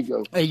 Here we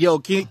go. Hey yo,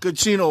 King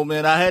Cochino,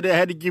 man, I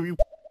had to give you.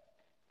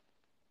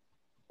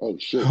 Oh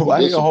shit! Why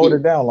you gonna hold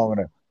it down long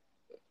enough?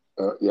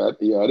 Yeah,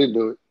 I didn't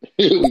do it.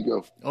 Here we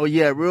go. Oh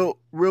yeah,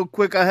 real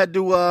quick. I had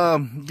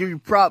to give you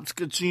props,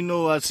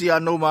 Cochino. I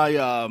know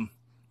my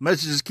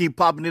messages keep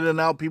popping in and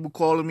out. People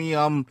calling me.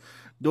 I'm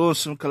doing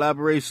some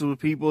collaboration with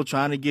people,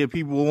 trying to get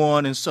people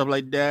on and stuff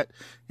like that.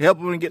 Help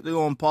them get their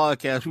own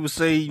podcast. People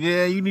say,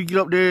 yeah, you need to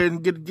get up there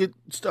and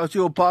start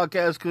your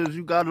podcast because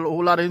you got a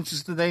whole lot of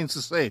interesting things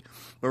to say.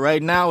 But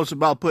right now, it's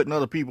about putting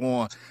other people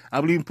on.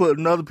 I believe in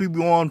putting other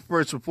people on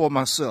first before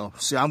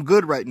myself. See, I'm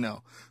good right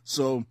now.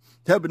 So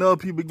helping other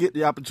people get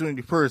the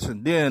opportunity first,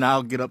 and then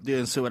I'll get up there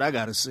and say what I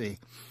got to say.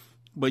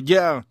 But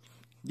yeah,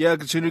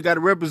 because you got to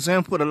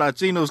represent for the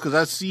Latinos, because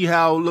I see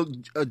how,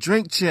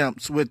 Drink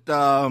Champs with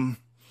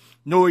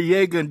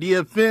Noriega and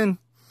DFN.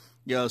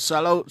 Yeah,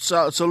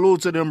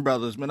 salute to them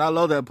brothers, man. I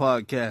love that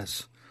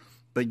podcast.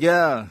 But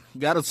yeah,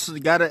 gotta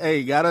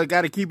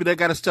keep it there.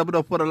 Gotta step it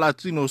up for the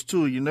Latinos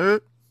too. You know?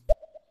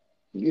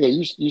 Yeah,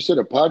 you said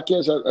a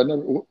podcast. I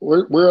never.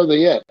 Where are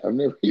they at? I've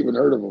never even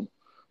heard of them.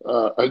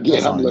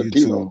 Again, I'm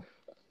Latino.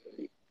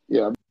 YouTube.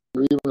 Yeah, I've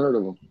never even heard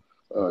of them.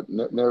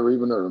 Never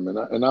even heard of them,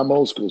 and I'm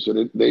old school, so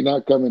they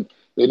not coming.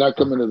 They're not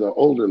coming to the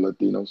older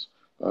Latinos.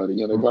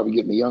 They're probably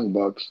getting the young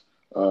bucks.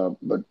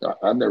 But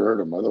I've never heard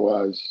of them.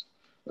 Otherwise,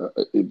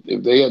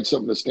 if they had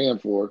something to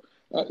stand for,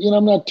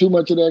 I'm not too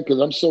much of that because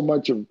I'm so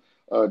much of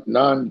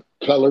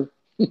non-color.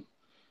 I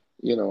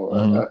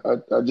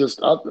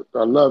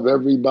love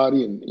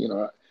everybody, and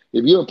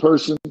if you're a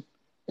person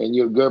and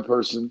you're a good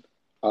person,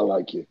 I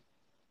like you.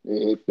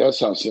 That's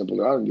how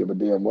simple. I don't give a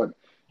damn what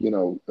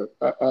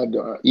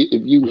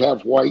if you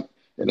half white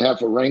and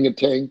half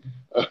orangutan,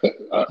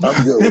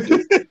 I'm good with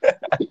it.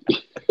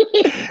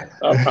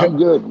 I'm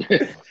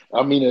good.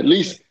 I mean, at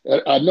least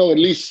I know at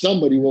least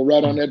somebody will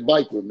ride on that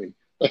bike with me.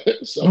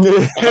 So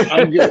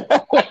I'm good.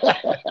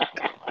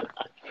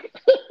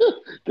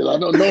 Because I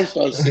know North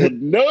Star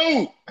said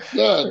no.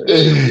 God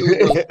damn, here we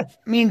go.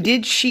 I mean,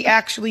 did she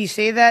actually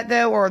say that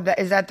though, or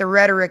is that the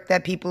rhetoric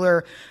that people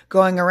are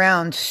going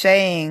around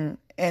saying,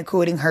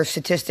 including her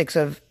statistics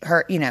of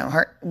her,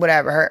 her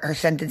whatever, her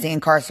sentencing,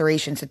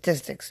 incarceration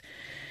statistics?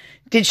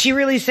 Did she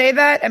really say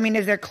that? I mean,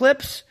 is there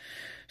clips?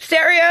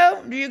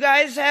 Stereo, do you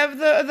guys have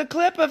the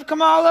clip of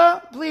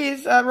Kamala?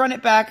 Please run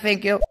it back.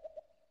 Thank you.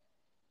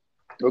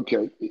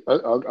 Okay,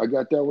 I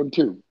got that one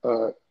too.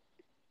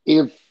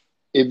 If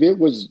it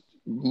was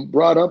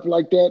brought up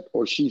like that,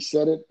 or she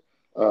said it,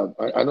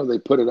 I know they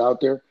put it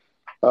out there.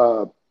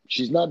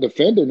 She's not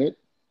defending it.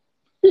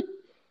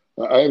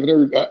 I haven't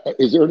heard.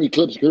 Is there any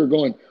clips of her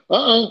going,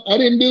 I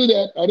didn't do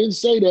that. I didn't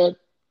say that.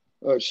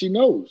 She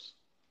knows.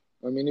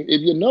 I mean,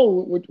 if you know,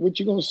 what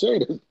you gonna say?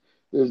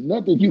 There's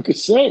nothing you could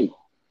say.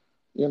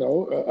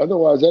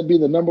 Otherwise that'd be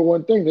the number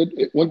one thing.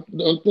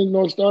 Don't think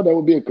North Star that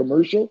would be a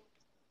commercial.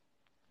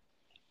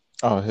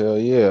 Oh hell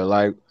yeah!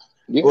 Like,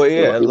 Yeah, well,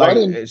 yeah, if I like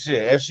didn't,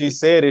 shit. If she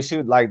said it, she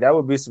would like that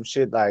would be some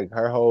shit. Like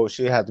her whole,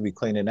 she'd have to be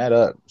cleaning that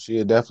up.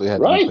 She'd definitely have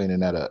to be right? cleaning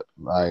that up.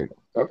 Like,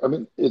 I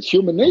mean, it's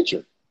human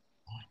nature.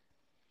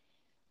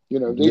 They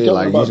yeah, talking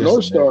like you about just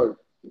North Star.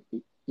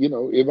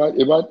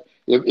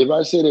 If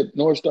I said that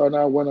North Star and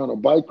I went on a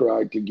bike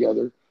ride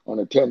together on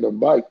a tandem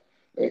bike,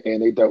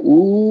 and they thought,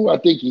 ooh, I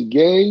think he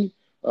gay.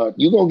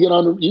 You gonna get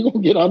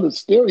on the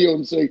stereo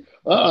and say,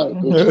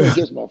 Cochino's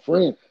just my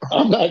friend.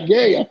 I'm not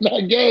gay. I'm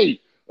not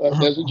gay. That's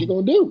what you're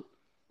gonna do.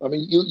 I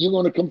mean, you're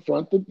gonna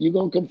confront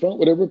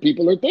whatever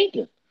people are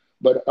thinking.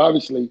 But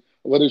obviously,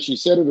 whether she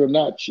said it or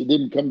not, she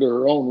didn't come to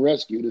her own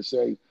rescue to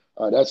say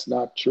that's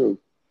not true.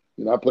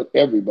 I put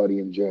everybody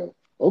in jail.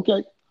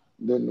 Okay,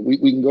 then we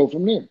can go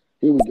from there.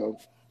 Here we go.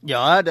 Yeah,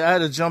 I had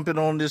to jump in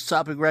on this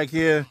topic right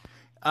here.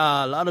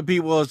 A lot of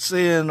people are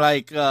saying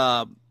like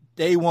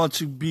they want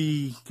to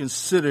be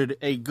considered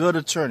a good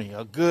attorney,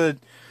 a good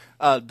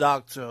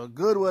doctor, a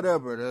good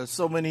whatever. There's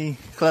so many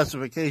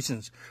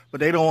classifications, but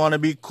they don't want to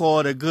be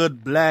called a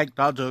good black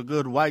doctor, a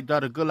good white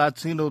doctor, a good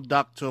Latino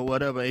doctor, or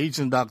whatever,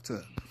 Asian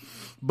doctor.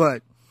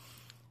 But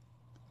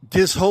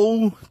this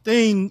whole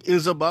thing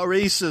is about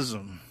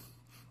racism,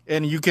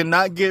 and you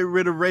cannot get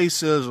rid of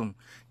racism.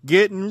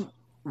 Getting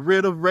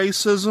rid of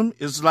racism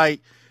is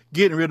like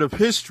getting rid of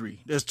history.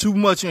 There's too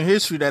much in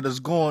history that is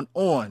going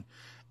on,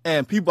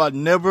 and people are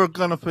never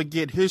gonna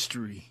forget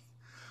history.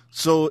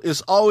 So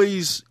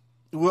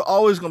we're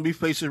always gonna be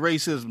facing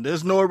racism.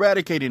 There's no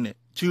eradicating it.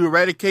 To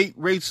eradicate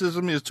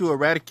racism is to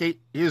eradicate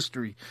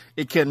history.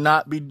 It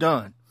cannot be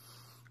done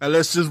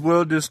unless this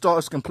world just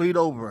starts complete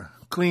over,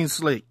 clean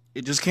slate.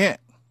 It just can't.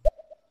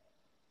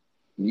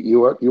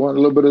 You want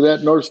a little bit of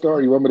that North Star?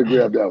 Or you want me to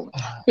grab that one?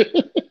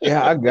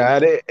 yeah, I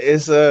got it.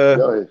 It's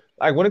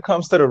like when it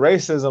comes to the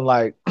racism,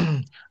 like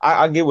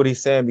I get what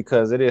he's saying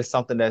because it is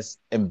something that's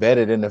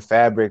embedded in the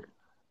fabric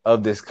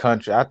of this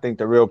country. I think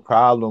the real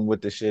problem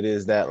with the shit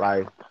is that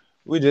like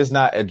we're just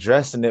not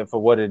addressing it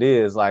for what it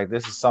is. Like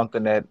this is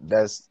something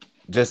that's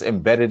just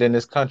embedded in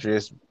this country.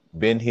 It's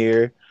been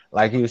here.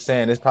 Like he was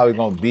saying, it's probably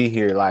gonna be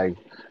here. Like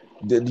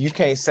you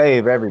can't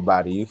save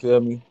everybody. You feel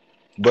me?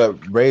 But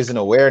raising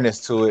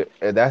awareness to it,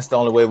 that's the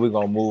only way we're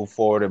gonna move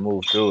forward and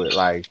move through it.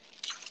 Like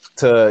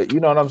you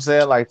know what I'm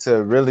saying? Like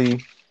to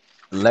really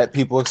let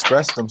people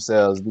express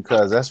themselves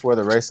because that's where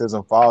the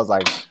racism falls.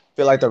 Like I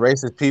feel like the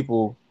racist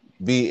people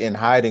be in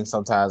hiding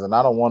sometimes, and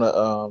I don't want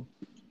to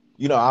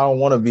I don't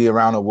want to be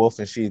around a wolf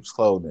in sheep's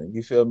clothing.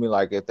 You feel me?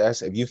 Like if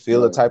you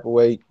feel a type of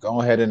way,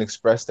 go ahead and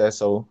express that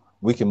so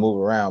we can move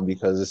around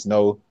because it's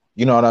no,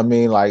 you know what I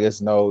mean? Like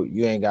it's no,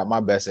 you ain't got my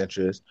best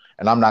interest.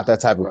 And I'm not that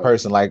type of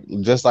person. Like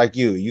just like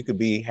you could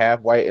be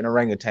half white and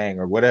orangutan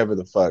or whatever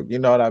the fuck. You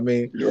know what I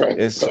mean?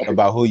 It's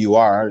about who you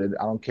are.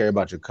 I don't care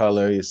about your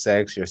color, your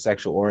sex, your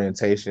sexual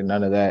orientation,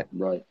 none of that.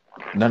 Right.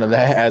 None of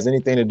that has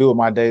anything to do with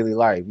my daily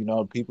life.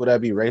 People that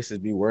be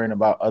racist be worrying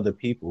about other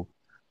people.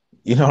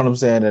 You know what I'm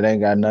saying? That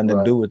ain't got nothing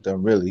to do with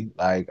them, really.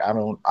 Like I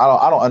don't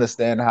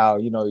understand how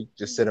you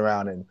just sit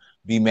around and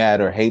be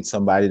mad or hate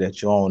somebody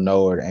that you don't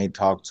know or ain't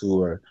talked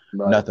to or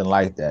nothing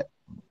like that.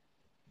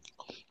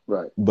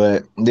 Right.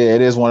 But yeah,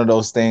 it is one of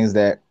those things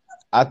that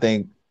I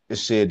think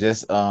shit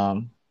just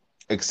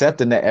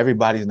accepting that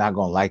everybody's not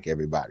gonna like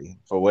everybody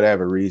for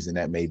whatever reason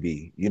that may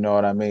be. You know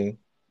what I mean?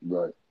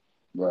 Right.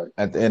 Right.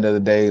 At the end of the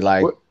day,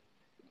 like.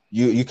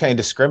 You can't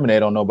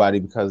discriminate on nobody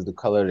because of the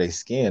color of their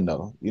skin,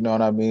 though. You know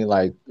what I mean?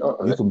 Like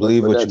you can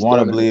believe what you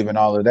want to believe and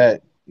all of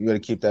that. You got to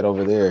keep that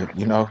over there,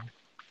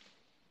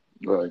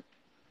 Right.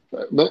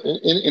 But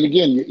and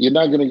again, you're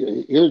not going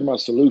to. Here's my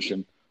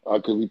solution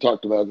because we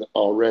talked about it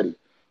already.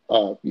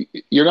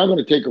 You're not going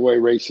to take away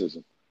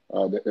racism.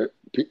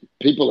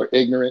 People are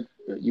ignorant.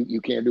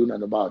 You can't do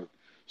nothing about it.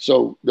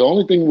 So the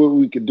only thing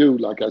we could do,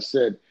 like I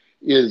said,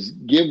 is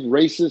give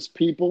racist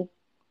people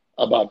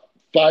about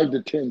 5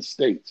 to 10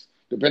 states.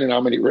 Depending on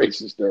how many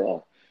races there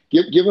are.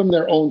 Give them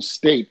their own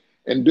state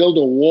and build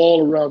a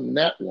wall around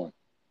that one.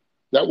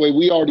 That way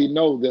we already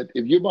know that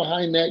if you're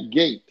behind that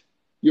gate,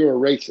 you're a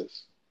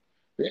racist.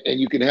 And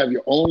you can have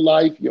your own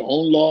life, your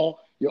own law,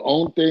 your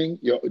own thing.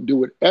 Do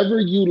whatever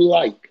you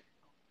like.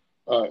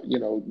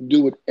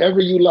 Do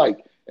whatever you like.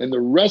 And the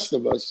rest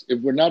of us,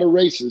 if we're not a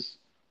racist,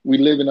 we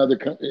live in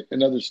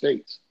other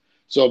states.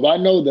 So if I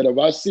know that if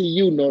I see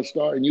you, North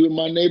Star, and you in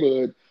my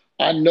neighborhood,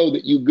 I know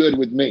that you good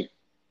with me.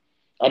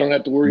 I don't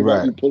have to worry about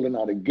Right. you pulling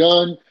out a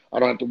gun. I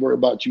don't have to worry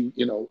about you,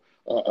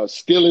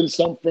 stealing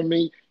something from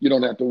me. You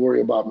don't have to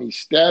worry about me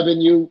stabbing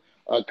you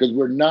because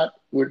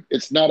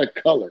it's not a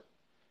color.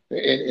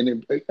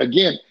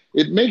 Again,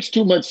 it makes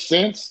too much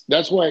sense.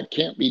 That's why it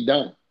can't be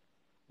done.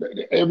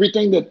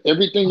 Everything that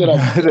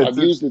I've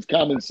used is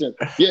common sense.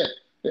 Yeah,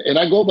 and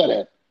I go by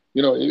that.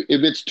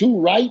 If it's too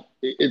right,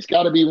 it's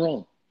got to be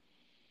wrong.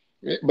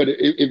 But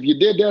if you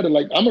did that,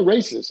 like I'm a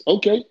racist,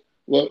 okay.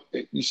 Well,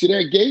 you see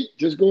that gate?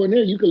 Just go in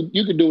there. You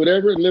can do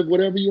whatever and live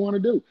whatever you want to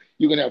do.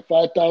 You can have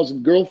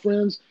 5,000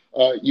 girlfriends.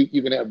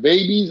 You can have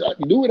babies.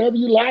 Do whatever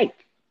you like.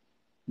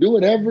 Do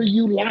whatever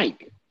you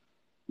like.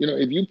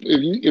 If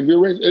you're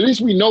racist, at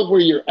least we know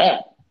where you're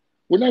at.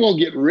 We're not gonna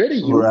get rid of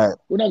you. Right.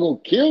 We're not gonna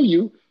kill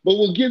you, but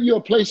we'll give you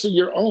a place of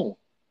your own.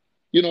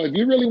 If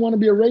you really want to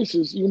be a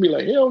racist, you're gonna be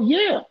like, hell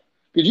yeah,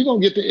 because you're gonna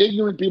get the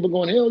ignorant people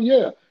going, hell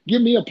yeah,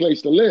 give me a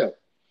place to live.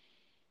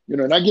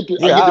 And I get to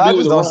I be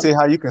with just don't see around.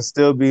 how you can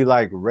still be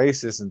like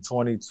racist in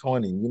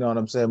 2020. You know what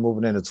I'm saying?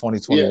 Moving into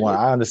 2021. Yeah,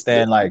 I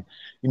understand, like,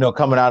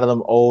 coming out of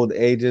them old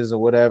ages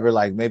or whatever,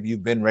 like maybe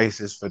you've been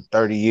racist for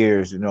 30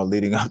 years,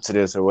 leading up to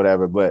this or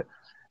whatever. But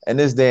in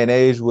this day and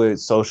age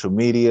with social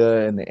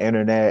media and the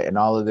internet and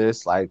all of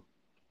this, like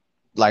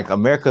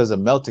America is a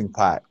melting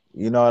pot.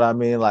 You know what I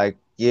mean? Like,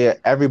 yeah,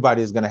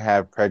 everybody's gonna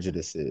have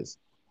prejudices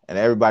and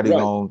everybody right,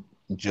 gonna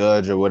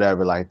judge or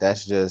whatever. Like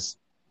that's just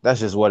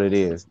what it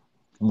is.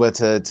 But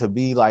to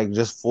be like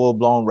just full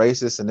blown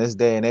racist in this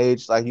day and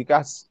age, like you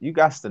got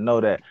to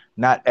know that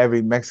not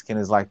every Mexican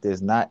is like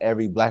this. Not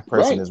every black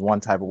person right, is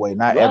one type of way.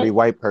 Not every right,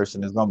 white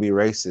person is gonna be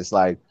racist.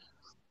 Like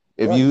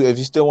if right,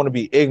 you still want to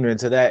be ignorant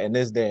to that in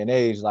this day and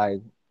age,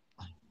 like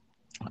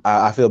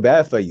I feel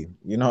bad for you.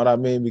 You know what I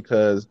mean?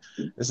 Because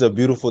it's a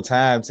beautiful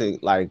time to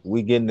like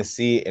we getting to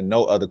see it and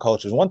know other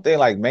cultures. One thing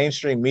like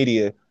mainstream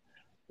media,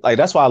 like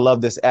that's why I love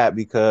this app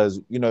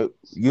because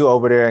you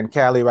over there in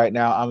Cali right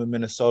now, I'm in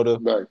Minnesota.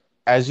 right,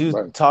 As you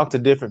right, talk to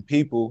different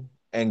people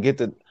and get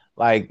to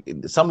like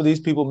some of these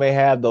people may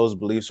have those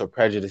beliefs or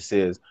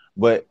prejudices,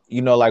 but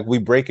like we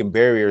breaking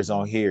barriers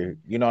on here.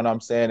 You know what I'm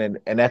saying?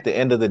 And at the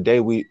end of the day,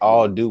 we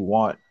all do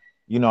want,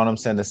 what I'm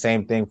saying, the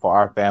same thing for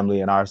our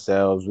family and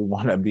ourselves. We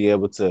want to be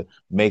able to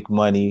make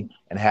money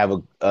and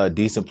have a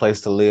decent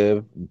place to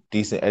live,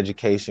 decent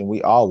education.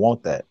 We all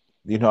want that.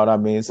 You know what I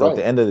mean? So at right,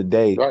 the end of the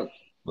day, right,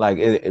 like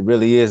it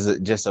really is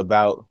just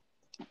about,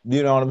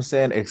 you know what I'm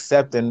saying,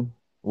 accepting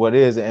what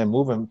is and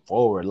moving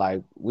forward.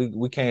 Like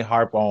we can't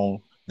harp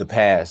on the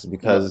past right,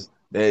 because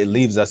it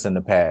leaves us in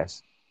the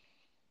past.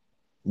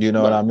 You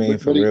know what I right. mean?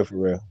 For real, for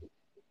real.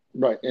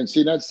 Right. And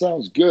see, that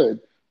sounds good,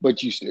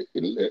 but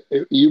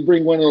you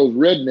bring one of those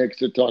rednecks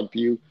to talk to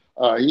you,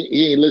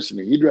 he ain't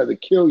listening. He'd rather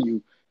kill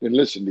you than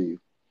listen to you.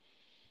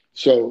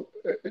 So,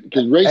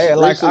 because Hey,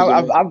 like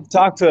racism, I've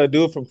talked to a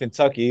dude from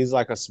Kentucky. He's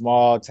like a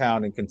small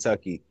town in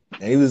Kentucky,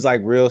 and he was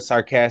like real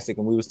sarcastic,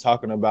 and we was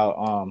talking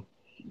about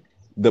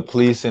the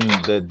police and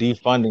the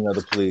defunding of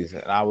the police,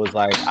 and I was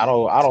like, I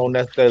don't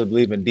necessarily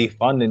believe in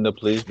defunding the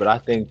police, but I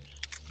think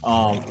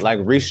like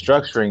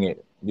restructuring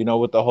it,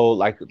 with the whole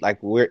like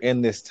we're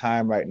in this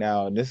time right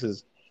now, and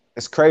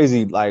it's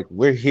crazy. Like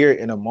we're here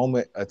in a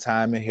moment, a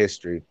time in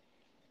history.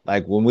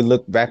 Like when we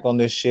look back on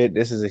this shit,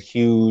 this is a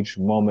huge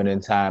moment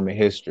in time in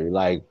history.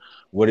 Like,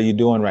 what are you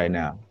doing right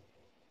now?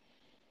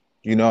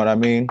 You know what I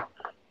mean?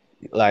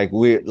 Like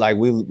we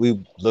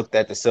looked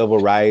at the civil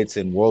rights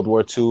and World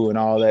War II and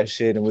all that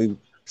shit, and we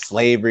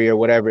slavery or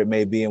whatever it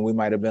may be, and we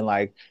might have been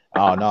like,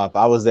 oh no, if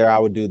I was there, I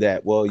would do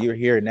that. Well, you're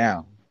here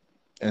now.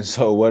 And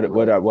so right,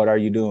 what are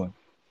you doing?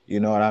 You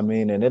know what I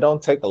mean? And it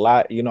don't take a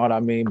lot, you know what I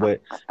mean?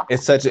 But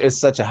it's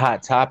such a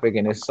hot topic,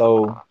 and it's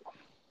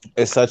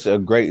such a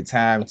great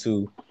time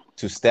to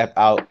step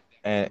out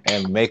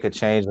and make a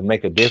change and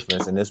make a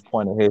difference in this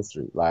point of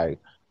history. Like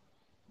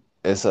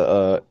it's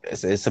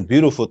a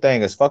beautiful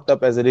thing. As fucked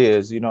up as it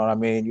is, you know what I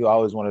mean? You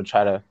always want to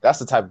try to, that's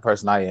the type of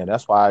person I am.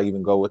 That's why I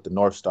even go with the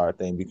North Star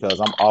thing, because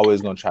I'm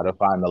always going to try to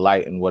find the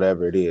light in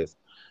whatever it is.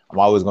 I'm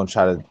always going to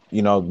try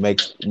to,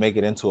 make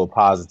it into a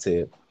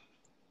positive,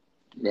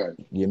 right,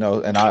 and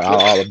but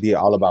I'll be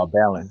all about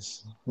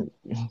balance.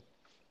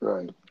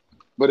 right.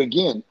 But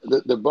again,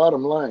 the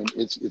bottom line,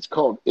 it's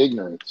called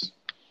ignorance.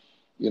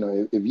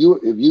 If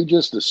you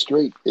just a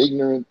straight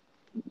ignorant,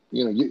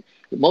 you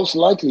most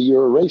likely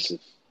you're a racist.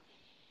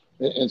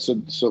 And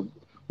so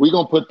we're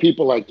gonna put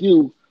people like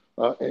you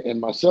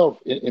and myself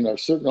in our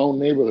certain own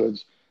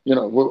neighborhoods.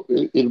 It'll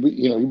be,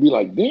 you'd be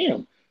like,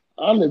 damn,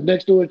 I live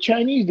next to a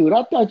Chinese dude.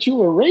 I thought you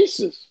were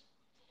racist.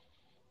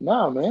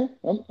 Nah, man,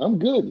 I'm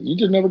good. You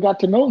just never got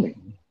to know me.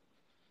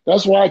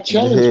 That's why I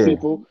challenge Yeah.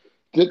 people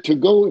to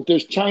go. If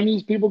there's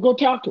Chinese people, go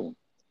talk to them.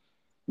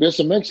 There's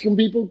some Mexican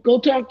people, go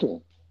talk to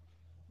them.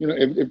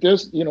 If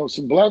there's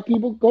some black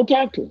people, go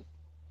talk to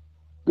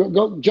them.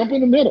 Go jump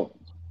in the middle.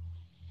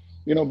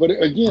 But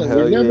again,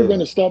 we're Hell never going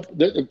yeah. to stop.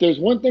 If there's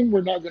one thing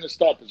we're not going to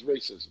stop, is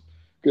racism.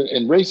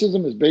 And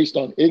racism is based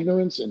on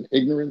ignorance and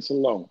ignorance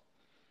alone.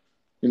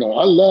 I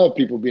love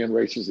people being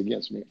racist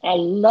against me. I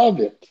love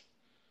it.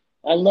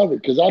 I love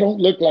it because I don't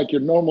look like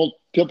your normal,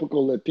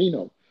 typical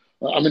Latino.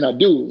 I mean, I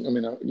do. I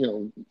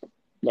mean,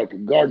 like a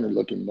gardener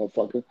looking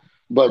motherfucker.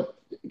 But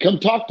come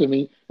talk to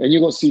me and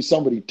you're going to see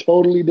somebody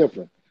totally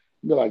different.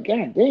 You're like,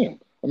 God damn.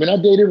 I mean, I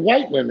dated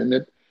white women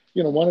that,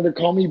 wanted to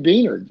call me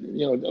Beaner,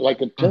 like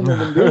a term of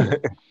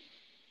endearment.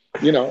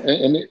 And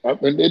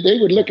they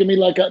would look at me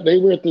like they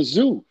were at the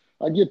zoo.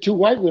 I get two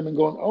white women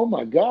going, oh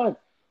my God,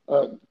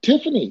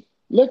 Tiffany,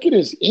 look at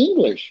his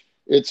English.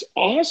 It's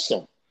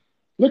awesome.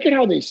 Look at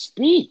how they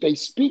speak. They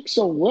speak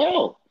so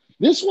well.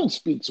 This one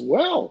speaks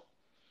well.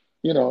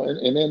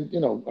 And then,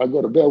 I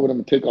go to bed with them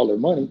and take all their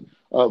money.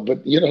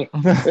 But,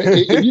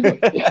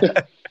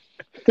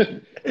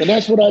 and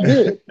that's what I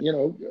did,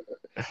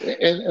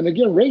 and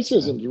again,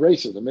 racism is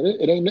racism. And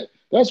it ain't,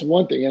 that's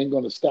one thing ain't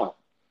going to stop.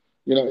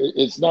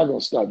 It's not going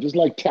to stop, just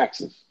like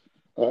taxes.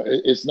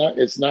 It's not.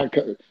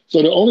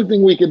 So the only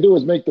thing we can do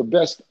is make the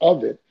best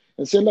of it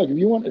and say, look, if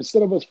you want,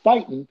 instead of us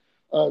fighting,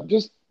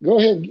 just go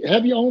ahead,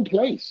 have your own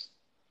place.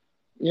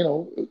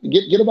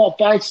 Get about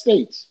 5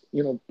 states.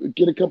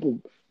 Get a couple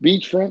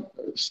beachfront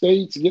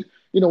states.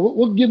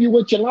 We'll give you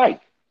what you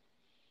like,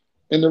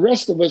 and the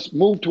rest of us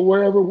move to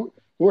wherever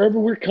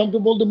we're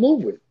comfortable to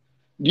move with.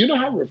 Do you know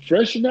how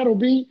refreshing that'll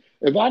be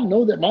if I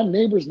know that my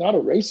neighbor's not a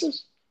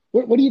racist?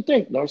 What do you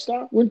think,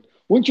 Northstar?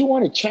 Wouldn't you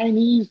want a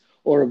Chinese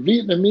or a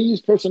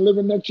Vietnamese person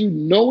living next to you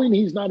knowing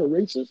he's not a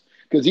racist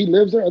because he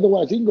lives there?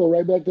 Otherwise, he can go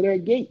right back to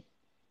that gate.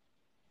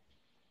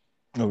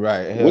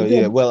 Right. Hell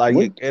yeah. Well,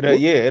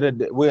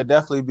 we'll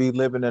definitely be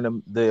living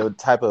in the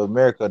type of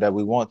America that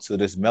we want to,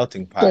 this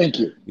melting pot. Thank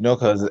you.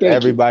 Because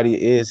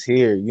everybody is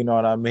here. You know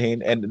what I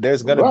mean? And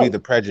there's going to be the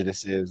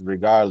prejudices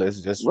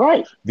regardless, just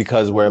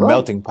because we're a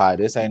melting pot.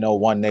 This ain't no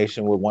one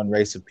nation with one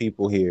race of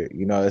people here.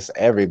 It's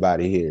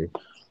everybody here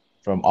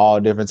from all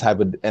different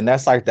type of, and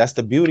that's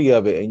the beauty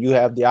of it. And you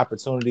have the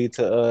opportunity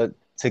to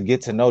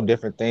get to know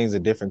different things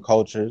and different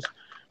cultures.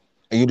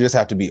 And you just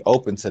have to be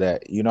open to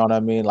that. You know what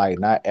I mean? Like,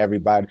 not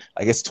everybody,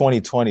 like, it's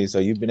 2020, so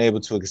you've been able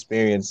to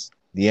experience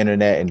the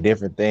internet and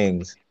different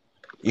things.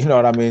 You know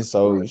what I mean?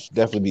 So you should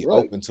definitely be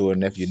open to it.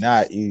 And if you're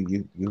not,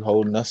 you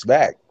holding us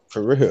back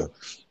for real.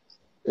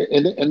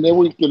 And then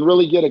we can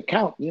really get a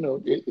count.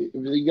 If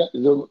you got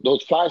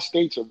those 5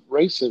 states of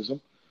racism,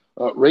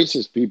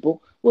 racist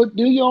people. Well,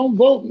 do your own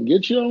vote and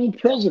get your own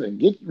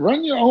president.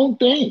 Run your own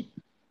thing.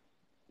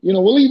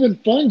 We'll even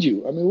fund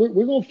you. I mean,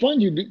 we're gonna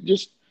fund you.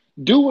 Just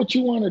do what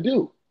you want to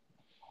do.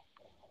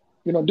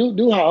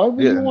 Do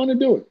however you want to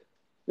do it.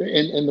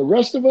 And the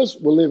rest of us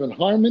will live in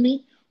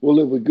harmony. We'll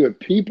live with good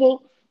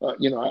people. I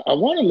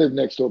want to live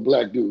next to a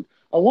black dude.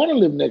 I want to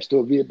live next to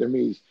a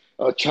Vietnamese,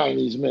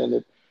 Chinese man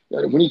that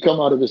when he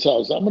come out of his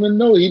house, I'm going to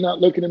know he's not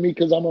looking at me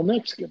because I'm a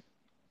Mexican.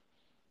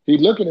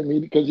 He's looking at me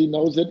because he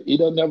knows that he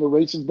doesn't have a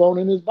racist bone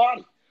in his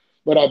body.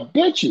 But I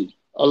bet you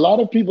a lot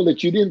of people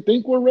that you didn't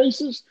think were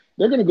racist,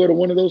 they're going to go to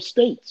one of those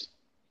states.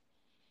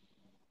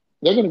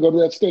 They're going to go to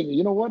that state. And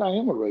you know what? I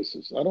am a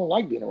racist. I don't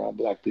like being around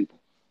black people.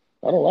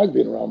 I don't like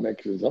being around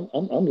Mexicans.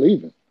 I'm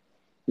leaving.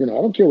 I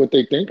don't care what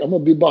they think. I'm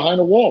going to be behind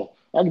a wall.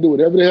 I can do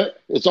whatever the hell.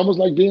 It's almost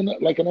like being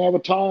like an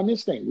avatar on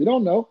this thing. We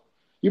don't know.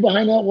 You're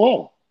behind that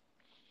wall.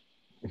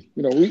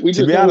 We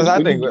to be honest,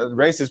 I think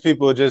racist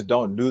people just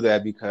don't do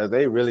that because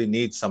they really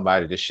need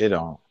somebody to shit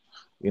on.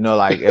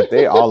 Like if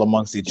they all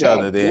amongst each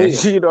other, then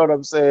you know what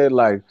I'm saying?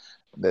 Like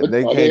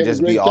they can't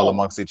just be all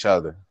amongst each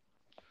other.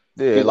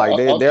 Yeah, like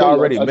they're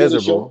already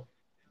miserable.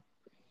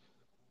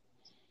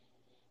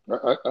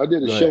 I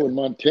did a show in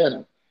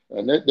Montana,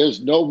 and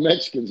there's no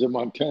Mexicans in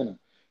Montana.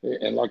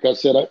 And like I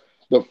said,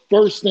 the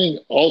first thing,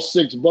 all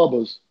 6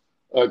 bubbas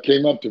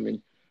came up to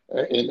me.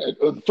 And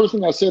the first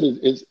thing I said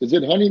is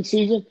it hunting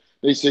season?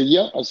 They said,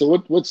 yeah. I said,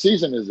 what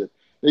season is it?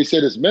 They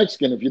said, it's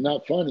Mexican if you're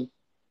not funny.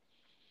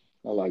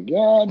 I'm like,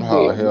 God damn.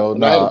 Oh, hell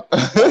no.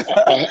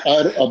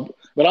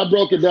 But I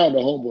broke it down to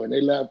homeboy, and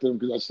they laughed at him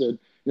because I said,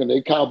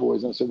 they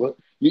cowboys. And I said, well,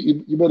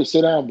 you better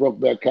sit down,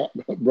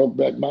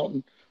 Brokeback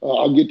Mountain.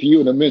 I'll get to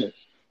you in a minute.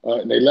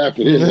 And they laughed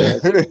at his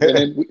ass.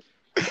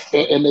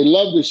 And they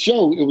loved the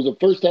show. It was the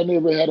first time they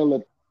ever had a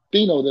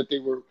Latino that they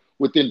were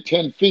within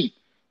 10 feet.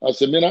 I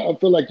said, man, I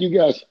feel like you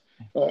guys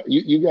are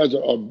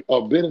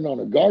bidding on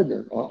a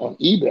gardener on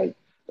eBay.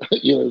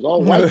 It's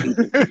all white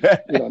people.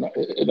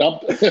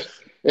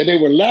 And they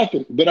were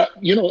laughing. But,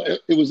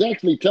 it was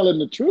actually telling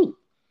the truth.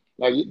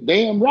 Like,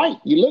 damn right.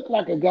 You look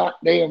like a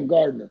goddamn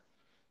gardener,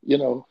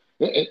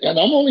 And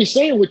I'm only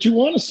saying what you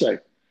want to say.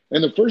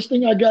 And the first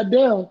thing I got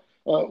down,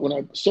 when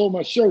I sold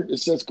my shirt, it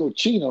says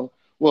Cochino.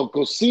 Well,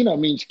 cocina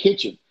means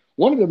kitchen.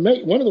 One of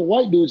the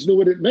white dudes knew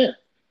what it meant.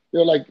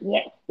 They're like,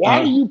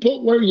 why do you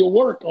put where you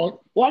work on?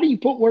 Why do you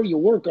put where you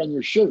work on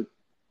your shirt?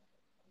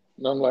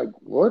 And I'm like,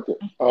 what?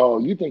 Oh,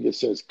 you think it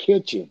says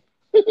kitchen?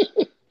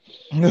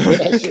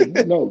 I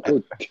said, no,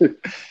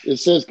 it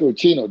says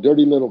Cochino,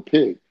 dirty little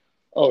pig.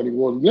 Oh, and he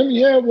goes, let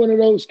me have one of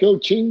those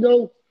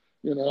Cochino.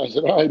 I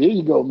said, all right, here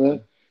you go,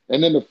 man.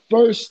 And then the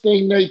first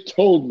thing they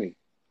told me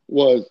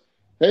was,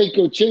 "Hey,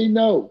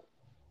 Cochino,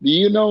 do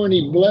you know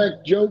any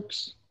black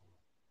jokes?"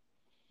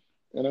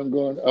 And I'm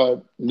going,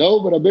 "No,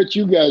 but I bet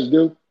you guys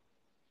do."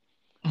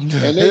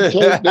 And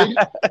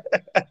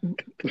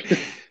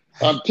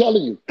I'm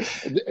telling you,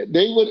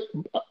 they would.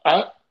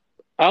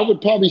 I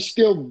would probably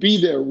still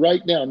be there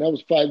right now. And that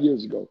was 5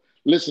 years ago,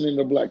 listening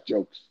to black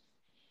jokes.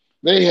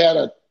 They had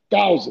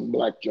 1,000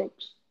 black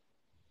jokes.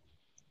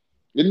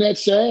 Isn't that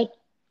sad?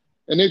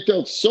 And they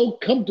felt so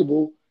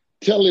comfortable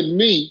telling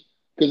me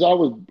because I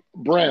was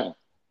brown.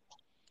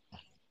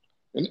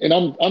 And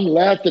I'm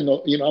laughing,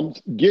 I'm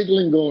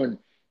giggling, going,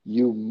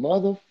 "You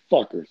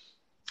motherfuckers.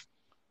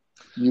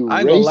 You I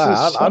ain't gonna racist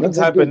lie. I'm son the of a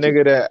type of bitch."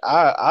 nigga that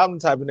I'm the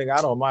type of nigga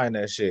I don't mind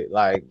that shit.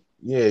 Like,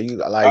 yeah,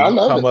 you I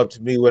love come it. up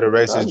to me with a I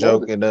racist love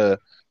joke it. and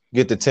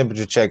get the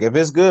temperature check. If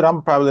it's good,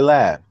 I'm probably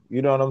laugh.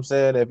 You know what I'm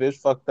saying? If it's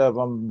fucked up,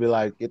 I'm gonna be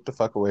like, get the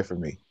fuck away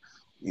from me.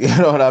 You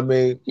know what I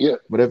mean? Yeah.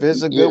 But if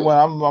it's a good Yeah. one,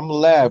 I'm gonna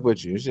laugh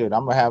with you. Shit,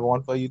 I'm gonna have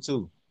one for you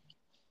too.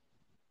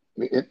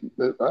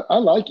 I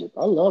like it.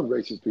 I love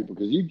racist people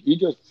because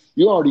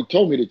you already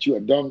told me that you're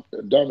a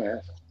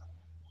dumbass,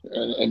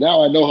 and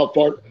now I know how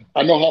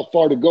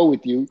far to go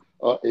with you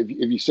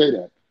if you say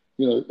that.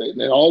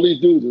 And all these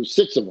dudes, there's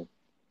 6 of them.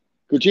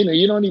 Cochino,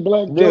 you know any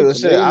black Yeah, jokes? And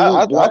shit. they ain't even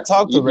I black.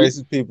 talk to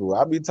racist people.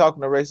 I be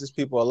talking to racist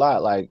people a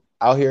lot. Like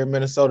out here in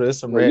Minnesota, there's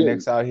some Well, yeah,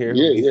 rednecks out here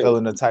who yeah, be yeah.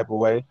 feeling the type of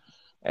way.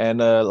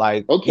 And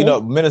Okay,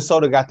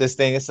 Minnesota got this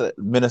thing. It's a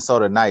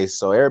Minnesota nice,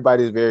 so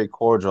everybody's very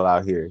cordial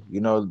out here.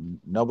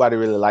 Nobody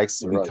really likes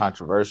to be right,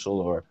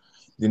 controversial or,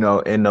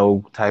 in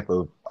no type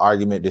of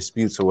argument,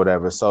 disputes or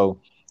whatever. So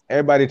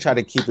everybody try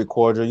to keep it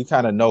cordial. You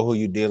kind of know who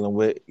you're dealing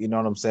with. You know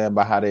what I'm saying,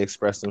 by how they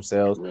express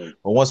themselves. right.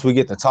 But once we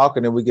get to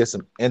talking and we get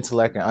some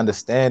intellect and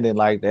understanding,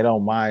 like they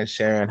don't mind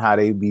sharing how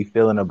they be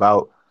feeling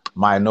about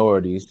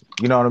minorities.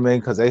 You know what I mean?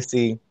 Because they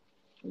see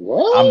I'm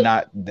What?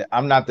 not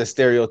I'm not the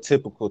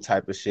stereotypical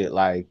type of shit.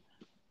 Like,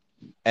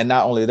 and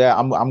not only that,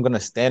 I'm gonna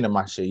stand in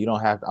my shit. You don't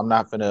have. I'm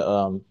not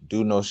gonna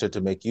do no shit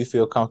to make you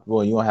feel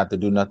comfortable, and you don't have to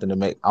do nothing to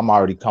make. I'm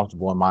already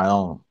comfortable in my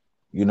own.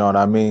 You know what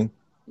I mean?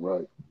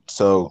 Right.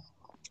 So,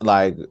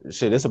 like,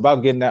 shit, it's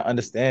about getting that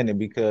understanding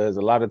because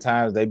a lot of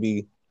times they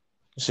be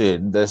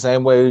shit the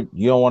same way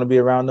you don't want to be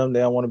around them,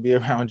 they don't want to be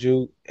around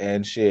you,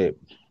 and shit.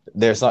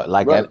 There's something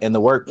like Right. in the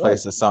Right.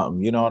 workplace or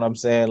something. You know what I'm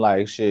saying?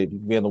 Like, shit, you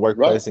can be in the Right.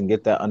 workplace and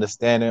get that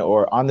understanding,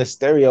 or on the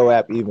stereo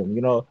app, even.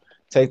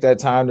 Take that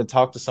time to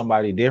talk to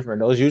somebody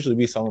different. Those usually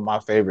be some of my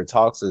favorite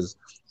talks. Is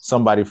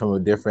somebody from a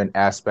different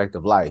aspect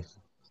of life.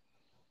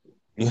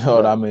 You know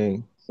what I Right.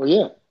 mean? Well,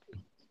 yeah.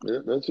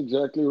 That's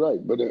exactly right.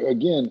 But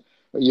again,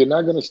 you're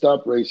not going to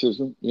stop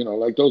racism.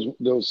 Like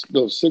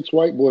those 6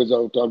 white boys I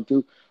was talking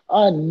to.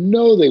 I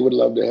know they would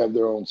love to have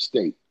their own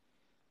state.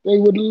 They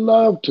would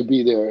love to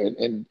be there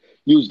and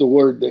use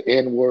the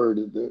N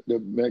word, the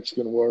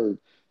Mexican word.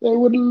 They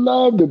would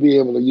love to be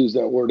able to use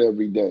that word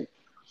every day.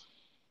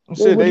 They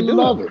Shit, would they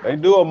love do. it. They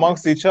do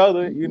amongst each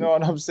other. You know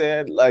what I'm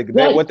saying? Like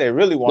Right. what they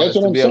really want That's is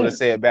what to I'm be able to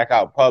saying. say it back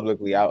out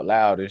publicly, out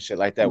loud, and shit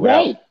like that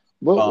without Right.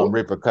 Well,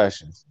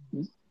 repercussions.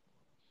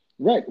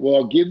 right. Well,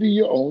 I'll give you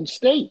your own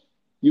state.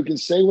 You can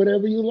say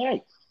whatever you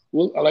like.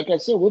 Well, like I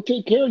said, we'll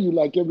take care of you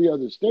like every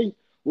other state.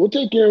 We'll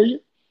take care of you.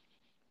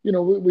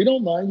 We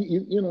don't mind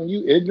you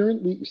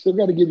ignorant. We still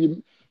got to give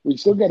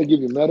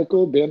you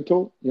medical,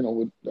 dental. They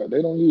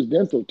don't use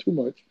dental too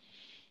much,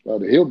 the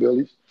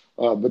hillbillies.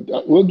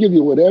 But we'll give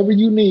you whatever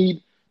you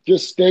need.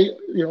 Just stay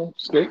in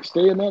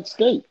that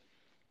state.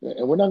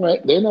 And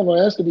they're not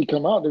gonna ask to be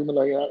come out. They're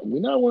gonna be like, we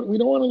don't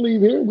want to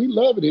leave here. We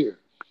love it here.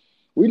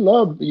 We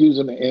love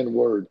using the N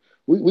word.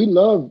 We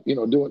love,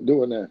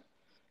 doing that.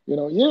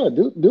 Yeah,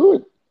 do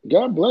it.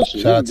 God bless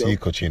you. Here Shout we out to you,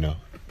 go. Cochino.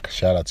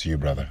 Shout out to you,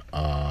 brother.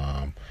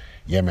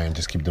 Yeah, man,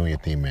 just keep doing your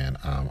thing, man.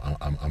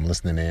 I'm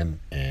listening in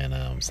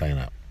and signing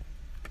out.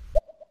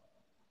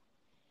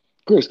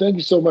 Chris, thank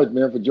you so much,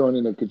 man, for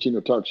joining the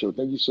Cochino Talk Show.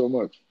 Thank you so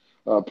much.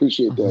 I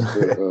appreciate that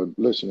for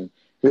listening.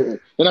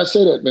 And I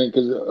say that, man,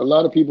 because a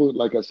lot of people,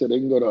 like I said, they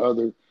can go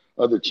to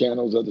other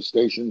channels, other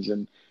stations,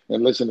 and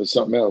listen to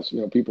something else.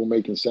 People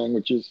making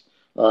sandwiches.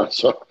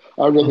 So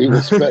I really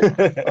respect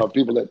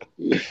people that.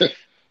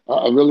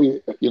 I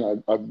really,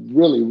 I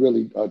really,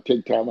 really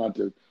take time out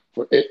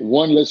for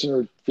one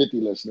listener,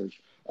 50 listeners,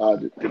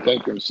 to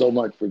thank them so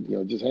much for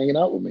just hanging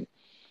out with me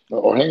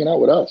or hanging out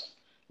with us.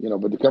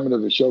 But to come into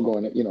the show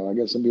going, I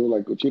guess some people are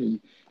like, Cochino,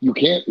 you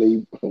can't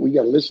leave. We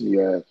got to listen to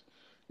your ass.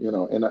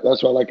 And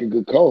that's why I like a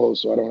good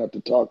co-host, so I don't have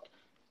to talk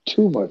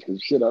too much.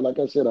 Because shit, like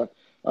I said,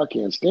 I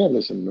can't stand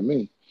listening to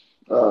me.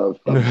 That's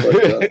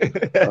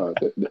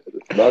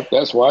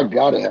why I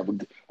gotta have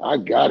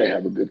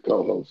a good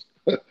co-host.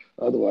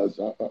 Otherwise,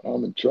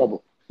 I'm in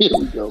trouble. Here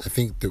we go. I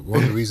think that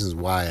one of the reasons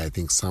why I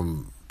think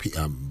some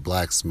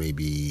blacks may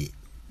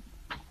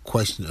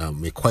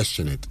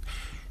question it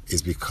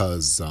is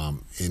because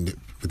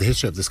with the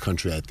history of this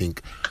country, I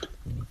think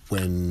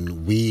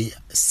when we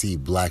see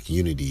black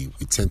unity,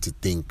 we tend to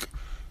think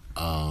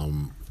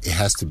we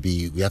have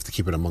to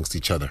keep it amongst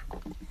each other.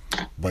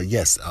 But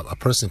yes, a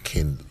person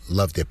can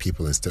love their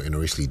people and still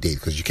interracially date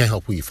because you can't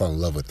help who you fall in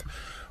love with.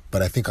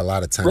 But I think a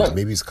lot of times, Right.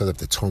 maybe it's because of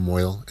the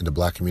turmoil in the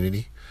black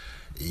community.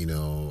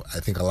 I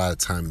think a lot of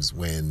times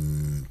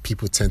when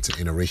people tend to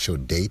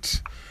interracial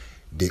date,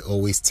 they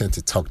always tend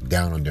to talk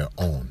down on their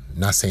own.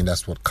 Not saying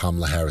that's what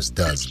Kamala Harris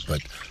does,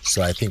 but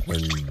so I think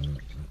when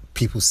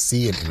people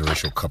see an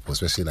interracial couple,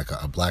 especially like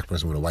a black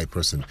person with a white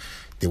person,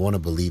 they want to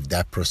believe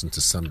that person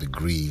to some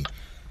degree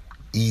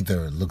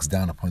either looks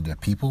down upon their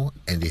people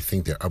and they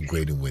think they're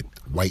upgrading with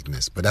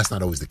whiteness. But that's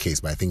not always the case.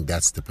 But I think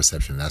that's the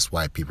perception. That's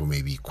why people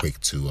may be quick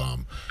to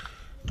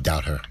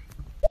doubt her.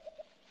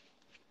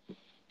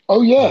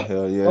 Oh yeah,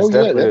 Hell yeah, it's oh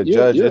yeah. definitely a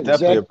judge. You're It's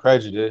definitely a exact.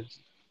 prejudice.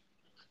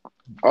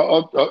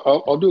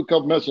 I'll do a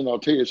couple minutes and I'll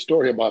tell you a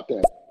story about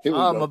that. Here we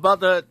go. About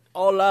that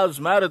All Lives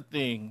Matter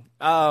thing.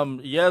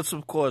 Yes,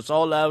 of course,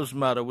 all lives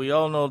matter. We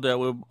all know that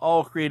we're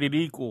all created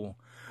equal.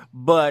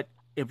 But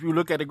if you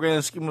look at the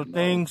grand scheme of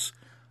things,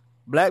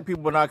 black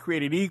people are not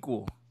created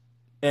equal.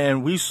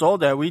 And we saw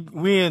that.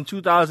 We in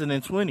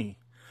 2020.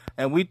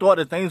 And we thought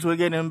that things were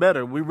getting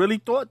better. We really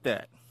thought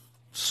that.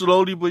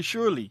 Slowly but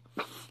surely.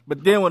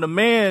 But then when a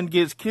man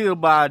gets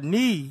killed by a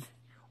knee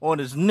on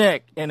his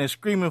neck and is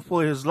screaming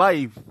for his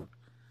life,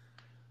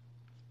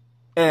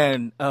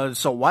 and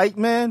it's a white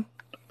man,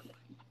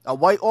 a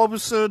white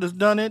officer that's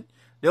done it.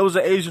 There was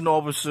an Asian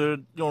officer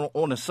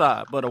on the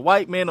side, but a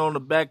white man on the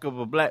back of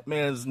a black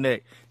man's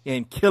neck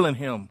and killing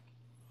him.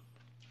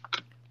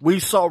 We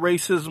saw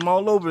racism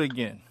all over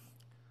again.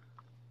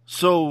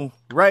 So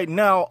right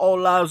now, all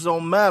lives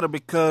don't matter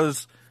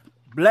because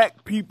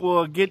black people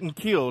are getting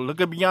killed.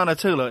 Look at Breonna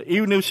Taylor.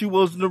 Even if she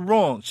wasn't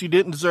wrong, she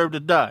didn't deserve to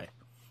die.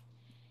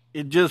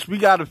 We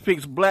got to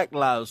fix black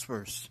lives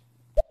first.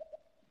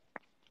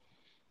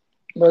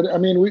 But I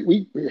mean,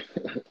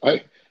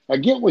 I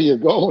get where you're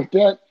going with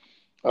that.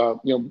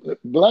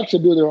 Blacks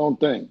should do their own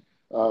thing.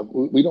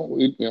 We don't,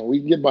 we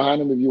can get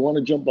behind them if you want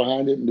to jump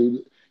behind it and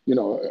do.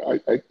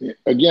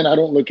 Again, I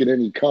don't look at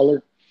any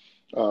color.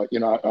 I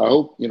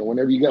hope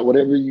whenever you got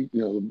whatever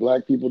the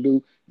black people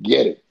do,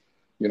 get it.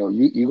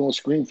 You gonna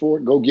scream for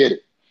it, go get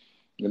it.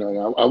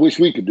 I wish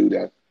we could do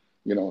that.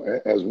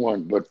 As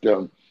one, but.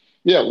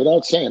 Yeah,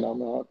 without saying,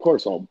 of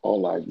course, all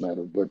lives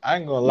matter. But I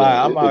ain't gonna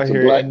lie, I'm out it's a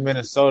here black. in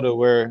Minnesota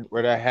where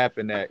that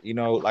happened at,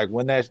 like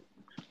when this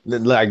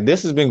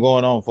has been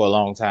going on for a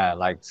long time,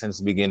 like since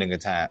the beginning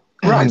of time.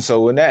 Right.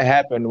 So when that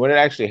happened, when it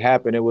actually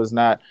happened, it was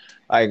not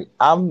like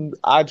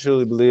I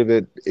truly believe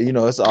it,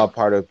 it's all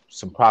part of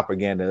some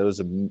propaganda. There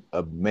was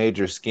a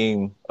major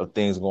scheme of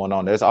things going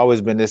on. There's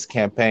always been this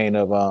campaign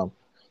of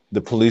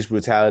the police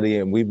brutality,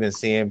 and we've been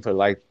seeing for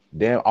like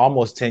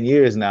almost 10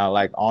 years now,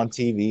 like on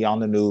TV, on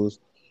the news.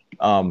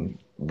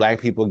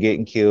 Black people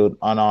getting killed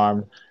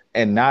unarmed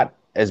and not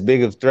as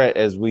big of a threat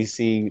as we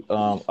see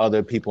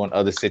other people in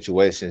other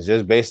situations,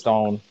 just based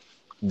on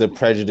the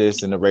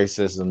prejudice and the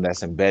racism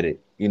that's embedded,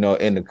 in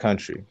the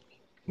country.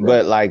 Right.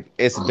 But like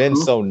it's been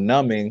so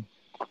numbing,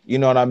 you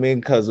know what I mean?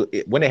 Because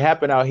when it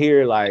happened out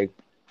here, like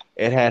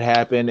it had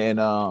happened,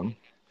 and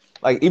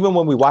like even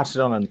when we watched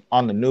it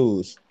on the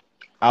news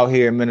out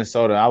here in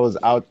Minnesota, I was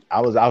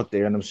out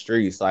there in the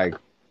streets, like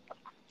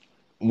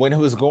when it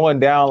was going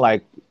down,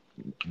 like.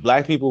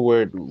 Black people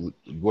were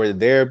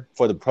there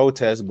for the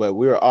protest, but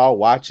we were all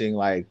watching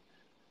like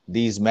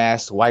these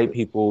masked white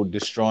people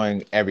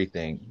destroying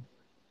everything.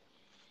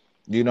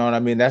 You know what I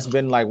mean? That's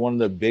been like one of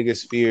the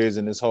biggest fears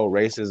in this whole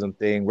racism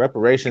thing.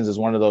 Reparations is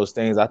one of those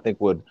things I think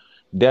would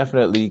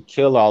definitely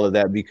kill all of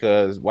that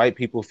because white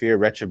people fear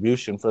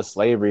retribution for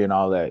slavery and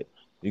all that.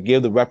 You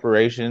give the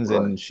reparations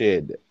and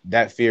shit,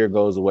 that fear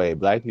goes away.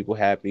 Black people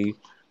happy.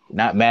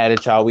 Not mad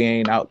at y'all. We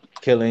ain't out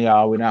killing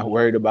y'all. We're not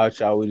worried about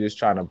y'all. We're just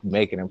trying to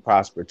make it and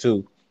prosper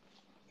too.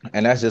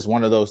 And that's just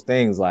one of those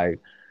things like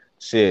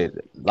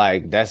shit,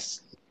 like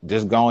that's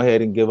just go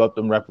ahead and give up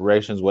them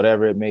reparations,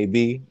 whatever it may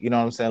be. You know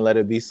what I'm saying? Let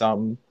it be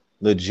something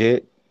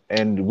legit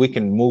and we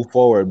can move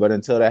forward. But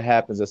until that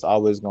happens, it's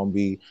always going to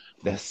be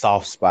that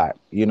soft spot.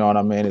 You know what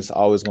I mean? It's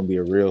always going to be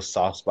a real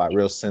soft spot,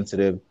 real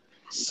sensitive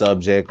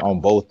subject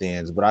on both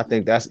ends. But I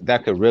think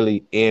that could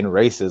really end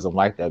racism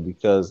like that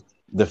because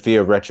the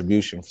fear of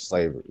retribution for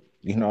slavery.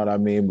 You know what I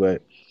mean?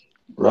 But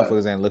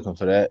motherfuckers ain't looking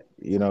for that.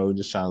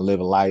 Just trying to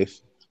live a life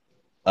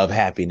of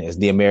happiness,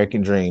 the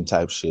American dream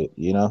type shit,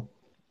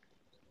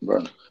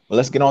 Right. Well,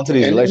 let's get on to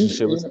these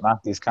relationships,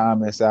 knock these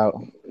comments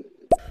out.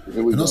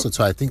 And also,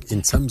 too, I think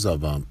in terms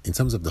of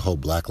the whole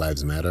Black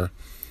Lives Matter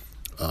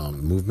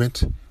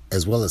movement,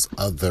 as well as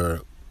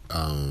other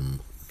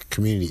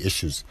community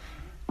issues,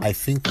 I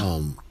think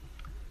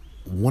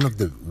one of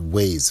the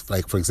ways,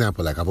 like, for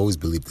example, like I've always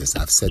believed this,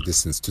 I've said this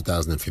since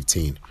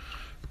 2015,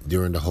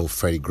 during the whole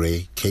Freddie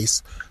Gray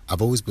case,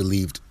 I've always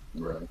believed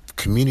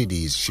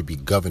communities should be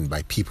governed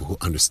by people who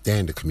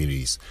understand the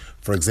communities.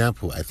 For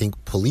example, I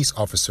think police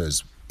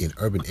officers in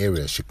urban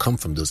areas should come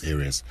from those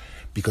areas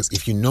because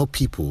if you know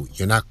people,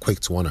 you're not quick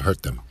to want to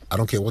hurt them. I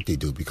don't care what they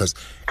do because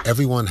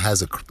everyone has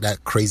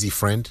that crazy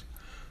friend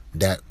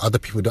that other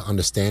people don't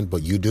understand,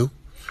 but you do.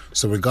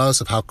 So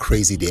regardless of how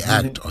crazy they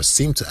act or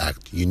seem to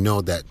act, you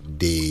know that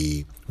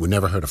they would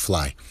never hurt a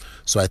fly.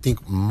 So I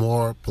think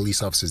more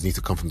police officers need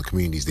to come from the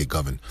communities they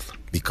govern,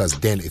 because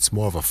then it's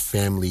more of a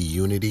family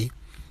unity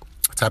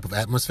type of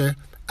atmosphere,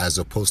 as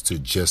opposed to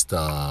just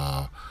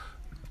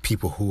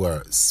people who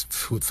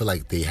feel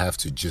like they have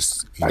to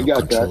just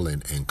control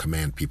and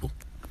command people.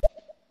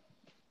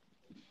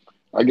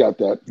 I got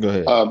that. Go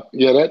ahead.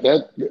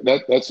 Yeah,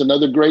 that's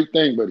another great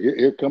thing. But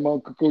here come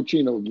Uncle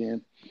Cochino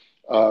again.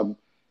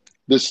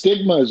 The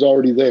stigma is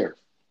already there.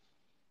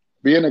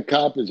 Being a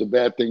cop is a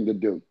bad thing to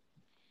do.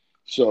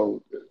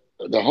 So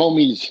the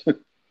homies,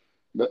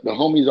 the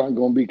homies aren't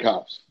going to be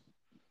cops.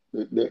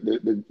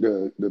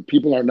 The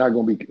people are not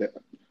going to be.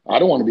 I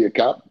don't want to be a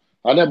cop.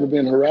 I've never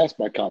been harassed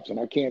by cops, and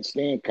I can't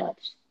stand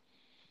cops.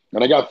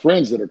 And I got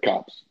friends that are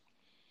cops,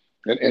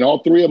 and all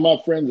three of my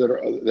friends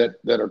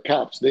that are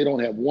cops, they don't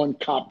have one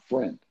cop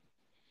friend,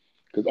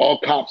 because all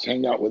cops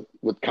hang out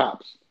with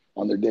cops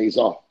on their days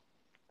off.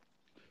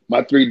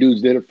 My three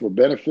dudes did it for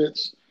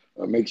benefits,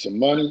 make some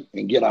money,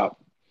 and get out.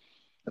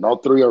 And all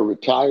three are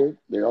retired.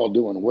 They're all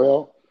doing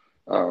well.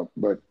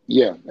 But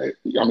yeah,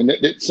 I mean,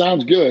 it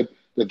sounds good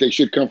that they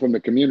should come from the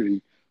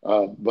community,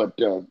 but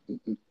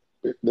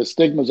the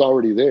stigma's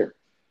already there.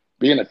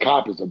 Being a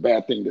cop is a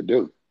bad thing to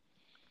do.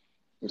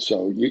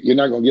 So you're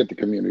not going to get the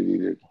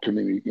community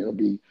to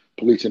be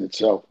policing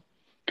itself,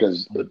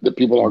 because the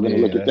people are going to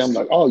look at them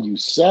like, oh, you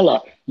sell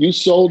out, you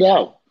sold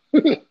out.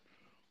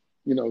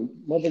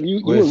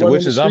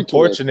 Which is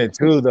unfortunate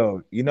too,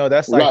 though.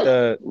 That's like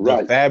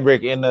the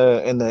fabric in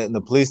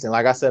the policing.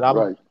 Like I said,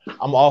 I'm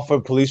all for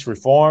police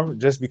reform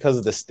just because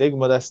of the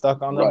stigma that's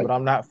stuck on them, but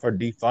I'm not for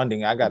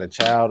defunding. I got a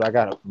child, I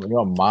got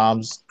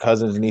moms,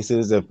 cousins,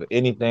 nieces. If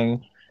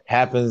anything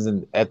happens,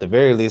 and at the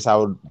very least, I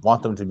would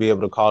want them to be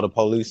able to call the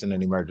police in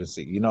an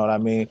emergency. You know what I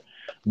mean?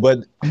 But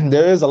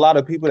there is a lot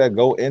of people that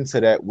go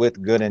into that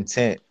with good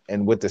intent,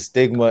 and with the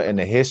stigma and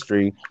the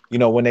history,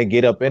 when they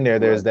get up in there,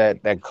 there's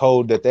that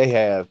code that they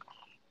have.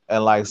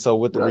 And like, so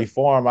with the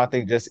reform, I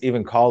think just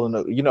even calling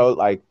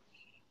like,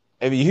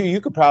 I mean,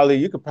 you could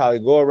probably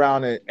go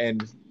around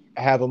and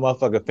have a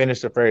motherfucker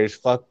finish the phrase,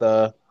 fuck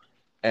the,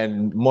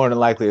 and more than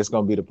likely it's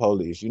going to be the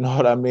police. You know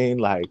what I mean?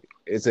 Like,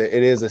 it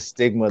is a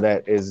stigma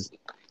that is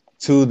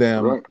to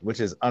them, which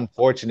is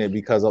unfortunate,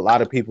 because a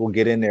lot of people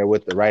get in there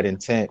with the right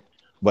intent,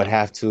 but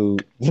have to,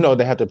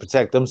 they have to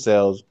protect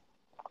themselves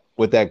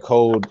with that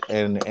code.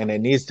 And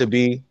it needs to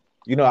be,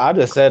 I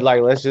just said,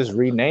 like, let's just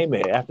rename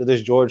it after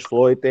this George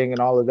Floyd thing and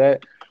all of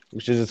that.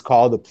 We should just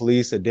call the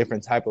police a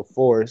different type of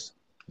force.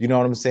 You know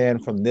what I'm saying?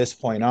 From this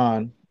point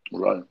on,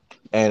 right?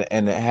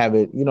 And have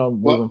it,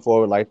 moving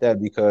forward like that,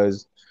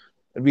 because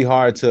it'd be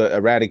hard to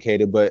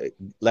eradicate it. But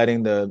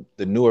letting the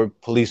newer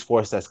police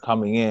force that's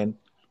coming in,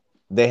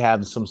 they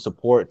have some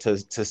support to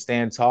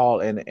stand tall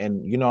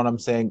and you know what I'm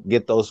saying,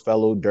 get those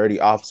fellow dirty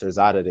officers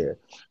out of there,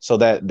 so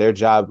that their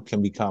job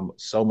can become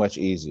so much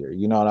easier.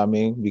 You know what I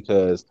mean?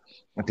 Because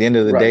at the end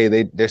of the day,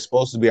 they're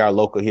supposed to be our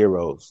local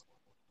heroes.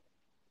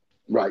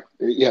 Right.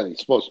 Yeah, they're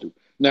supposed to.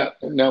 Now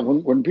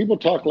when people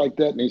talk like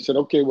that and they said,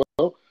 okay,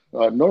 well,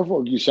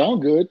 Norfolk, you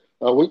sound good.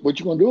 What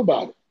you going to do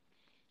about it?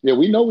 Yeah,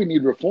 we know we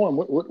need reform.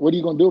 What are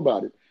you going to do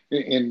about it?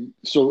 And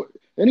so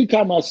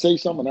anytime I say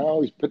something, I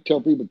always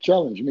tell people,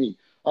 challenge me.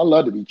 I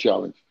love to be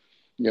challenged.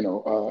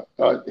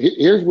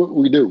 Here's what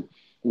we do.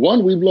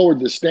 One, we've lowered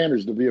the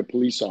standards to be a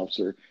police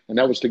officer, and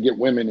that was to get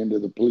women into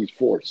the police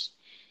force.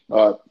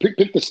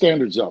 Pick the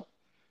standards up.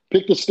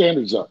 Pick the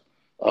standards up.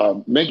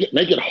 Make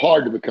it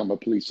hard to become a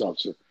police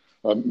officer.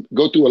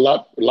 Go through a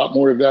lot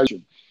more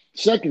evaluation.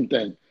 Second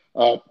thing,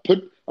 I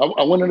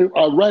wanted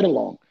a ride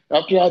along.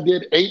 After I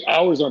did 8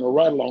 hours on a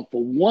ride along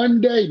for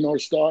one day,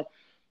 North Star,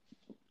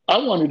 I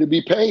wanted to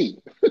be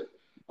paid.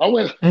 I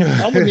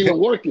wasn't even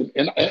working,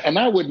 and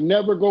I would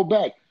never go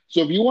back.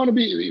 So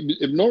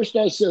if North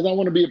Star says I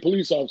want to be a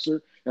police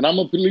officer, and I'm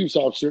a police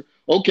officer,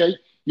 okay,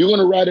 you're going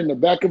to ride in the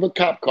back of a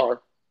cop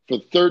car for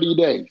 30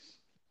 days.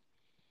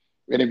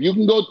 And if you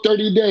can go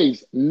 30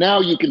 days, now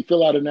you can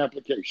fill out an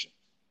application.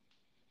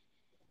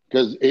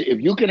 Because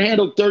if you can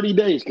handle 30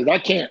 days, because I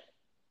can't,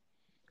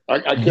 I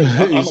can't.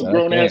 I'm a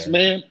grown ass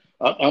man.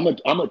 I'm a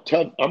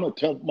tough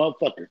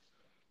motherfucker.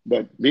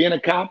 But being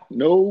a cop,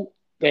 no,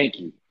 thank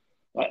you.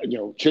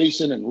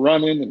 Chasing and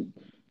running and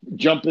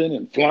jumping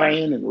and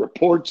flying and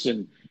reports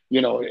and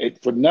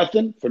for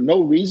nothing, for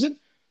no reason.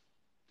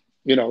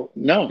 No.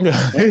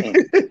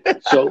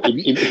 So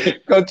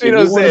if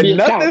Cochino said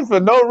nothing for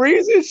no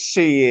reason.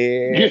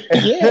 Shit.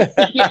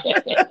 Yeah.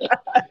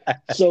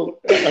 So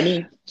I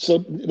mean,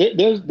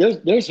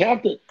 there's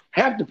half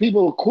the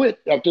people will quit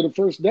after the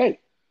first day.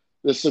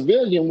 The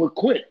civilian will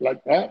quit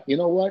like that. You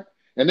know what?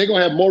 And they're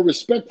gonna have more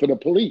respect for the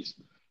police.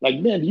 Like,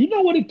 man, you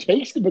know what it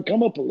takes to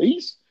become a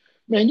police?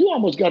 Man, you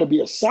almost got to be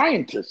a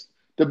scientist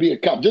to be a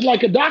cop. Just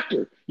like a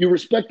doctor, you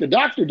respect the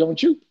doctor,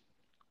 don't you?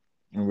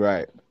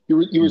 Right.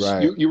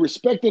 You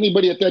respect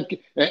anybody at that,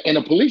 and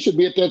the police should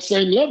be at that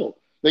same level.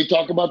 They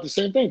talk about the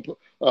same thing.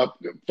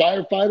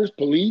 Firefighters,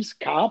 police,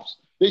 cops,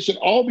 they should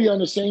all be on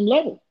the same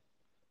level.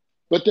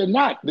 But they're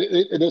not.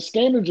 The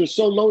standards are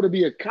so low to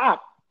be a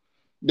cop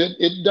that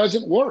it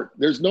doesn't work.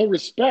 There's no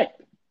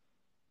respect.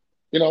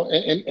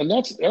 And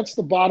that's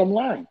the bottom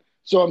line.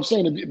 So I'm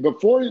saying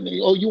before,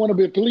 you want to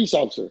be a police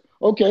officer?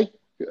 Okay,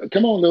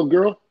 come on, little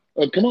girl,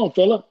 come on,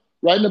 fella,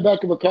 ride in the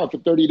back of a car for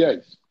 30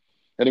 days,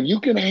 and if you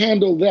can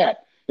handle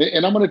that,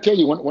 and I'm going to tell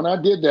you when I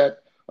did that,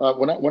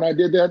 when I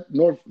did that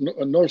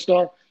North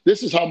Star,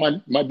 this is how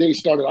my day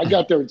started. I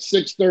got there at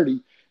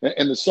 6:30,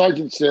 and the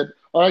sergeant said,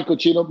 "All right,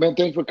 Cochino, man,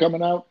 thanks for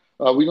coming out.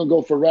 We're gonna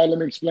go for a ride. Let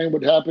me explain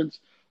what happens.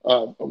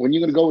 When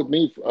you're gonna go with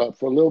me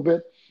for a little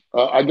bit,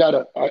 I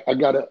gotta."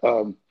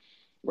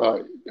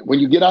 When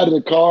you get out of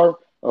the car,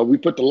 we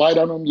put the light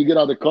on them. You get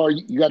out of the car,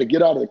 you got to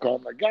get out of the car.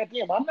 I'm like, God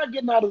damn, I'm not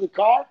getting out of the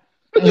car.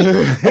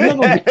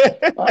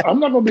 I'm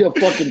not gonna be a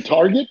fucking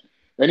target.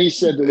 And he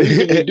said the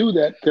reason we do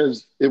that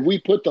because if we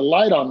put the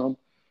light on them,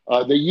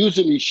 they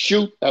usually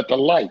shoot at the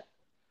light.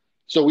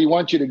 So we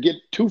want you to get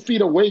 2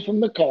 feet away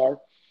from the car,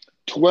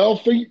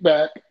 12 feet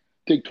back,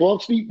 take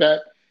 12 feet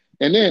back,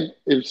 and then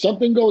if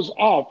something goes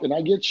off and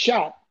I get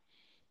shot,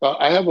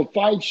 I have a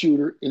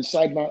 5-shooter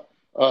inside my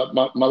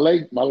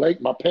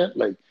pant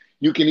leg.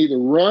 You can either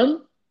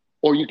run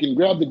or you can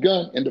grab the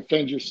gun and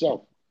defend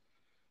yourself.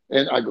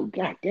 And I go,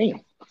 God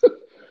damn.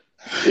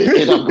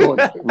 And I'm going,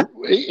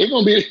 it's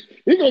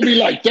gonna be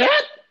like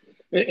that.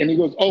 And he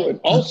goes, oh, and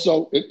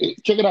also,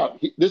 check it out.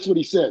 This is what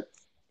he said.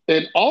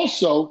 And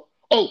also,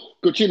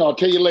 Cochino, I'll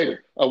tell you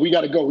later. We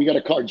got to go. We got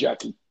a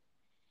carjacking.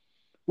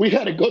 We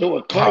had to go to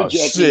a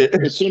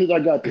carjacking as soon as I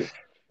got there.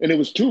 And it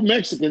was 2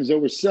 Mexicans that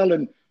were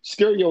selling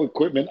stereo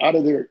equipment out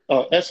of their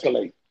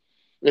Escalade.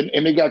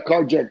 And they got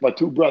carjacked by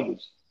 2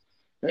 brothers.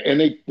 And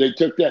they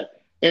took that.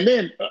 And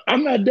then,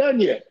 I'm not done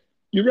yet.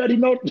 You ready,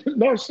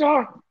 North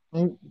Star?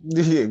 Yeah,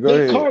 go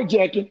They're ahead.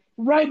 carjacking.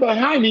 Right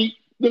behind me,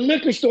 the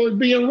liquor store is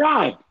being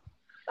robbed.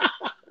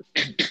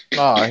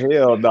 Oh,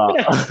 hell no.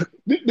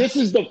 This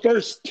is the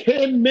first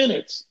 10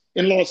 minutes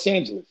in Los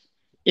Angeles,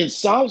 in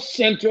South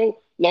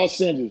Central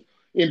Los Angeles.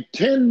 In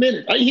 10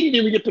 minutes, he didn't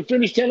even get to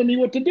finish telling me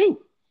what to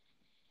do.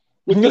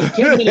 Within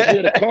 10 minutes, we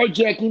had a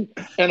carjacking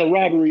and a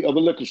robbery of a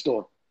liquor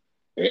store.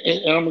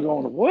 And I'm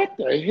going, what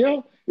the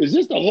hell? Is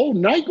this the whole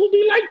night going to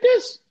be like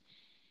this?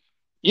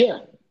 Yeah.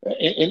 And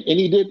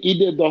he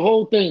did the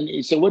whole thing.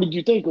 He said, what did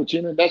you think,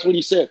 Cochino? That's what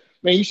he said.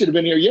 Man, you should have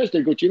been here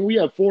yesterday, Cochino. We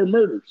have 4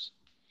 murders.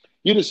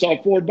 You just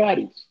saw 4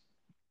 bodies.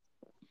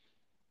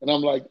 And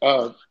I'm like,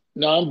 no,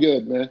 I'm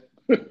good, man.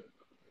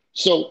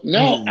 So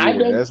now I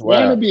don't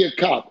want to be a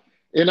cop.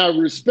 And I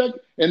respect,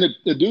 and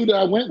the dude that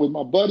I went with,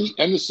 my buddy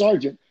and the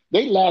sergeant,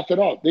 they laugh it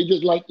off. They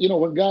just like,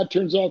 when God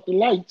turns off the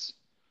lights,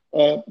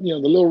 the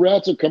little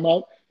rats will come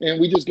out and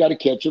we just got to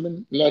catch them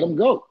and let them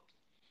go.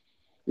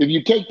 If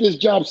you take this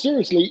job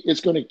seriously,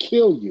 it's going to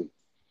kill you.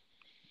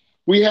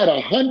 We had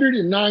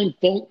 109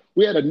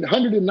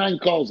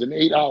 calls in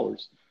 8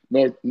 hours,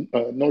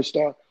 North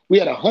Star. We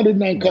had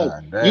 109 calls.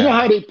 You know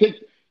how they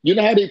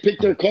pick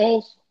their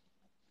calls?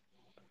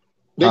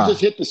 They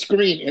just hit the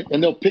screen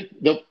and they'll pick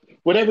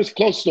whatever's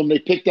close to them, they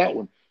pick that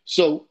one.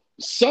 So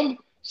some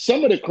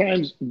of the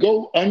crimes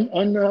go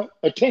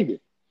unattended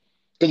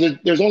because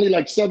there's only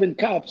like 7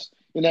 cops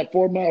in that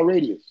 4-mile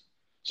radius.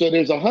 So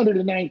there's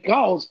 109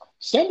 calls.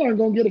 Some aren't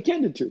going to get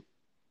attended to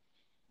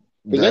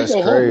because they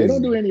go home.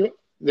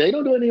 They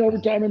don't do any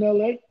overtime in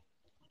LA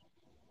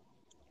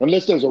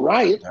unless there's a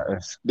riot.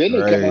 Then they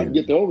come out and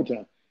get the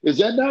overtime. Is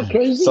that not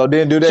crazy? So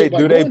then, do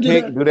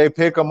they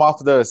pick them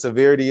off the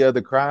severity of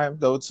the crime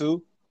though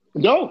too?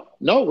 No.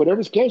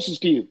 Whatever's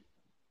closest to you.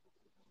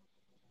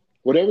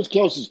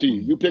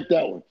 You pick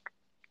that one.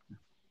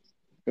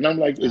 And I'm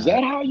like, is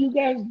that how you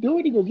guys do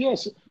it? He goes,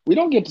 yes. We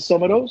don't get to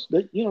some of those.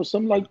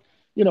 Some like,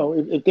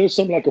 if there's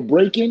something like a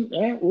break-in,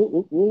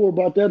 we'll worry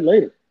about that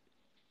later.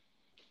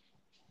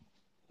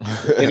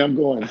 And I'm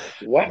going,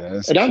 what?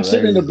 And I'm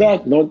sitting in the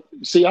back.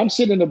 I'm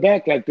sitting in the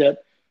back like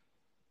that.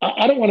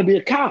 I don't want to be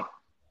a cop.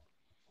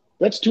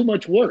 That's too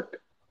much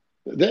work.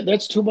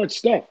 That's too much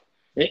stuff.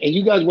 And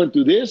you guys went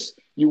through this.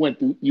 You went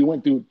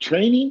through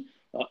training.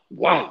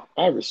 Wow,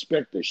 I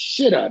respect the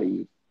shit out of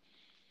you.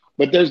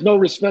 But there's no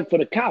respect for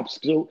the cops.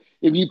 So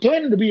if you're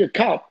planning to be a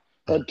cop,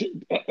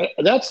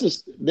 that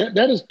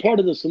is part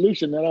of the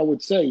solution that I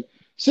would say.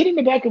 Sit in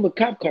the back of a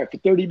cop car for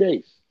 30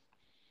 days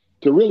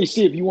to really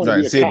see if you want to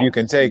be a cop. See if you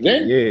can take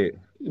it, yeah.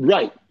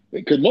 Right,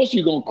 because most of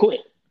you going to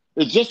quit.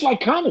 It's just like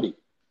comedy.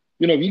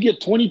 If you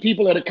get 20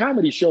 people at a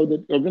comedy show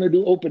that are going to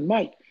do open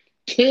mic,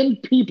 10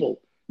 people,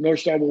 North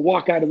Star, will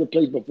walk out of the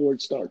place before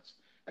it starts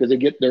because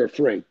they're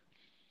afraid.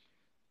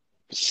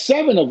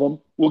 7 of them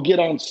will get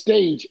on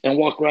stage and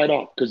walk right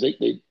off because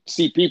they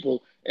see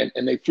people and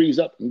they freeze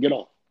up and get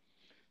off.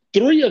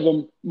 3 of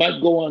them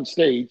might go on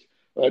stage.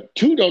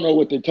 2 don't know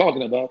what they're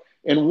talking about.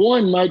 And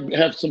 1 might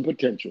have some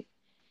potential.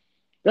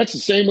 That's the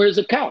same way as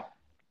a cop.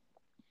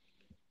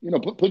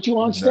 Put you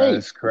on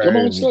stage. Come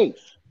on stage.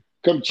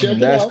 Come check it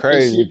That's out and see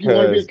crazy if you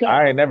want to be a because cop.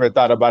 I ain't never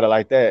thought about it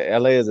like that.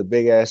 LA is a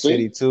big ass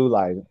city See? too.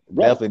 Like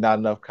Right, definitely not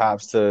enough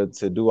cops to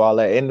do all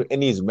that in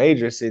these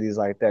major cities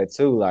like that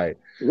too. Like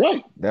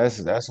right.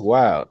 that's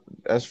wild.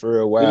 That's for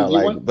real And if wild. you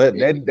Like, want, but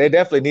they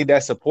definitely need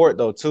that support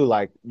though too.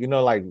 Like,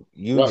 like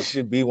you right,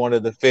 should be one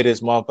of the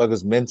fittest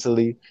motherfuckers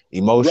mentally, right,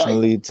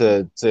 emotionally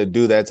to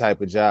do that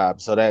type of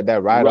job. So that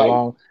ride right.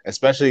 along,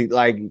 especially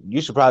like you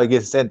should probably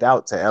get sent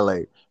out to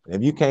LA.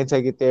 If you can't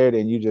take it there,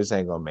 then you just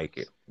ain't gonna make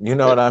it. You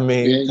know And what I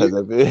mean? you, Because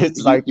if it's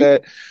you, like you,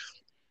 that,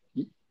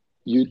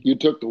 you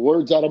took the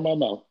words out of my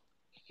mouth.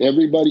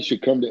 Everybody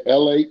should come to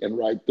LA and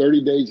ride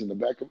 30 days in the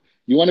back of.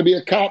 You want to be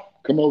a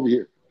cop? Come over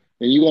here,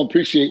 and you're gonna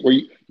appreciate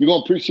you're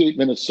gonna appreciate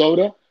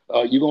Minnesota.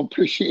 You're gonna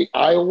appreciate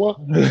Iowa,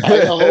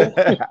 Idaho.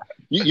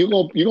 you're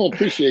gonna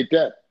appreciate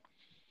that.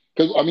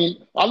 Because I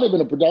mean, I live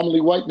in a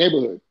predominantly white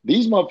neighborhood.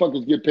 These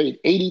motherfuckers get paid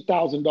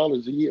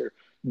 $80,000 a year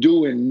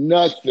doing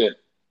nothing.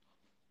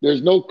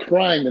 There's no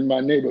crime in my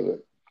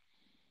neighborhood.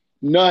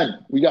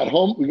 None. We got a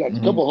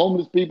couple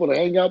homeless people to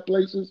hang out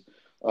places.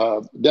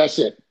 That's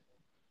it.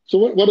 So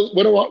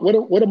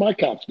what are my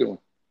cops doing?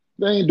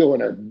 They ain't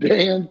doing a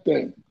damn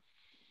thing.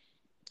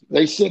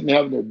 They sitting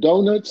having their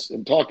donuts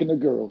and talking to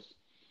girls.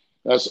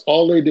 That's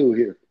all they do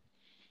here.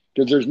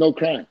 Because there's no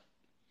crime.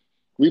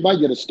 We might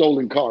get a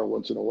stolen car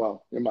once in a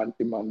while in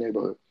my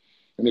neighborhood,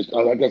 and it's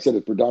like I said,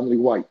 it's predominantly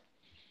white.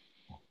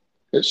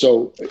 And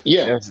so like you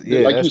that's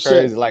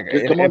said, crazy. Like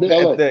come on to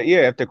LA.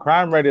 if the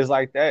crime rate is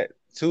like that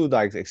too,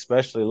 like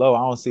especially low, I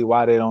don't see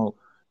why they don't,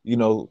 you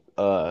know,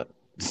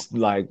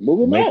 like Move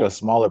them make a out.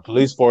 smaller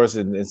police force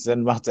and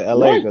send them out to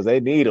LA Right, because they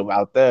need them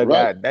out there.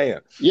 right. God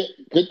damn. Yeah,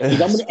 because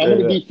I'm Straight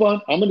gonna up.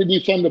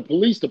 defund the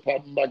police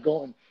department by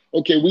going.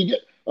 Okay,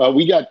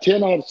 we got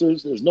 10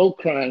 officers. There's no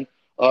crime.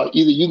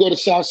 Either you go to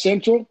South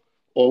Central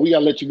or we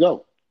gotta let you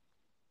go.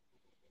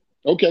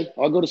 Okay,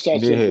 I'll go to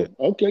South Yeah. Central.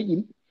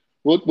 Okay,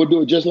 we'll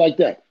do it just like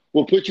that.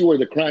 We'll put you where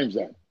the crime's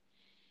at.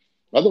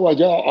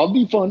 Otherwise, I'll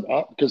defund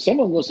because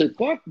someone's gonna say,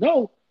 "Fuck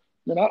no,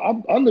 man!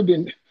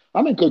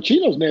 I'm in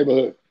Cochino's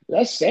neighborhood.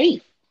 That's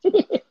safe."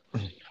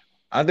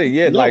 I think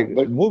No, like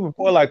but moving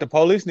forward, like the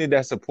police need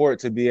that support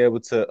to be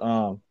able to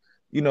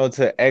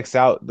to X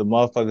out the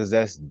motherfuckers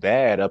that's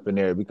bad up in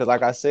there. Because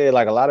like I said,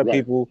 like a lot of right,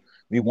 people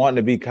be wanting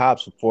to be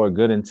cops for a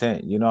good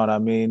intent, you know what I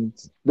mean?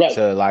 right.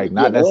 To like Yeah,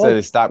 not there are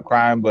necessarily stop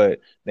crime, but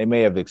they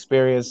may have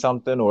experienced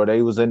something or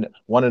they was in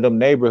one of them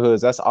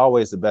neighborhoods. That's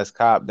always the best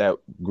cop that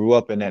grew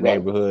up in that right.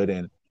 neighborhood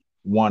and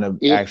want to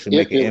If actually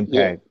make an yeah,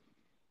 impact.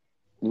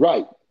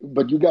 right.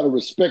 But you got to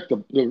respect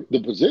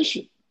the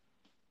position.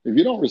 If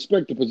you don't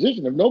respect the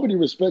position, if nobody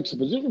respects the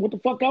position, what the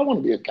fuck I want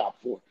to be a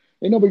cop for?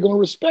 Ain't nobody gonna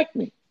respect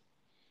me.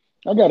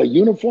 I got a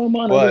uniform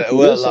on. I went through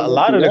Well, this. I a went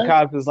lot through of the that.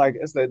 cops is like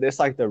it's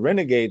like the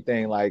renegade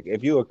thing. Like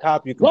if you're a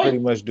cop, you can Right, pretty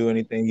much do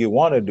anything you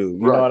want to do. You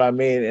know right, what I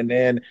mean? And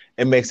then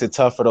it makes it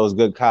tough for those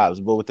good cops.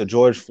 But with the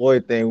George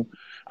Floyd thing,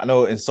 I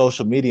know in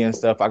social media and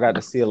stuff, I got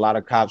to see a lot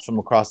of cops from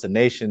across the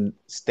nation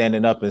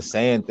standing up and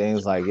saying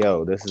things like,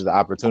 "Yo, this is the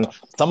opportunity."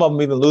 Some of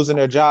them even losing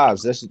their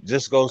jobs. This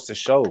just goes to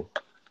show,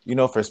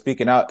 for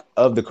speaking out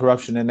of the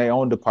corruption in their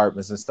own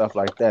departments and stuff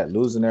like that,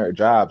 losing their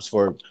jobs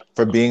for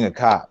being a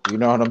cop. You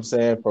know what I'm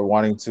saying? For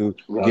wanting to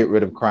get right.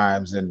 rid of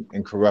crimes and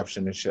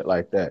corruption and shit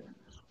like that.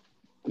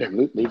 Yeah,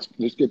 let's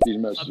get these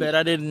I bet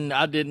messages.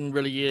 I didn't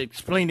really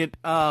explain it.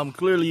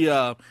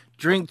 Clearly,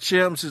 Drink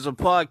Champs is a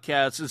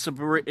podcast. It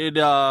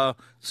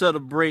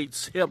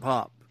celebrates hip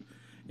hop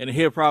and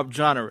hip hop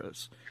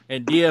genres.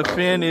 And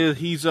DFN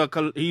he's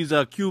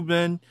a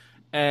Cuban,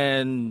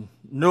 and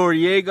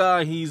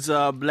Noriega he's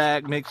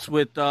black mixed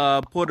with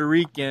Puerto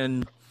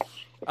Rican,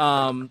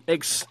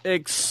 ex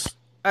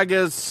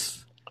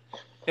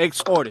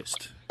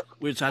artist,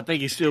 which I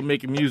think he's still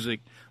making music.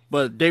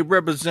 But they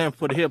represent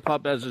for the hip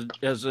hop as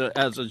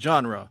a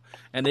genre,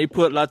 and they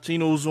put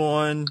Latinos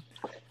on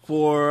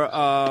for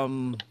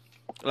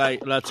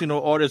like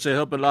Latino artists that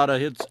help a lot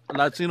of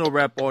Latino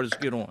rap artists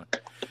get on.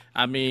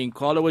 I mean,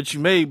 call it what you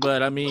may,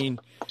 but I mean,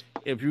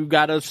 if you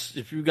gotta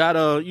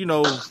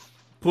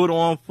put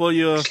on for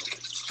your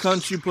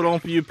country, put on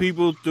for your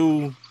people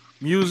through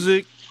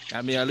music.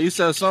 I mean, at least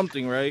that's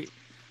something, right?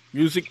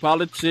 Music,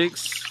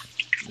 politics.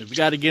 If we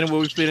got to get in where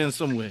we fit in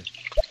somewhere.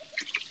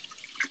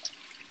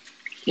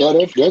 Yeah,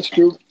 that's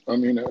true. I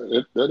mean,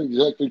 that's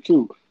exactly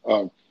true.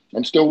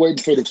 I'm still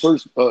waiting for the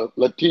first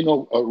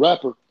Latino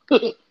rapper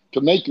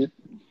to make it.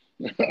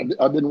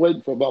 I've been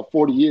waiting for about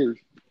 40 years.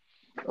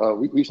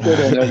 We still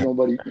don't have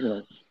nobody.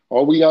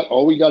 All we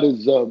got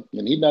is, and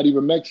he's not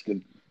even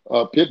Mexican.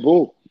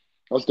 Pitbull.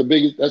 That's the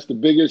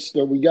biggest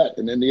we got.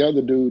 And then the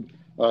other dude,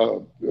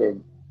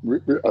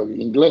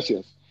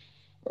 Iglesias,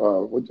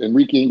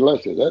 Enrique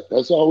Iglesias.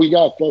 That's all we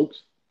got,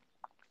 folks.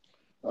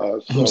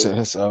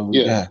 So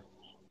yeah.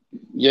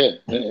 Yeah,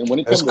 and when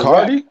it That's comes to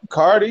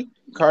rap,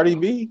 Cardi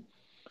B.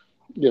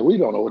 yeah, we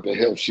don't know what the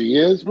hell she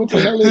is. What the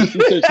hell is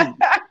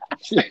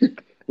she?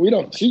 We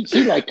don't. She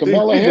like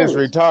Kamala She just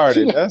Harris.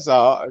 retarded. Like, That's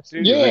all.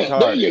 She's yeah, retarded.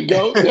 there you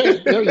go.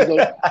 There you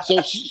go.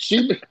 So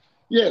she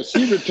Yeah,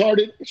 she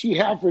retarded. She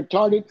half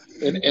retarded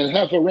and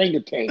half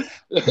orangutan.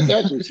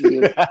 That's what she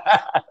is.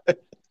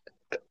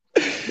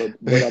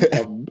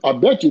 But I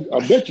bet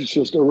you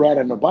she'll still ride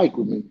on the bike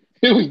with me.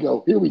 Here we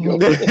go. Here we go.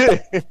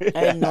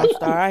 Hey, North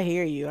Star, I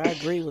hear you. I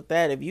agree with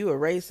that. If you a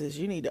racist,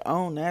 you need to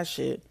own that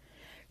shit.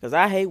 Because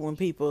I hate when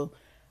people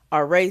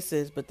are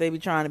racist, but they be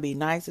trying to be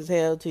nice as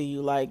hell to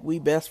you like we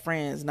best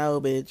friends. No,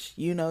 bitch.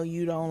 You know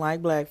you don't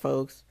like black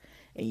folks,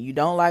 and you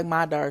don't like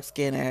my dark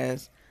skin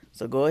ass.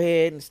 So go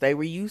ahead and stay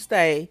where you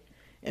stay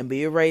and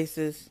be a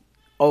racist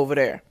over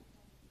there.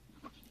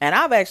 And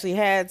I've actually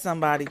had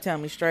somebody tell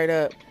me straight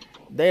up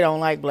they don't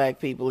like black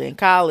people. In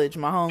college,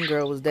 my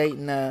homegirl was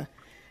dating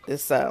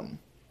this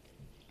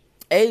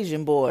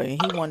Asian boy, and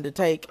he wanted to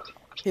take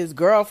his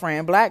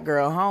girlfriend, black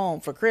girl, home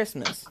for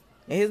Christmas.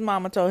 And his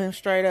mama told him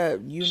straight up,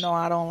 you know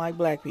I don't like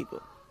black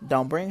people.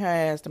 Don't bring her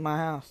ass to my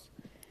house.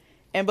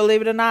 And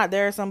believe it or not,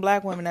 there are some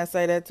black women that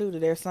say that too to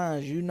their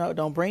sons. You know,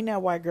 don't bring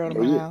that white girl to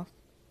my house.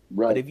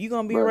 Right. But if you're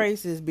going to be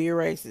racist, be a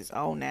racist.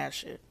 Own that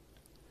shit.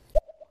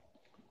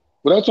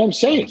 Well, that's what I'm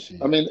saying.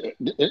 I mean,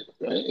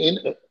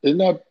 isn't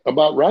that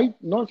about right?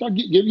 No,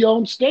 give your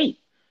own state.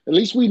 At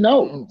least we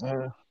know.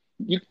 And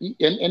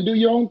do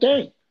your own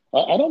thing.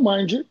 I don't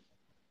mind you.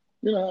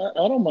 You know,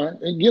 I don't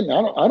mind. Again,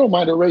 I don't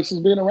mind a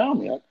racist being around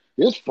me.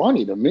 It's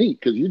funny to me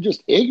because you're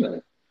just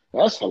ignorant.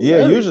 That's hilarious.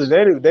 Yeah,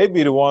 usually they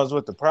be the ones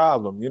with the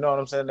problem. You know what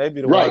I'm saying? They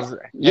be the ones.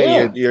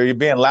 Hey, you're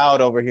being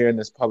loud over here in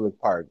this public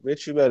park.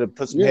 Bitch, you better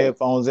put some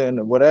headphones in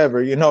or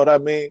whatever. You know what I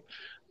mean?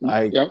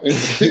 Like, go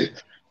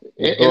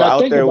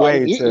out their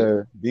way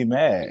to be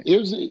mad.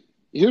 Here's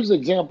the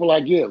example I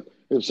give.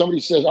 If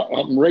somebody says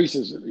I'm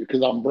racist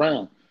because I'm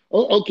brown,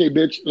 okay,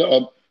 bitch.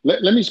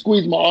 Let me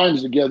squeeze my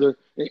arms together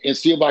and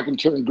see if I can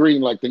turn green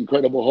like the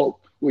Incredible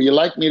Hulk. Will you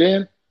like me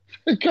then?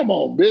 Come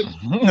on, bitch.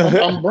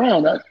 I'm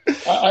brown.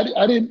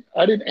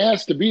 I didn't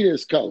ask to be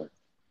this color.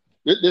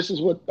 This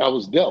is what I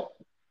was dealt.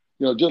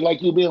 You know, just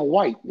like you being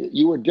white,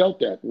 you were dealt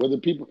that.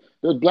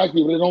 There's black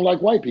people that don't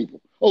like white people.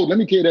 Oh, let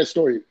me tell you that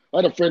story. I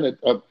had a friend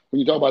that when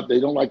you talk about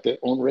they don't like their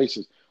own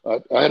races.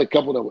 I had a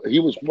couple that he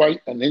was white,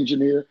 an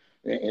engineer,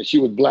 and she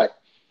was black.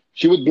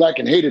 She was black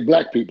and hated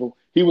black people.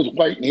 He was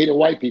white and hated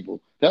white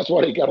people. That's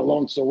why they got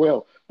along so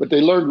well. But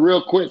they learned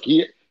real quick.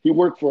 He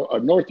worked for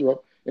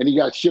Northrop, and he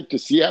got shipped to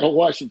Seattle,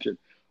 Washington.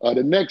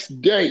 The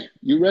next day,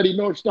 you ready,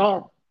 North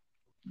Star?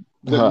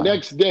 The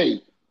next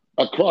day,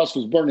 a cross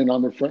was burning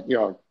on their front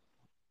yard.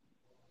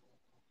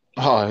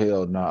 Oh,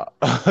 hell no.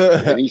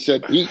 And he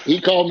said, he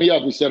called me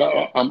up. He said,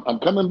 I'm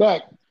coming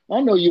back.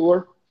 I know you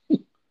were.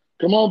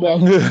 Come on back.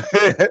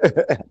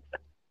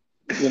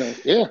 You know,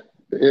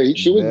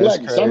 she was That's black.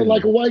 crazy. He sounded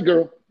like a white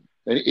girl.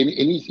 And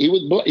he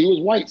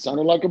was white,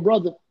 sounded like a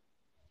brother.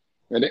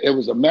 And it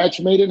was a match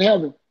made in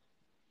heaven.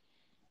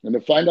 And to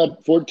find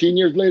out 14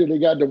 years later they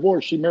got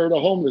divorced, she married a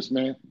homeless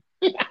man.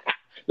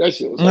 That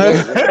shit was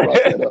hilarious when I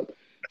brought that up.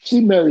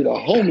 She married a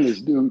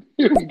homeless dude.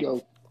 Here we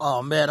go.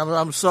 Oh man,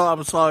 I'm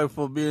sorry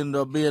for being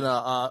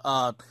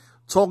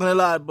talking a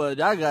lot,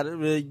 but I got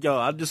it. Yo,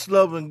 I just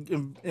love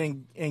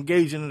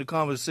engaging in the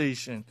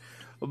conversation.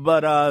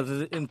 But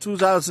in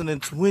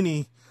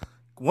 2020,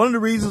 one of the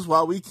reasons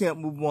why we can't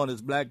move on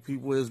as black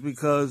people is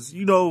because,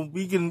 you know,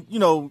 we can, you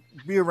know,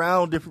 be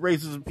around different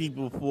races of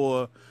people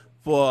for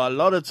a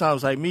lot of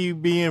times. Like me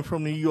being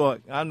from New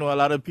York, I know a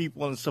lot of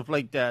people and stuff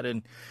like that,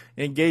 and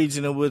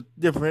engaging with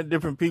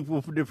different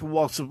people from different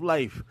walks of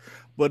life.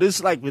 But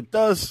it's like with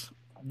us,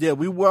 yeah,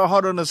 we work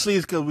hard on the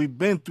sleeves because we've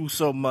been through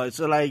so much.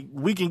 So, like,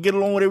 we can get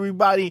along with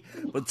everybody,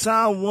 but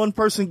time one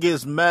person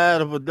gets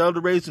mad of another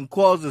race and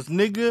calls us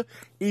nigga,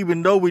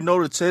 even though we know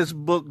the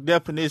textbook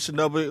definition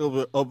of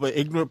an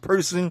ignorant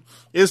person,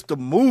 it's the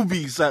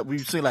movies that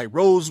we've seen, like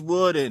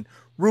Rosewood and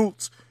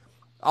Roots.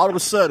 All of a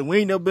sudden, we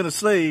ain't never been a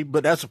slave,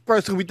 but that's the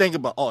first thing we think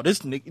about. Oh, this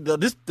nigga,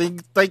 this thing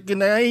thinking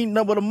that I ain't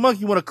nothing but a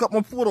monkey want to cut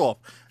my foot off.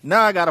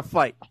 Now I gotta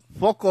fight.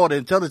 Fuck all the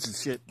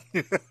intelligence shit.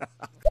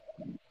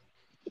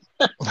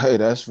 Hey,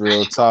 that's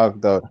real talk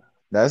though.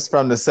 That's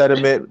from the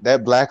sentiment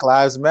that Black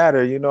Lives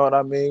Matter. You know what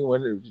I mean?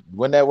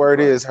 When that word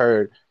is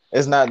heard,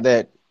 it's not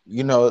that,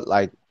 you know,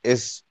 like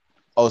it's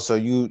so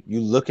you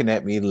looking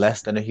at me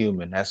less than a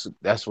human.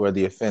 That's where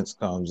the offense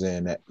comes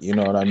in. You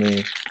know what I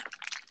mean?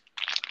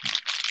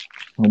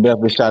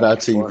 Definitely shout out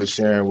to you for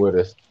sharing with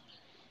us,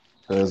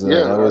 because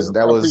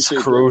that was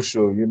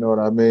crucial. You know what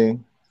I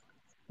mean?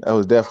 That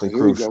was definitely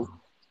crucial.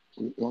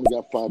 We only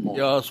got 5 more.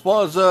 Yo, as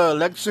far as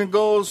election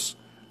goes,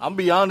 I'm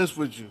be honest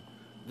with you.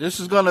 This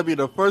is gonna be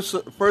the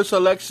first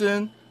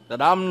election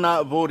that I'm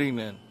not voting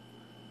in,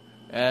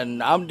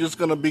 and I'm just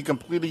gonna be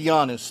completely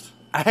honest.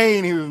 I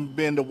ain't even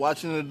been to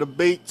watching the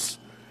debates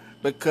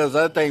because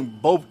I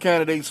think both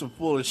candidates are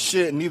full of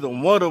shit, and neither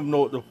one of them know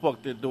what the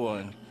fuck they're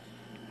doing.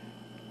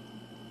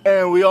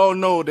 And we all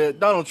know that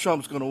Donald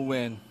Trump's gonna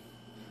win.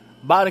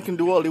 Biden can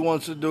do all he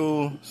wants to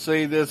do,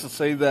 say this and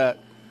say that,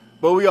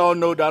 but we all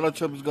know Donald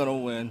Trump is gonna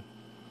win.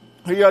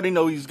 We already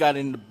know he's got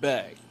it in the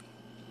bag.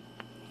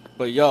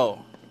 But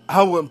yo,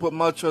 I wouldn't put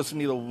my trust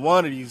in either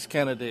one of these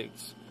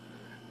candidates.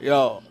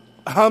 Yo,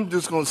 I'm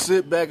just gonna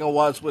sit back and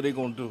watch what they're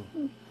gonna do.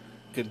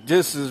 'Cause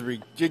this is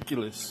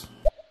ridiculous.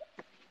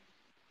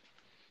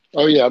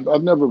 Oh yeah,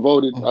 I've never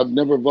voted. I've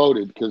never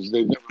voted because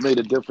they've never made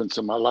a difference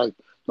in my life,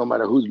 no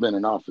matter who's been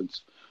in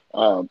office.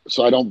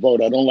 So I don't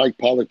vote. I don't like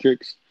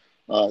politics.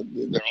 They're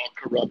all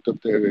corrupt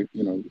up there.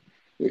 You know,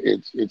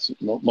 it's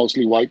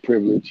mostly white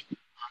privilege.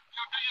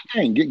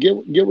 Hey,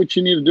 get what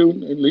you need to do.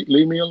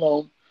 Leave me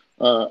alone.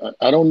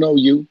 I don't know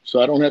you,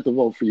 so I don't have to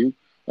vote for you.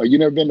 You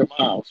never been to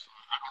my house.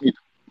 I don't need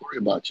to worry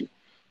about you.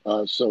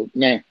 So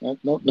nah,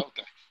 no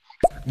thanks.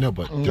 No,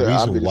 but the Yeah,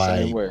 I'll be reason the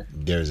same why way.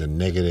 there's a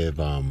negative,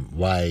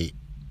 why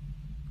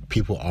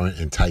people aren't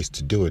enticed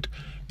to do it,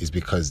 is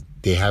because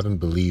they haven't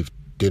believed.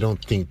 They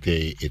don't think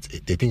they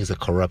think it's a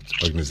corrupt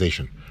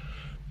organization.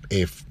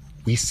 If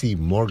we see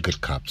more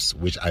good cops,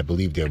 which I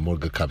believe there are more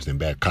good cops than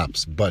bad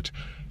cops, but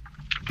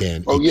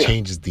then Oh it yeah,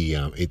 changes the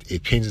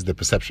it changes the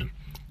perception.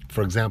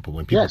 For example,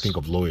 when people yes, think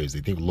of lawyers,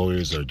 they think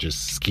lawyers are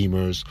just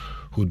schemers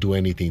who do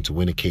anything to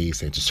win a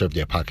case and to serve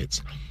their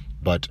pockets.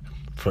 But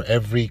for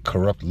every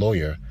corrupt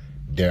lawyer,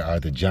 there are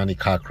the Johnny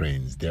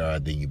Cochranes, there are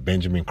the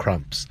Benjamin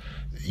Crumps,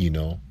 you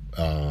know,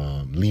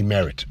 Lee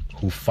Merritt,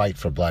 who fight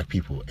for black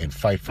people and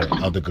fight for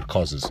other good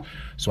causes.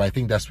 So I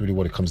think that's really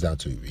what it comes down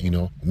to. You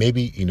know,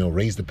 maybe, you know,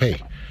 raise the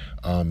pay.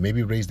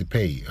 Maybe raise the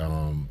pay.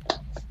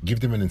 Give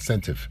them an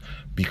incentive,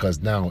 because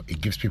now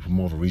it gives people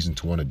more of a reason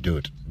to want to do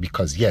it.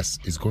 Because yes,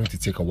 it's going to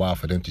take a while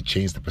for them to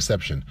change the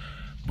perception,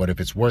 but if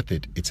it's worth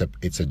it,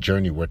 it's a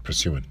journey worth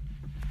pursuing.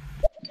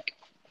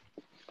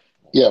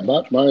 yeah.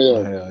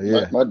 Hell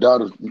yeah. My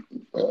daughter.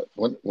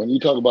 When you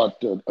talk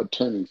about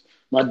attorneys,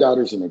 my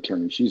daughter's an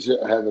attorney. She's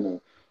having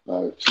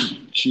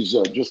she's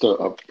just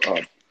a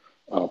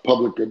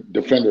public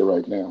defender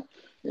right now,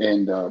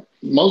 and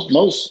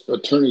most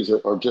attorneys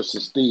are just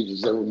as thieves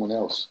as everyone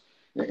else.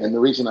 And the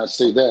reason I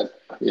say that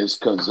is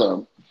because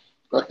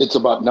it's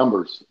about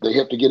numbers. They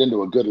have to get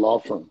into a good law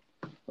firm.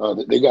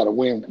 They got to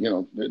win. You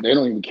know, they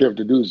don't even care if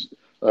the dudes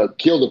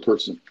kill the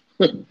person.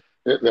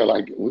 They're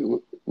like,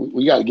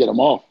 we got to get them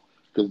off,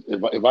 because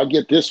if I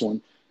get this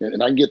one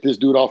and I can get this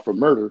dude off for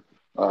murder,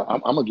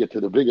 I'm gonna get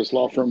to the biggest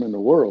law firm in the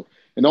world.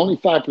 And only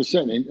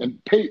 5%.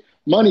 And pay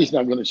money's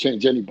not going to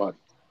change anybody.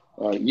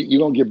 You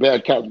don't get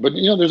bad cops, but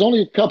you know there's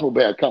only a couple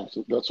bad cops.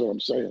 That's what I'm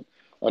saying.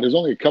 There's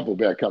only a couple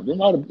bad cops. There's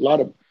not a lot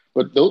of,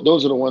 but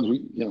those are the ones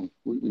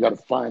we got to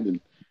find and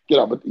get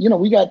out. But you know,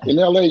 we got in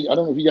LA. I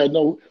don't know if you guys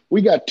know,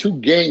 we got two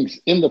gangs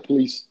in the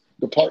police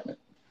department.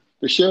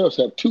 The sheriffs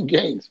have two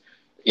gangs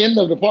in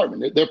the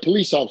department. They're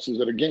police officers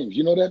that are gangs.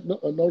 You know that,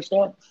 North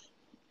Star?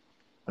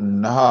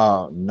 No,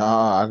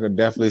 I could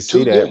definitely see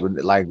Two that. gangs.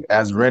 But like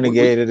as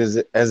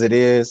renegaded as it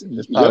is,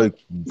 it's Yep, probably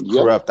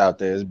yep. corrupt out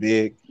there. It's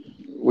big.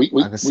 I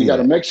can We see got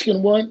a that.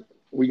 Mexican one.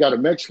 We got a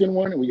Mexican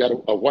one, and we got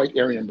a white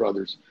Aryan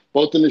brothers,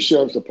 both in the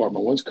sheriff's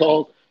department. One's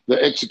called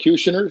the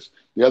Executioners.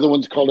 The other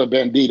one's called the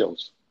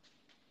Banditos.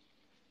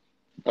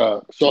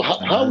 So how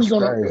are we That's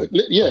gonna?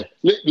 crazy. Yeah,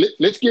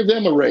 let's give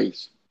them a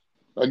raise.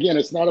 Again,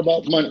 it's not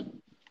about money.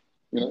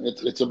 You know,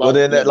 it's Well, about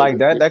then like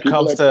that the that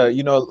people comes that.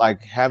 to,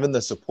 like having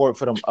the support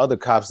for them other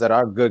cops that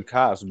are good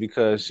cops,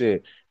 because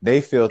shit, they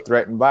feel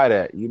threatened by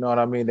that. You know what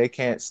I mean? They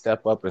can't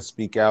step up and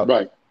speak out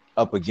Right,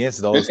 up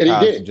against those and he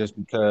cops did. just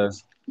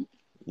because.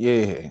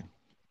 Yeah,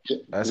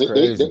 that's The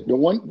crazy.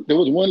 one there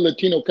was one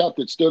Latino cop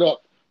that stood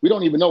up. We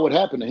don't even know what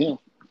happened to him.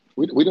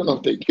 We don't know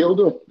if they killed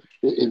him,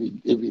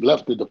 if he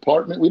left the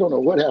department. We don't know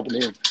what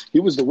happened to him. He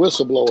was the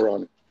whistleblower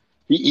on it.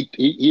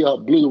 He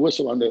blew the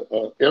whistle on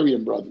the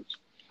Aryan brothers,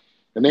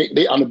 and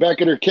they on the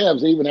back of their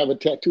cabs they even have a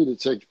tattoo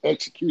that says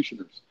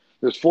executioners.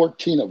 There's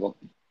 14 of them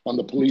on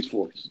the police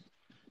force.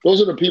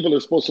 Those are the people that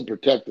are supposed to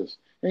protect us.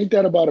 Ain't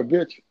that about a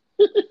bitch?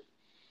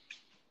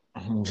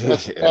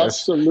 That's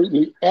Yes. I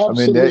mean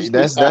absolutely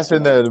that's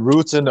in asinine. the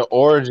roots and the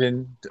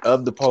origin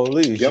of the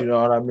police. You Yep,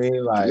 know what I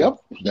mean? Like yep,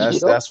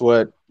 that's yep. that's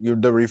what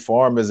the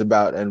reform is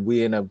about, and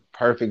we in a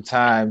perfect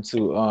time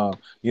to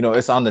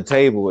it's on the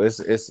table. It's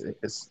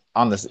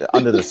on the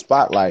under the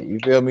spotlight. You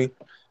feel me?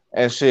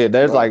 And shit,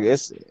 there's Right. like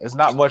it's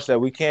not much that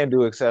we can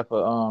do except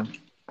for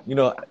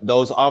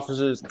those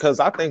officers, because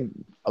I think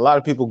a lot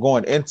of people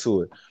going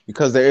into it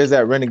because there is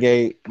that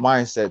renegade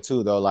mindset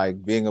too, though.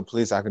 Like being a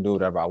police, I can do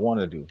whatever I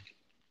want to do.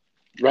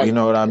 You Right.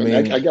 know what I And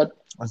mean?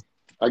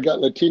 I got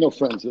Latino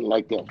friends that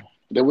like that.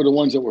 They were the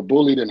ones that were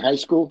bullied in high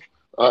school.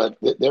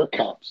 They're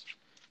cops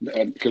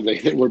because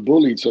they were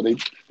bullied, so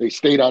they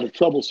stayed out of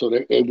trouble, so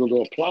they're able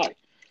to apply.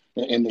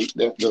 And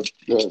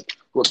the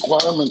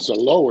requirements are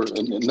lower,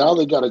 and now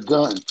they got a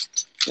gun,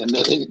 and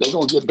they're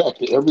gonna get back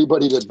to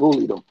everybody that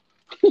bullied them.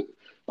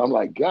 I'm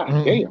like, God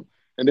Mhm. damn.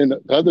 And then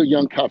the other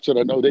young cops that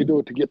I know, they do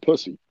it to get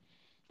pussy.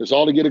 It's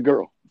all to get a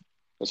girl.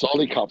 That's all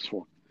they cops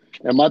for.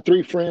 And my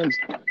three friends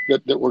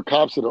that were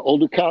cops that are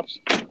older cops,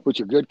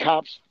 which are good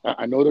cops,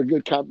 I know they're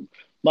good cops.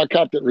 My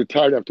cop that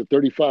retired after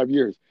 35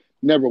 years,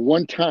 never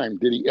one time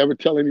did he ever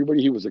tell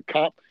anybody he was a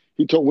cop.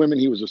 He told women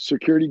he was a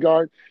security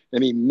guard,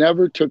 and he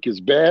never took his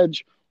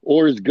badge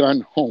or his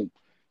gun home.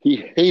 He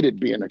hated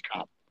being a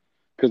cop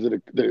because of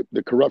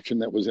the corruption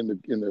that was in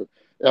the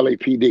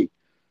LAPD.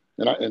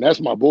 And that's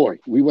my boy.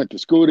 We went to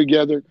school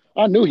together.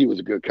 I knew he was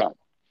a good cop,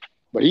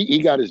 but he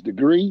got his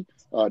degree.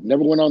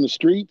 Never went on the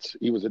streets.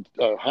 He was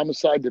a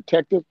homicide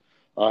detective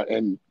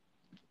and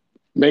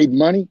made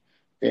money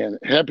and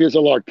happy as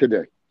a lark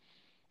today.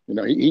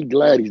 He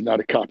glad he's not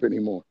a cop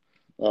anymore.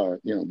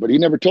 But he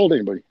never told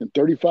anybody. In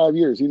 35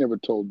 years, he never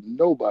told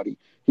nobody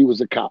he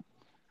was a cop.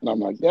 And I'm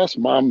like, that's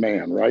my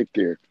man right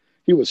there.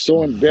 He was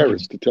so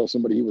embarrassed to tell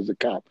somebody he was a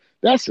cop.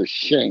 That's a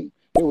shame.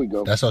 Here we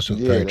go. That's also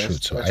very true.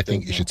 So I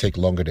think it should take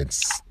longer than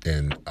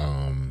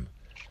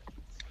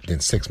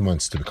 6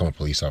 months to become a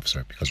police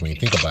officer, because when you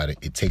think about it,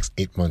 it takes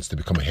 8 months to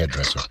become a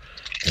hairdresser,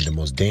 and the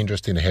most dangerous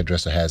thing a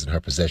hairdresser has in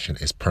her possession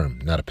is perm,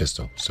 not a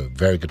pistol. So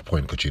very good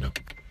point, Cochino.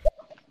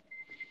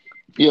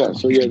 Yeah,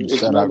 so it's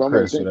Shout not out my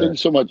man. Chris Thank for you that.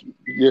 so much.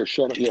 Yeah,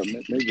 shout out. Yeah,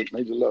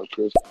 major love,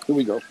 Chris. Here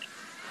we go.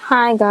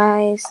 Hi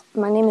guys,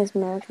 my name is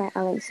Malachi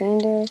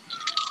Alexander.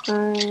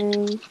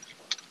 I'm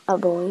a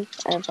boy,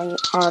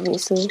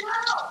 obviously.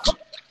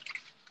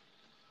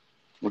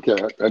 Okay,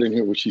 I didn't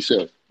hear what she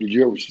said. Did you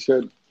hear what she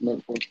said?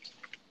 No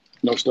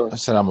star. I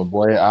said I'm a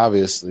boy,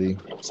 obviously.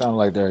 Sound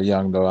like they're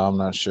young though. I'm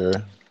not sure.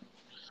 If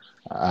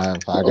I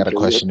got a Okay, yeah.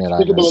 question that I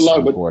Speak a little just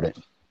loud, report it.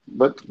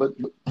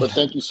 but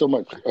thank you so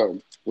much.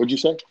 What'd you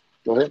say?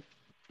 Go ahead.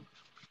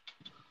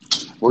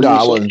 No,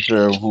 I wasn't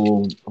sure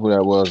who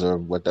that was or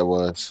what that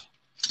was.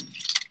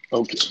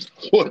 Okay,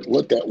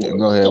 what that was?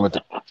 Go ahead with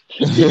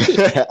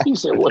the. He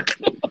said what?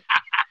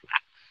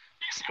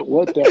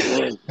 What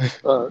that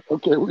was?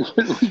 Okay, we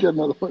got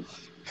another one.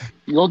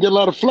 You're gonna get a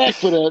lot of flack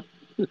for that.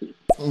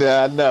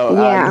 Yeah, I know.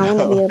 Yeah, I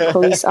want to be a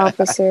police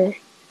officer.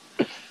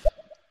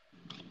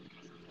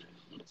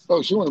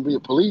 Oh, she want to be a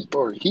police,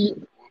 or that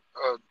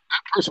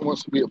person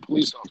wants to be a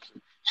police officer.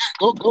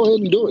 Yeah, go ahead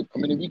and do it. I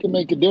mean, if you can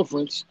make a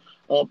difference,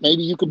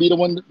 maybe you could be the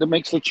one that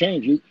makes the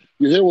change. You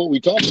hear what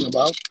we're talking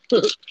about?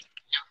 Maybe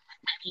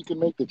you can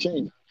make the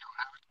change.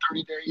 Have a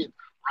 30-day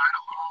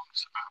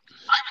ride-alongs.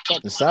 I even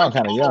talked. You sound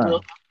kind of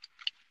young.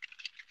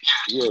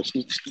 Yeah,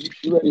 she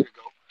ready to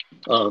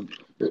go.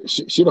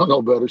 She don't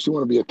know better. She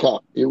want to be a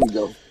cop. Here we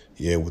go.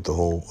 Yeah, with the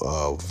whole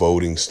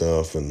voting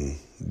stuff and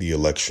the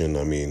election,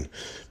 I mean,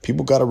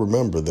 people got to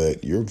remember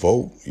that your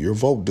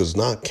vote does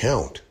not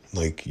count.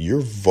 Like,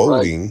 you're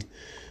voting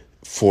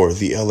for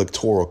the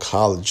electoral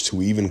college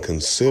to even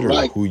consider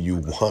who you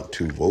want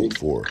to vote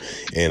for.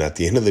 And at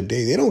the end of the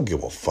day, they don't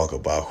give a fuck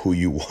about who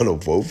you want to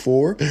vote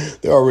for.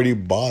 They're already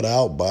bought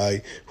out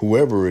by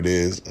whoever it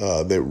is,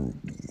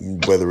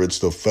 whether it's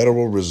the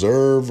Federal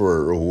Reserve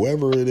or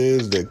whoever it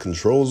is that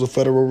controls the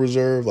Federal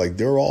Reserve. Like,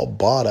 they're all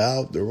bought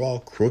out. They're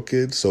all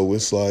crooked. So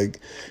it's like,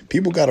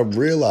 people got to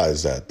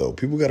realize that, though.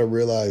 People got to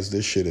realize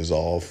this shit is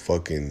all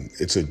fucking,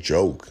 it's a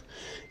joke.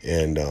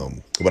 And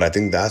but I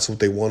think that's what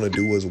they want to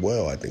do as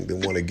well. I think they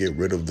want to get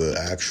rid of the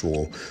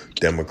actual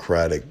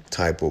democratic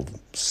type of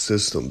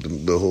system,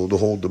 the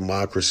whole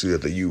democracy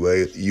that the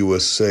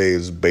USA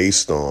is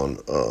based on.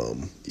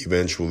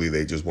 Eventually,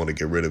 they just want to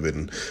get rid of it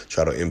and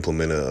try to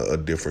implement a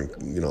different,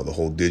 the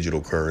whole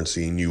digital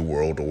currency, new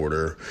world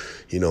order.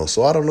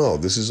 So I don't know.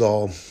 This is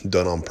all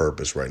done on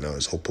purpose right now.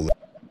 This whole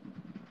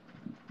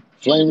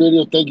Flame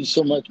Radio, thank you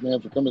so much, man,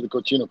 for coming to the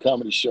Cochino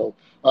Comedy Show.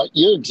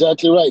 You're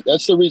exactly right.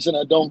 That's the reason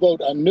I don't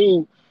vote. I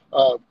knew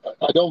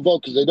I don't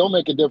vote because they don't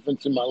make a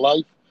difference in my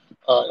life.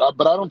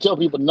 But I don't tell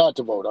people not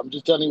to vote. I'm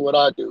just telling you what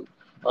I do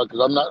because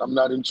I'm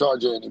not in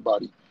charge of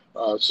anybody.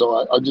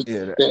 So I just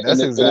that's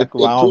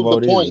exactly why I don't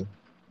vote either.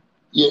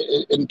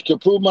 Yeah, and to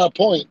prove my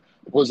point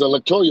was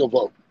electoral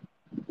vote.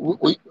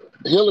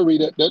 Hillary,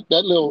 that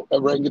little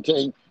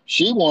orangutan,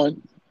 she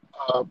won.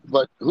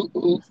 But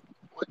who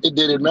did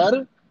it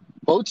matter?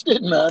 Votes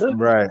didn't matter.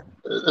 Right.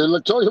 The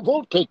electoral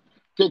vote picked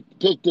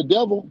the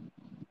devil.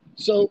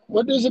 So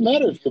what does it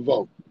matter if you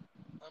vote?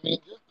 I mean,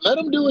 let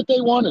them do what they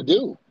want to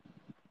do.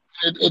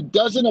 It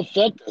doesn't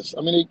affect us.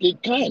 I mean,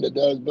 it kind of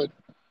does, but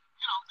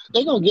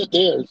they're going to get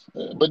theirs.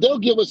 But they'll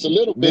give us a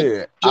little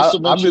bit. Yeah,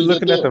 I've been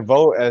looking at the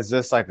vote as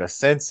just like a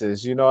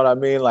census. You know what I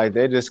mean? Like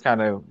they just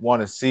kind of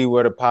want to see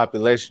where the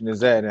population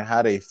is at and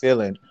how they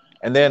feeling.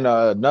 And then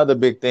another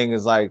big thing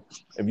is like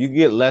if you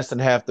get less than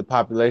half the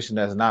population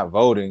that's not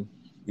voting,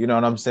 you know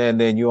what I'm saying?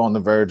 Then you're on the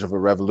verge of a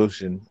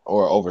revolution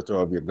or overthrow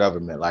of your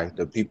government. Like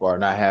the people are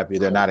not happy,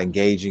 they're not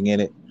engaging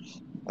in it,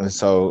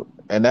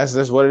 and that's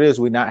just what it is.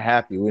 We're not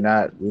happy. We're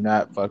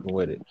not fucking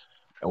with it.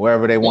 And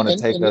wherever they want to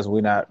take us, we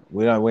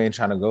ain't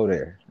trying to go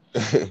there.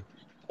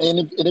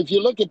 And if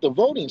you look at the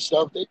voting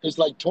stuff, it's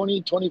like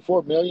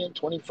 24 million,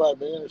 25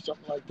 million, or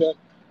something like that.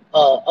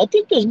 I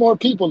think there's more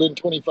people than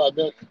 25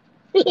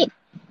 million.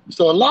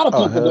 So a lot of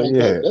people don't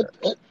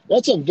vote.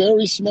 That's a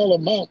very small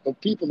amount of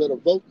people that are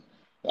voting.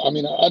 I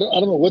mean, I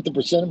don't know what the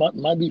percent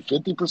might be,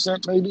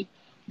 50% maybe,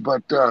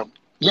 but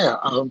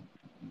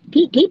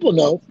people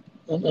know.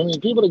 I mean,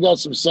 people that got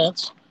some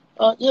sense.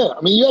 I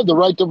mean, you have the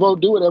right to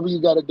vote. Do whatever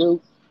you got to do.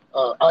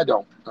 I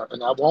don't,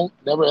 and I won't.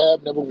 Never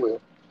have. Never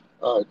will.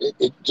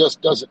 It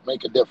just doesn't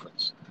make a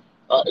difference.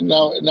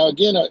 Now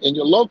again, in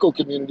your local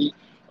community,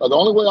 the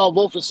only way I'll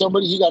vote for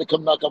somebody, he got to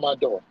come knock on my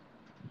door,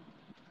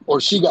 or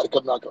she got to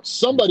come knock on.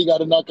 Somebody got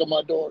to knock on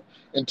my door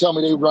and tell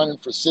me they're running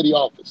for city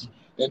office,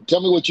 and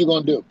tell me what you're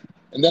gonna do.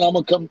 And then I'm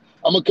gonna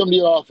come to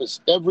your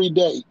office every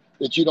day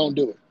that you don't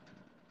do it.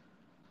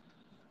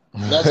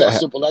 And that's how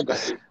simple I got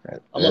to.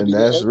 I'm gonna And be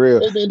there. that's real.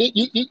 Hey man,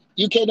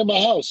 you came to my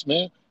house,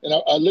 man, and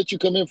I let you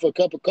come in for a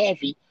cup of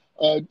coffee.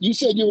 You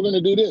said you were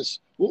gonna do this.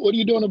 What are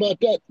you doing about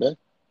that, man?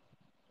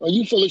 Are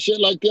you full of shit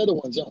like the other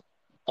ones, huh?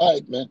 All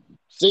right, man.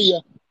 See ya.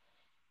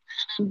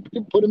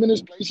 You put him in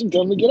his place and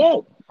tell him to get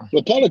out.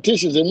 But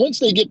politicians, and once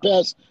they get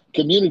past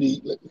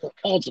community,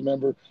 council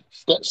member,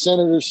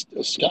 senators,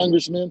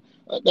 congressmen,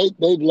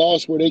 they've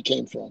lost where they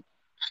came from.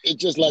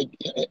 It's just like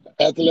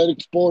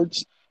athletic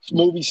sports,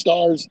 movie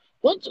stars.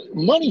 What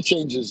money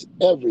changes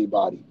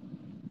everybody.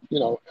 You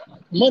know,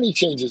 money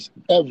changes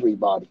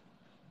everybody.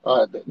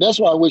 That's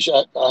why I wish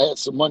I had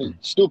some money,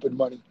 stupid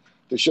money,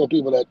 to show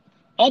people that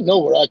I know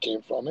where I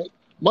came from.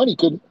 Money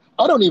couldn't.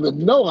 I don't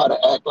even know how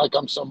to act like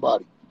I'm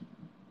somebody.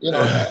 You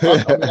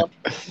know,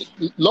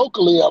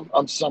 locally,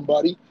 I'm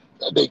somebody.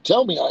 They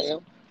tell me I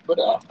am, but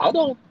I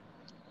don't.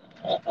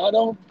 I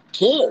don't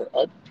care.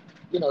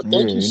 Yeah, Thank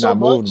you you're so not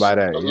moved much. by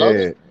that. I love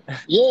it.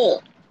 Yeah.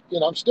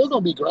 Yeah, I'm still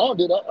gonna be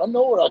grounded. I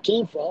know where I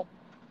came from.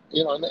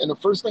 And the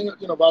first thing,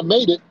 if I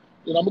made it,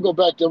 I'm gonna go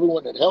back to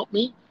everyone that helped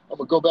me. I'm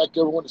gonna go back to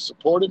everyone that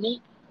supported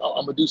me.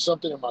 I'm gonna do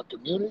something in my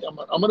community. I'm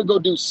gonna go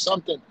do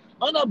something.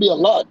 Might not be a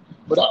lot,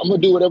 but I'm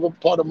gonna do whatever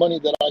part of money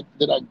that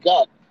I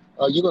got.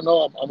 You're gonna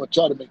know I'm gonna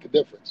try to make a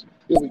difference.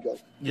 Here we go.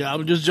 Yeah,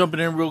 I'm just jumping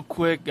in real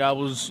quick. I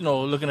was,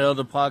 looking at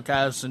other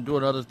podcasts and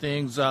doing other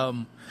things. I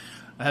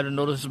had to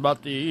notice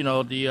about the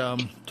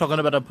talking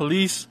about the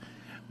police.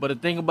 But the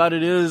thing about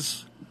it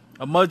is,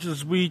 as much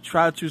as we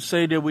try to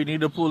say that we need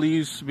the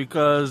police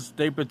because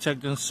they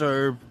protect and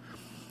serve,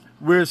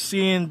 we're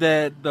seeing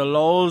that the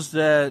laws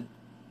that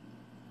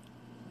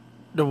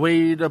the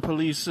way the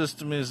police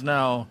system is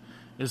now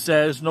is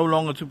that it's no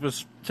longer to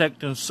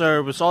protect and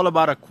serve. It's all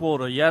about a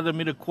quota. You have to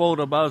meet a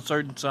quota about a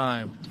certain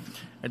time.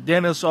 And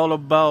then it's all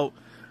about,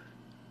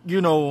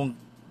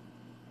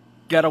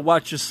 gotta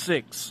watch your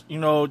six.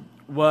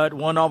 What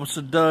one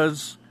officer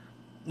does,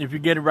 if you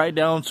get it right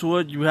down to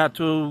it, you have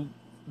to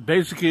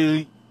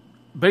basically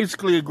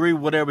agree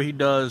with whatever he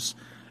does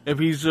if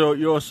he's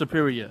your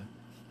superior.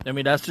 I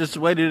mean, that's just the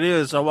way it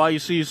is. So why you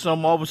see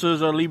some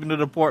officers are leaving the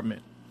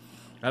department.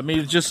 I mean,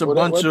 it's just a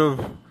bunch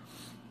of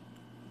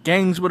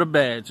gangs with a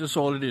badge. That's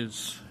all it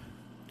is.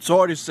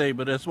 Sorry to say,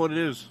 but that's what it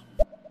is.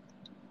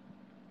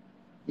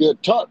 Yeah,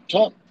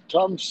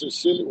 Tom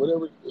Cecilia,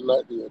 whatever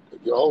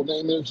your whole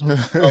name is.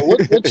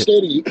 What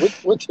state are you?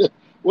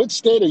 What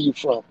state are you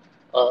from?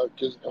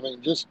 Because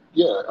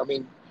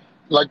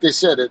like they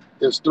said,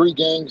 there's three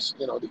gangs.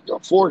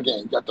 Four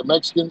gangs. You got the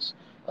Mexicans,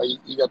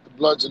 you got the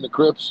Bloods and the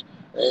Crips,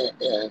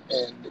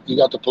 and you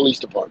got the police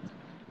department.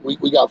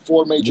 We got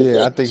four major gangs.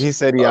 Yeah, I think he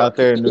said he out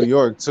there in New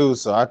York too,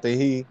 so I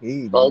think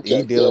he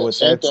dealing with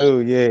same that thing.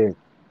 too. Yeah,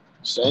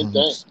 Same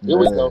thing. Here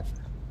we go.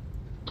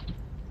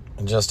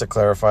 And just to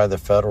clarify, the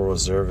Federal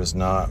Reserve is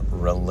not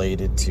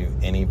related to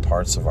any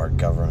parts of our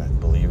government,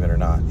 believe it or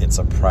not. It's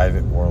a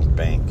private world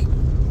bank.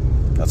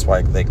 That's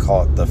why they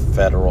call it the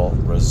Federal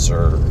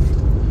Reserve.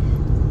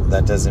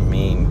 That doesn't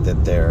mean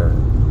that they're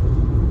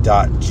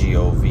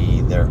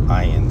 .gov, they're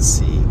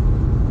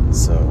INC.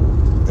 So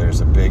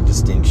there's a big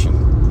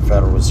distinction. The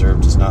Federal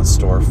Reserve does not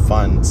store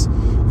funds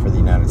for the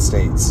United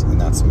States, and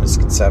that's a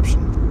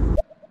misconception.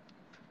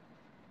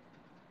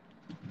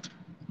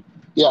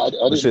 Yeah,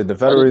 the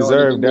Federal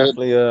Reserve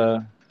definitely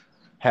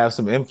have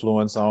some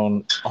influence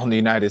on the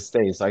United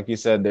States. Like you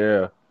said,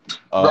 they're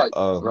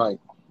right.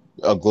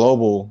 A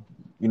global,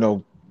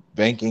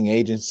 banking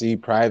agency,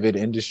 private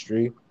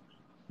industry.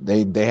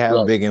 They have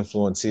a big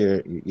influence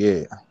here.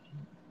 Yeah.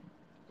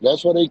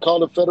 That's why they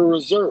call it Federal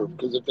Reserve,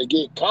 because if they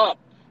get caught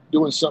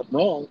doing something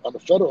wrong on the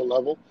federal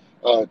level,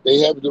 they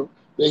have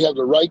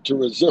the right to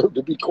reserve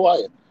to be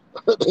quiet.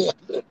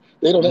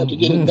 They don't have to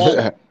get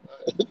indicted.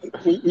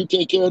 We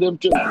take care of them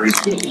too.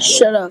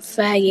 Shut up,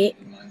 faggot.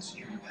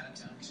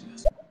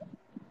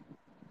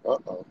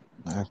 Uh-oh.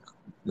 I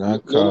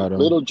caught him.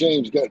 Little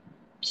James got,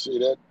 see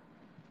that?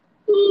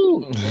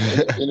 Ooh.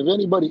 And if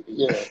anybody,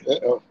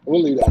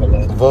 we'll leave that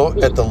alone.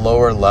 Vote at the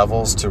lower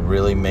levels to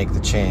really make the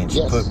change.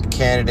 Yes. You put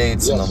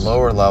candidates in the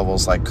lower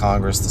levels like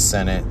Congress, the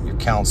Senate, your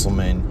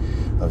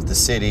councilmen of the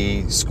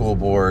city, school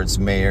boards,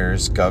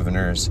 mayors,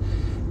 governors.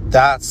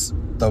 That's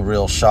the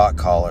real shot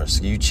callers.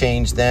 You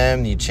change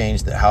them, you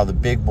change how the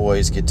big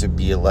boys get to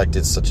be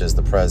elected, such as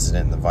the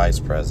president and the vice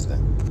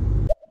president.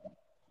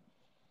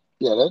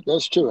 Yeah,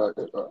 that's true.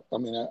 I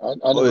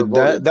never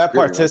voted. That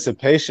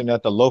participation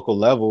at the local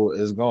level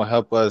is going to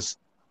help us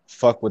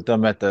fuck with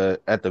them at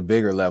the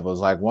bigger levels.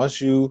 Like once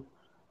you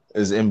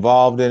is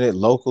involved in it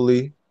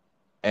locally,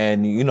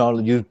 and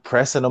you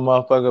pressing a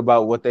motherfucker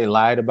about what they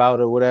lied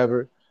about or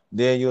whatever,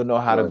 then you'll know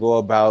how to go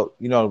about,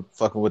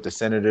 fucking with the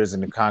senators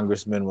and the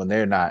congressmen when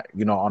they're not,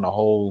 on a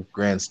whole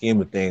grand scheme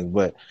of things.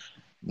 But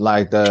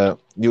like the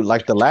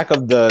lack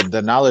of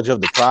the knowledge of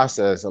the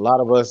process, a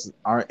lot of us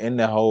aren't in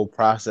the whole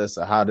process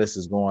of how this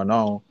is going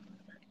on.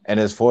 And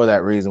it's for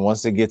that reason.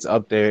 Once it gets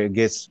up there, it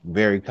gets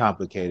very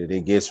complicated.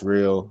 It gets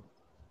real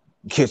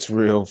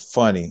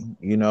funny,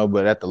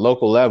 but at the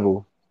local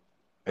level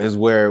is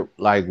where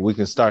like we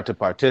can start to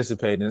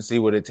participate and see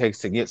what it takes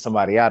to get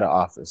somebody out of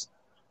office.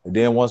 And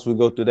then once we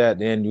go through that,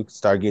 then you can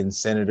start getting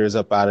senators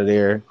up out of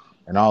there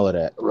and all of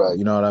that. Right.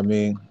 You know what I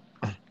mean?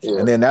 Yeah.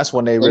 And then that's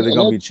when they really And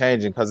gonna that, be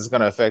changing because it's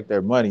gonna affect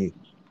their money.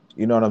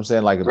 You know what I'm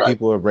saying? Like if right.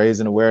 people are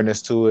raising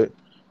awareness to it,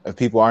 if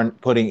people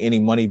aren't putting any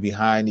money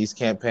behind these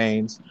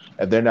campaigns,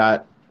 if they're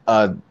not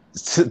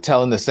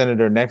telling the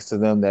senator next to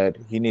them that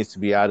he needs to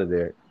be out of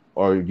there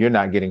or you're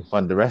not getting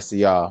funded, the rest of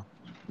y'all,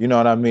 you know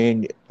what I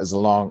mean? As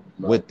along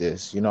Right. with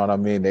this, you know what I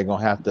mean? They're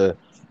gonna have to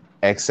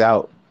X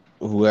out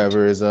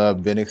whoever has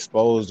been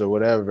exposed or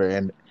whatever,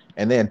 and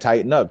then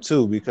tighten up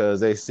too because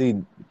they see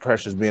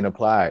pressures being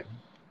applied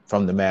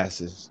from the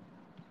masses.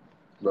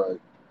 Right.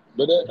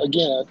 But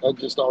again, I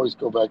just always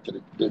go back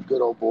to the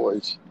good old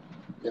boys.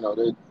 You know,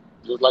 they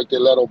just like they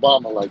let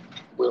Obama, like,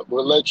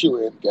 we'll let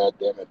you in, God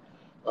damn it.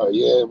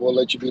 Yeah, we'll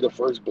let you be the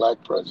first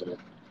black president.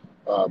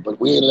 But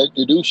we ain't letting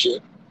you do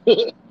shit.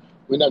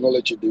 We're not going to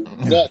let you do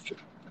nothing.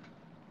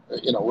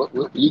 You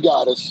know, you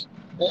got us.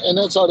 And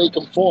that's how they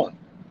conform.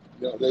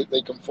 You know,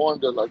 they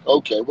conform to like,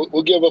 okay,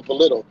 we'll give up a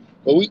little,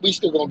 but we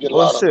still going to get a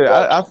Well, lot on the shit,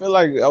 back I end. feel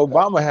like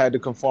Obama had to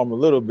conform a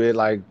little bit.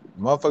 Like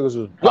motherfuckers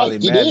was Right, probably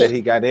he mad that did.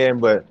 he got in,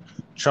 but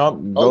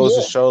Trump Oh, goes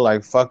to yeah. show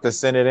like fuck the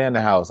Senate and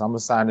the House. I'm gonna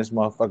sign this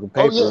motherfucking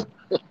Oh, yeah.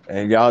 paper,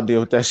 and y'all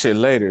deal with that shit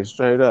later,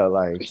 straight up.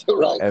 Like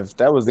Right. if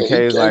that was the Yeah, he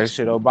case, like takes.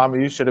 shit,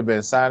 Obama, you should have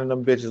been signing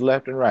them bitches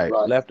left and right,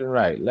 Right, left and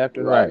right, left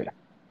and right.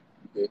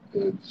 right.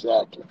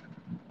 Exactly.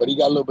 But he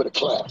got a little bit of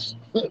class.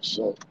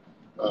 So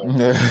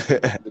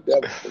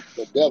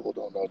the devil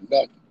don't know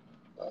nothing.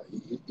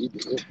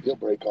 He'll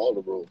break all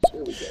the rules.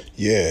 Here we go.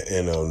 Yeah,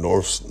 and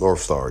North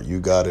Star, you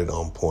got it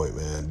on point,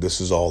 man.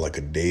 This is all like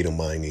a data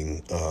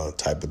mining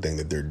type of thing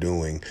that they're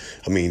doing.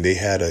 I mean, they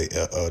had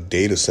a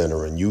data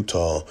center in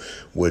Utah,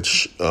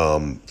 which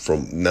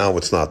from now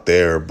it's not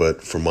there,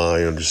 but from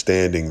my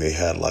understanding, they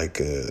had like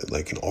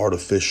an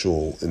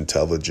artificial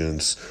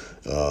intelligence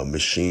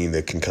machine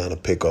that can kind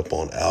of pick up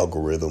on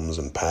algorithms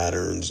and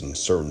patterns and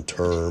certain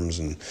terms,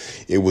 and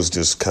it was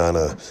just kind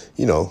of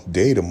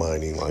data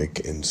mining, like,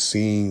 and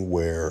seeing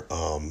where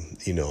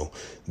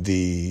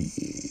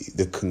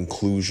the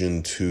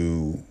conclusion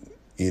to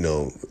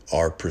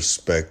our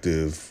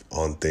perspective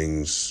on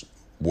things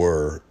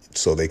were,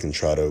 so they can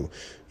try to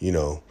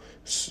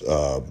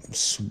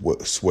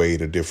sway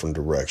it a different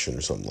direction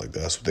or something like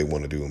that. That's what they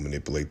want to do and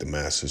manipulate the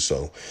masses.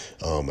 So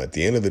at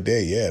the end of the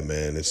day, yeah,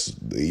 man, it's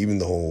even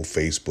the whole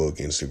Facebook,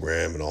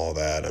 Instagram, and all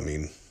that. I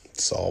mean,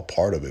 it's all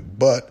part of it,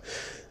 but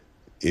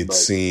it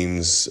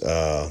seems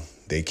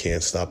they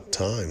can't stop the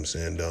times,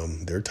 and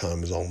their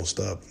time is almost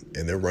up,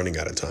 and they're running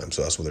out of time.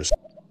 So that's what they're.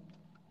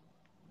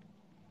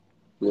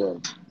 Yeah,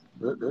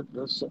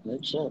 that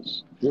makes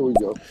sense. Here we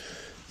go.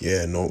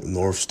 Yeah,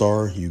 North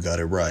Star, you got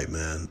it right,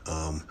 man.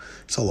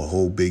 It's all a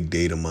whole big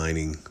data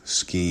mining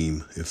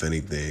scheme, if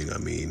anything. I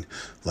mean,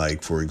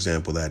 like, for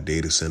example, that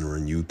data center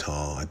in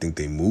Utah, I think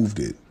they moved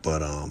it,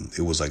 but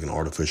it was like an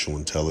artificial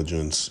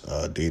intelligence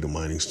data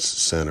mining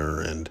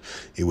center, and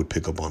it would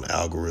pick up on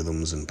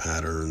algorithms and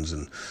patterns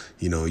and,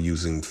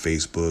 using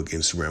Facebook,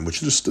 Instagram,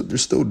 which they're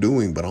still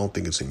doing, but I don't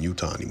think it's in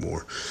Utah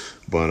anymore.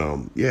 But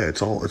yeah,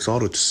 it's all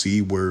to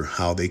see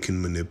how they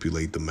can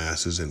manipulate the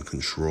masses and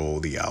control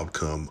the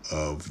outcome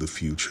of the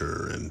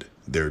future and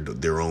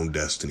their own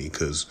destiny.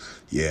 Because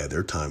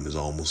their time is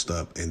almost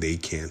up and they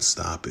can't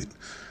stop it.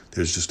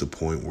 There's just a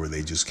point where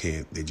they just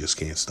can't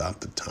stop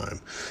the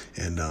time,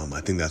 and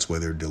I think that's why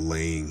they're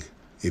delaying.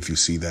 If you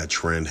see that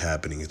trend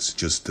happening, it's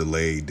just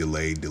delay,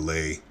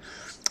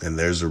 and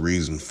there's a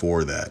reason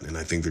for that. And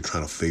I think they're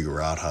trying to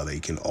figure out how they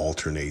can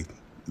alternate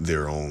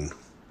their own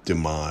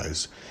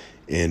demise.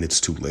 And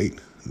it's too late.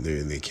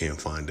 They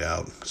can't find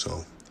out.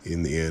 So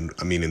in the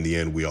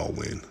end, we all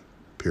win.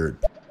 Period.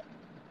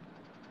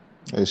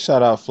 Hey,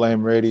 shout out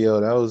Flame Radio.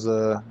 That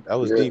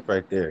was Yeah. deep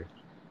right there.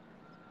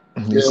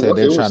 You Yeah, said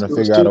they're trying to it was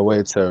figure out a too.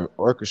 way to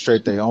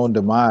orchestrate their own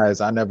demise.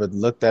 I never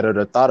looked at it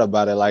or thought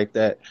about it like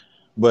that.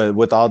 But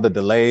with all the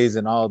delays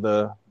and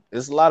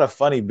it's a lot of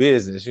funny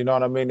business. You know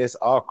what I mean? It's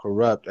all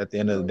corrupt at the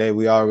end of the Right. day.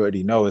 We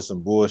already know it's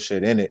some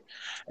bullshit in it.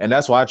 And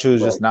that's why I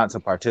choose just Right. not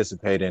to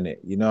participate in it.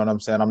 You know what I'm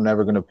saying? I'm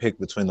never going to pick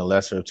between the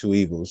lesser of two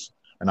evils.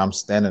 And I'm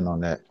standing on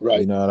that. You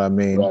Right. know what I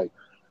mean? Right.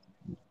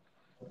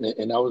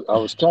 And I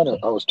was trying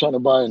to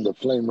buy into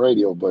Flame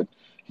Radio, but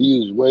he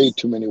used way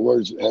too many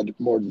words that had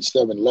more than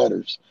 7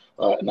 letters,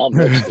 and I'm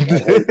Mexican.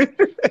 That hurt.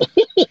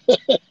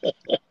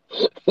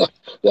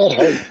 That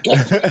hurt.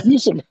 God,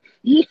 use some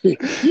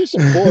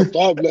 4 or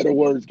 5 letter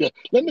words. God.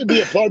 Let me be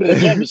a part of the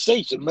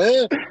conversation,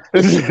 man.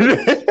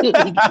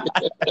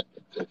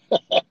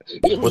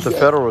 What the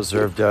Federal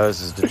Reserve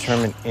does is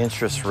determine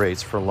interest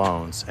rates for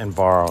loans and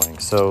borrowing.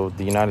 So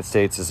the United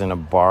States is in a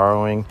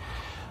borrowing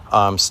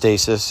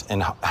stasis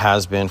and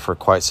has been for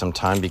quite some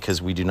time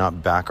because we do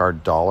not back our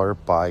dollar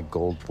by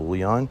gold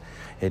bullion.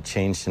 It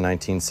changed in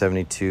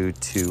 1972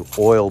 to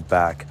oil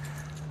back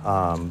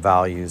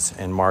values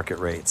and market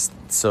rates.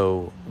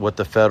 So what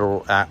the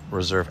Federal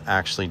Reserve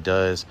actually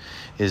does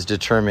is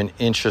determine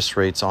interest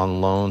rates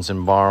on loans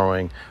and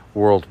borrowing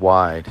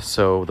worldwide.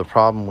 So the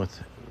problem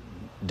with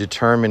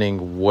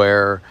determining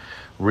where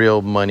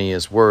real money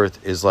is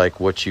worth is like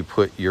what you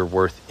put your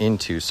worth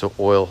into. So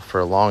oil for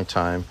a long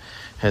time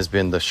has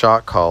been the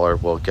shot caller.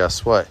 Well,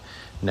 guess what?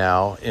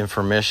 Now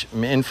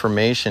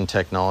information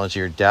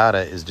technology or data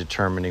is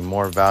determining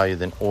more value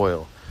than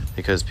oil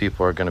because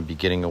people are going to be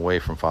getting away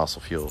from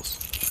fossil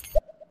fuels.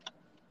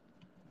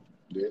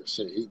 Yeah,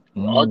 see,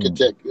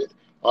 architect,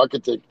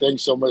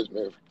 thanks so much,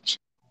 man.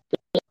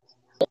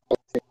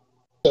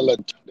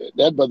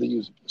 That brother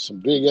used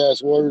some big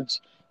ass words.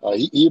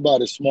 He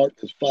about as smart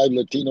as 5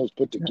 Latinos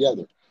put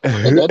together.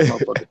 That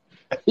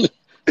motherfucker.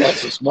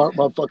 That's a smart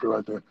motherfucker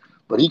right there.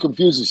 But he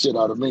confuses shit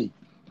out of me.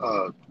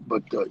 Yeah,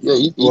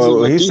 he's a Well,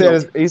 Latino.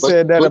 he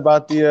said that But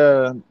about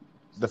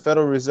the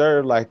Federal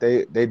Reserve, like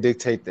they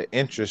dictate the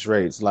interest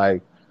rates.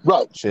 Like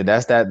right. shit,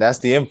 that's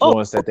the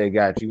influence that they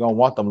got. You're gonna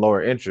want them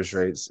lower interest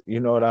rates.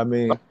 You know what I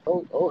mean?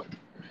 Oh,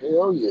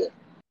 hell yeah.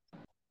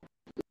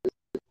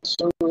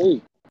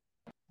 Sorry.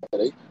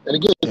 And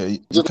again, Yeah,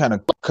 you kind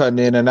of cutting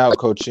in and out,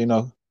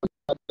 Cochino.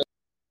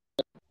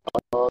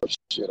 Oh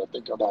shit, I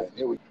think I'm dying.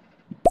 Here we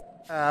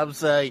I'm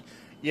saying,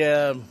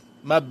 yeah,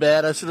 my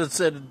bad. I should have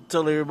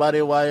told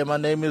everybody why my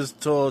name is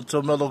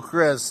Tomelo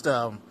Crest.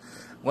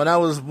 When I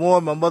was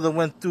born, my mother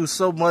went through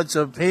so much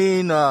of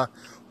pain for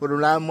the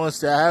 9 months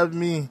to have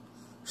me.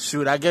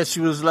 Shoot, I guess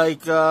she was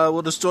like,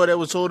 with the story that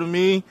was told to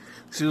me,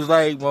 she was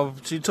like, well,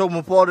 she told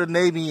my father the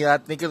Navy. I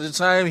think at the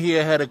time he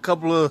had a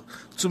couple of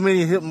too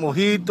many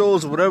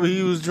mojitos or whatever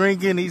he was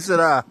drinking. He said,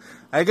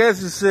 I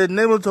guess he said,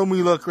 Nemo told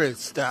me look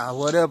Chris,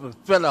 whatever,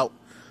 fell out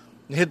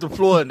and hit the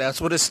floor, and that's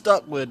what it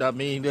stuck with. I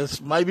mean,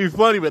 this might be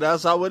funny, but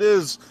that's how it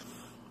is.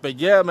 But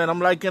yeah, man, I'm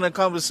liking a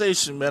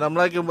conversation, man. I'm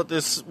liking what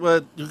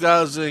you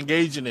guys are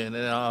engaging in.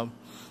 And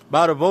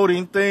about the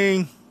voting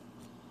thing,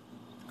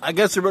 I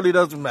guess it really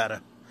doesn't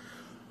matter.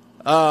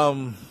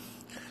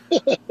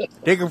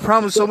 They can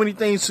promise so many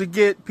things to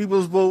get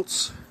people's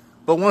votes,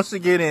 but once they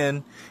get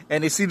in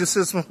and they see the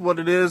system for what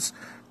it is,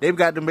 they've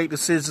got to make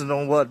decisions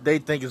on what they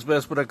think is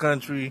best for the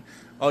country,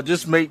 or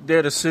just make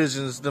their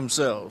decisions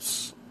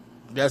themselves.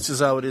 That's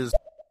just how it is.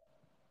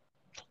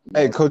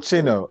 Hey,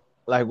 Cochino,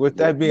 like with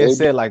that being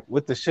said, like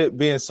with the shit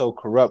being so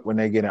corrupt when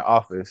they get in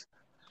office,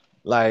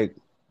 like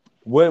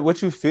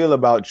what you feel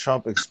about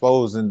Trump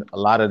exposing a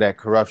lot of that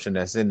corruption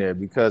that's in there?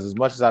 Because as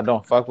much as I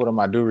don't fuck with him,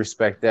 I do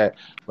respect that,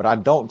 but I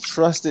don't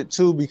trust it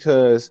too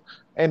because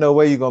ain't no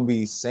way you're gonna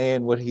be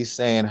saying what he's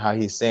saying, how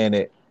he's saying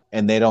it,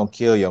 and they don't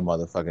kill your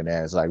motherfucking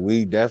ass. Like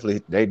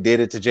they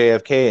did it to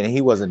JFK, and he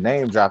wasn't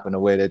name dropping the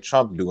way that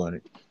Trump doing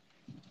it.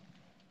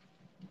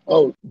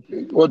 Oh,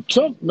 well,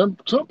 Trump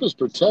is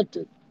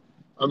protected.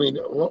 I mean,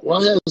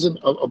 why hasn't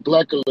a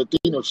black or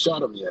Latino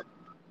shot him yet?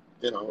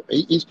 You know,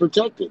 he's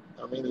protected.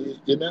 I mean,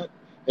 you're not,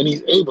 and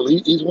he's able.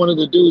 He's one of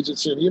the dudes that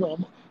said,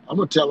 I'm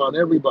gonna tell on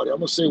everybody. I'm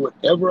gonna say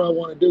whatever I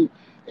want to do,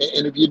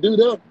 and if you do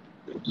that,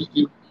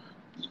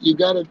 you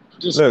gotta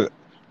just look.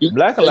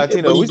 Black and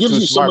Latino, but he we gives too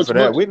you so smart much for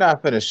that. money. We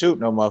not finna shoot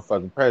no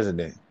motherfucking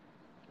president.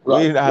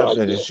 Right, We not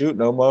finna yeah. shoot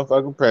no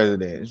motherfucking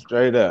president.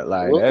 Straight up,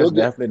 like We'll, that's we'll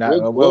get definitely not. we'll,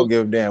 We don't we'll,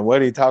 give a damn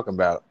what he talking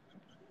about.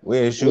 We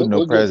ain't shooting no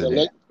we'll get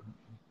president.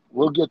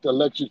 the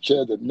electric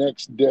chair the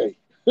next day.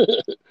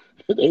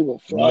 They will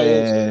fry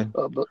us. Man,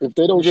 But if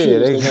they don't yeah,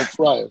 shoot us, they're gonna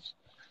fry us.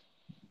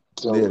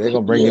 yeah, So they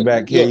gonna bring you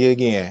back, kill you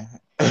again.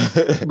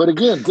 But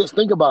again, just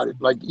think about it.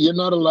 Like you're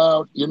not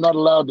allowed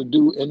to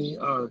do any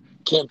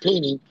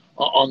campaigning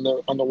on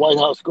the White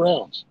House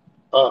grounds.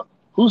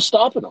 Who's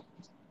stopping them?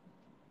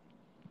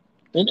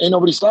 Ain't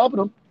nobody stopping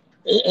them.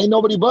 Ain't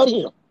nobody but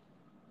him.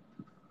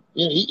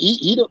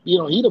 You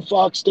know, he the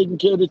fox taking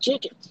care of the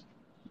chickens.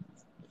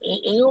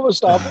 Ain't nobody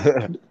stop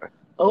him.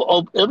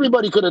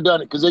 Everybody could have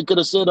done it because they could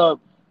have said, all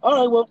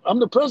right, well, I'm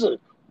the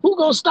president. Who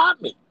gonna stop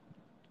me?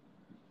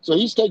 So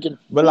he's taking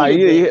But full like,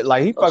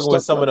 advantage he of fucking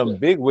with stuff some of like them that.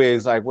 big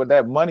wigs, like with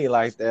that money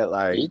like that,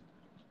 like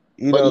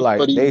But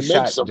like he they makes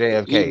shot them. He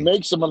JFK.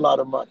 makes them a lot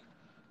of money.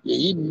 Yeah,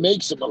 he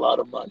makes them a lot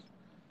of money.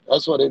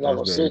 That's why they're not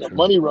That's gonna say very the true.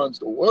 money runs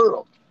the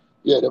world.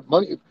 Yeah, the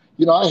money.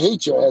 I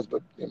hate your ass,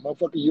 but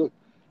motherfucker,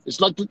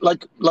 it's like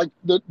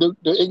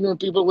the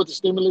ignorant people with the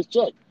stimulus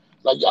check.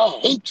 Like I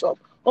hate Trump.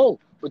 Oh,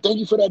 but thank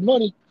you for that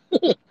money.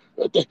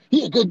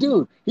 He a good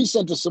dude. He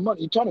sent us some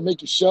money. He's trying to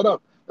make you shut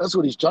up. That's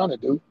what he's trying to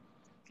do.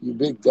 You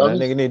big Well, that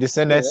dummy. nigga need to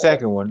send that Yeah,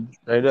 second one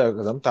straight up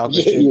because I'm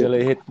talking shit yeah, till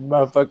it hit the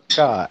motherfucking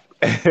card.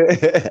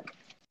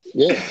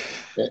 yeah.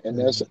 And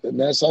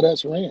that's how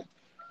that's ran.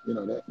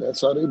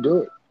 That's how they do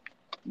it.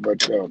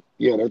 But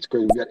yeah, that's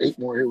crazy. We got 8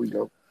 more. Here we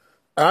go.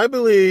 I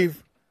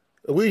believe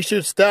we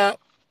should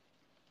stop.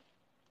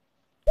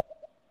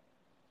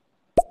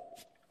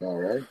 All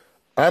right.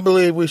 I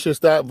believe we should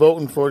stop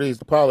voting for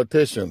these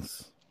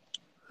politicians.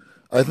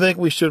 I think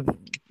we should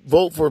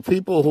vote for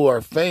people who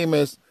are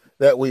famous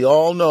that we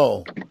all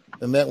know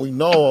and that we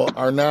know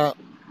are not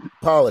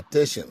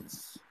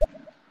politicians.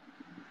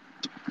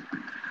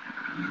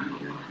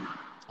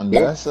 And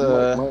that's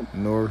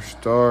North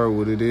Star,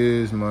 what it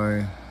is,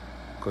 man.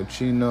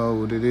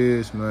 Cochino, what it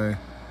is, man.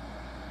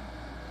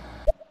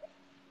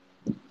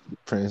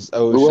 Prince Who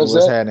Ocean, was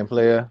what's that? happening,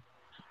 player?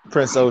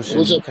 Prince What's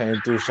Ocean up?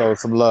 came through, showed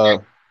some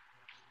love.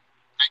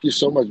 Thank you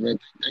so much, man.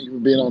 Thank you for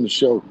being on the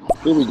show.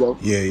 Here we go.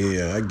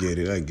 Yeah. I get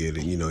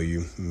it. You know,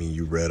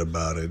 you read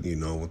about it. You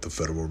know what the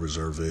Federal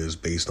Reserve is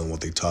based on what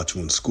they taught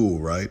you in school,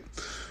 right?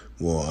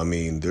 Well, I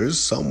mean, there's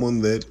someone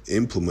that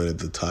implemented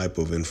the type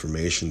of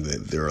information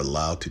that they're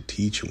allowed to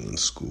teach you in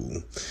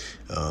school.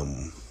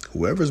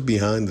 Whoever's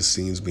behind the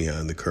scenes,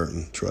 behind the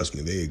curtain, trust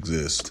me, they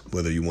exist.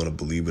 Whether you want to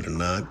believe it or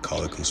not,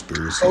 call it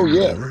conspiracy or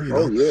whatever. You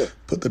know,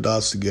 put the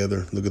dots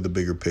together, look at the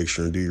bigger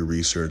picture, and do your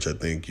research. I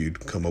think you'd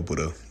come up with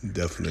a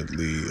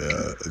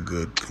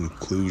good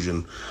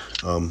conclusion.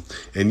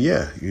 And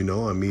yeah, you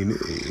know, I mean,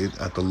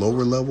 at the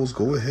lower levels,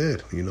 go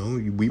ahead. You know,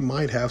 we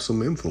might have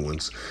some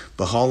influence,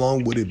 but how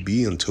long would it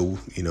be until,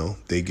 you know,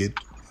 they get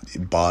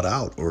bought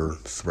out or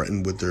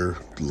threatened with their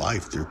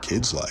life, their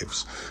kids'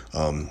 lives?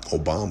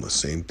 Obama,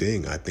 same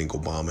thing. I think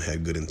Obama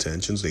had good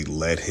intentions. They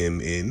let him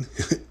in.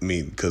 I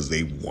mean, because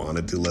they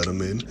wanted to let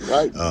him in.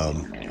 Right.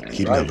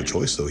 He didn't have a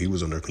choice, though. He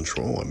was under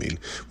control. I mean,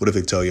 what if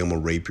they tell you, I'm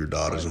going to rape your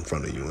daughters in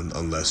front of you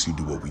unless you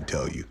do what we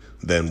tell you?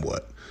 Then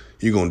what?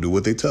 You're going to do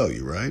what they tell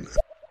you, right?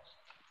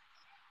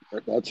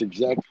 That's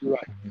exactly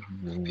right.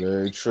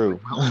 Very true.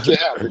 I'll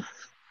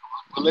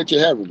let you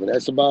have it. But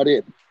that's about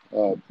it.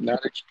 Now that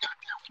you got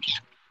there,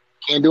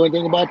 we can't do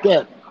anything about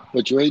that.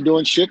 But you ain't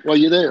doing shit while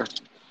you're there.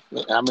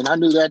 I mean, I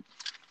knew that,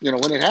 you know,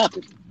 when it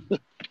happened.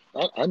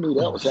 I knew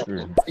that was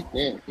happening. Right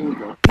then. Here we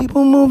go.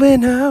 People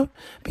moving out,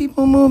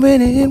 people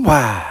moving in.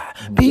 Why?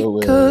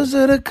 Because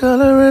of the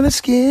color of the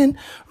skin.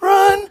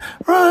 Run,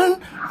 but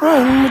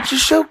your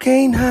show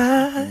can't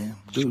hide.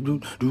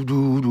 Do.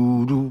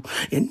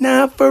 An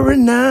eye for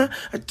an eye,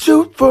 a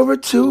tooth for a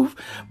tooth.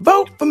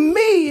 Vote for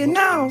me and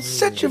I'll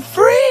set you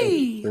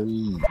free.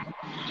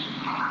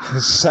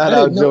 Shout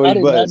out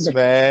Joey Butts,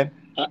 man.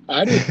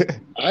 I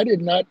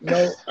did not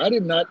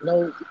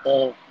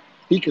know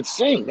he could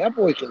sing. That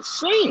boy can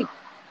sing.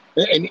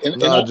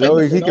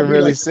 Joey, he can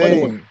really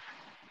sing.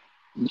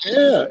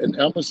 Yeah, and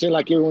I'm gonna say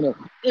like everyone,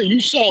 hey,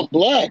 you sound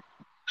black.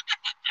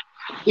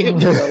 Just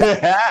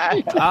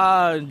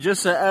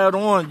to add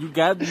on, you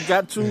got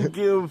to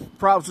give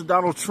props to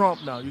Donald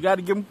Trump. Now you got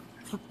to give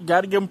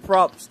him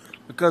props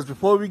because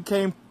before he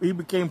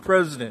became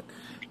president.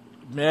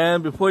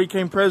 Man, before he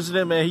became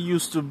president, man, he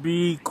used to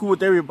be cool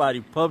with everybody,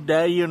 Puff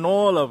Daddy and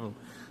all of them.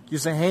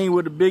 Used to hang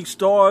with the big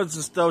stars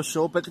and stuff,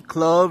 show up at the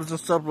clubs and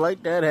stuff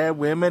like that, had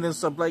women and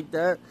stuff like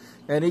that.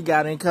 And he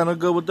got in kind of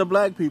good with the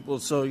black people.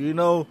 So, you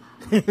know,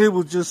 he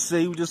was just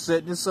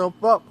setting himself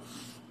up.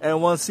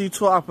 And once I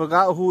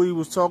forgot who he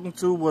was talking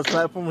to, what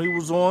platform he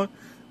was on,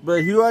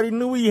 but he already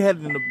knew he had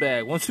it in the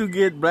bag. Once you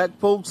get black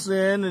folks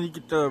in and you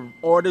get the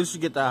artists,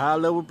 you get the high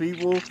level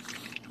people,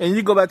 and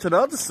you go back to the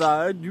other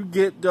side, you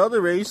get the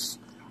other race.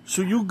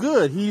 So you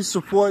good. He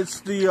supports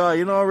the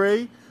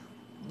NRA.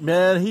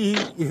 Man, he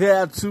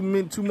had too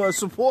much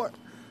support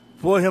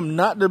for him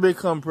not to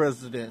become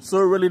president. So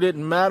it really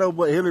didn't matter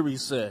what Hillary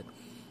said.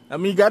 I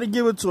mean, you got to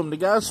give it to him. The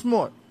guy's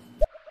smart.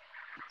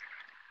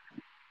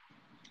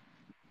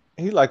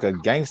 He like a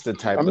gangster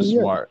type of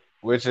smart,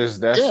 which is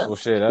that's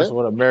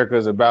what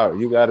America's about.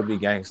 You got to be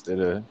gangster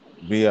to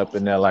be up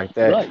in there like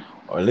that, right.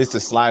 Or at least to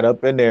slide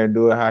up in there and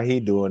do it how he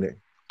doing it.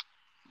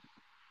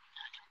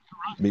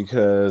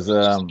 Because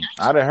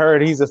I'd have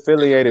heard he's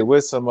affiliated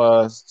with some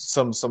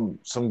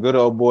good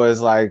old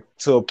boys, like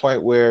to a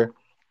point where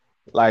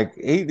like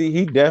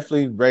he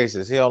definitely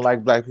racist. He don't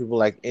like black people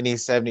like any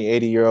 70,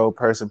 80-year-old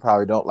person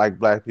probably don't like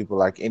black people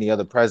like any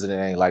other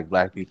president ain't like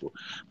black people.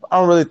 But I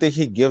don't really think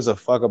he gives a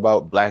fuck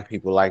about black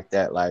people like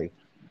that. Like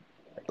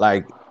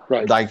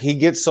he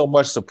gets so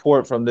much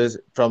support from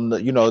the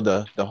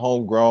the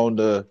homegrown,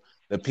 the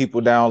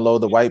people down low,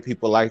 the white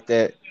people like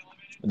that.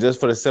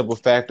 Just for the simple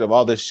fact of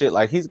all this shit,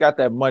 like he's got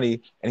that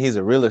money and he's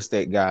a real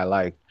estate guy.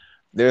 Like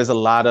there's a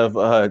lot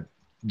of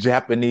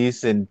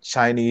Japanese and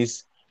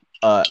Chinese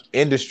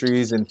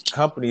industries and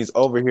companies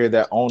over here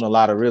that own a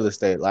lot of real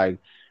estate. Like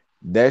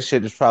that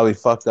shit just probably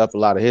fucked up a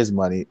lot of his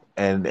money,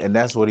 and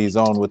that's what he's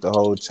on with the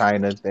whole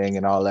China thing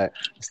and all that.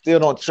 Still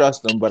don't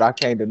trust him, but I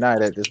can't deny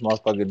that this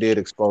motherfucker did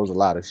expose a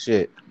lot of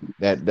shit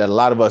that a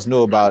lot of us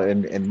knew about,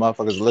 and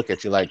motherfuckers look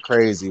at you like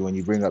crazy when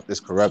you bring up this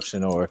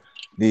corruption or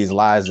these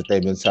lies that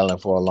they've been telling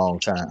for a long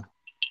time.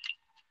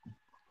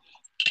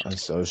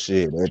 So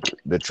shit,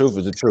 the truth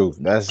is the truth.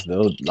 That's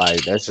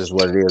just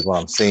what it is. What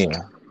I'm seeing.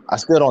 I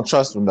still don't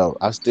trust him though.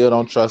 I still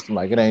don't trust him.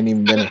 Like it ain't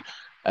even been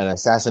an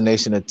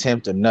assassination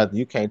attempt or nothing.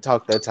 You can't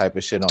talk that type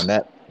of shit on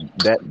that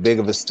big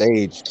of a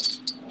stage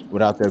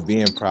without there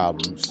being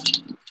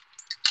problems.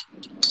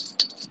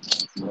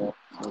 Yeah,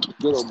 the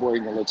good old boy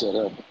ain't gonna let that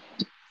happen.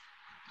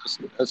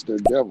 That's their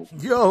devil.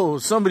 Yo,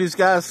 some of these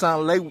guys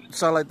sound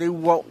like they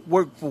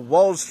work for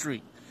Wall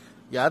Street.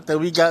 Yeah, I think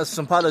we got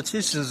some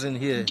politicians in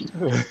here.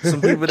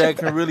 Some people that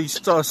can really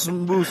start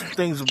some move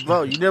things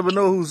about. You never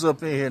know who's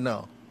up in here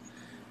now.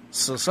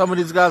 So some of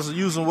these guys are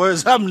using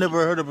words I've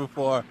never heard of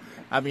before.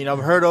 I mean, I've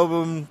heard of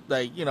them,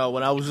 like, you know,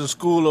 when I was in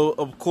school,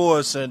 of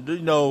course, and, you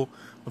know,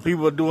 when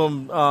people are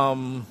doing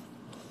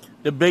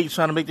debates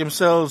trying to make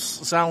themselves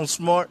sound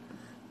smart.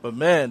 But,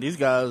 man, these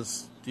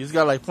guys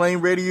like Plain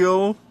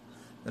Radio,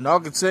 An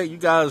architect, you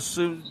guys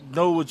seem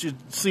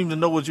to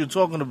know what you're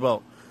talking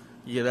about.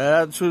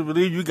 Yeah, I truly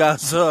believe you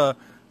guys on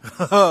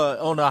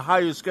a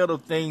higher scale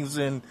of things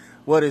than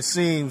what it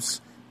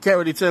seems. Can't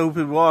really tell who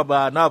people are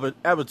by an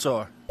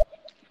avatar.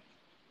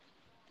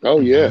 Oh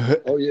yeah.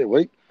 Oh yeah.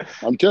 Wait.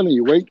 I'm telling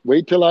you,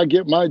 wait till I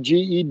get my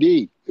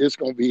GED. It's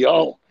gonna be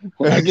on.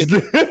 When I get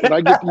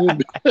to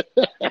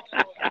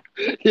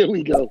here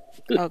we go.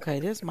 Okay,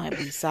 this might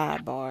be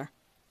sidebar.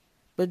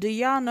 But do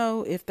y'all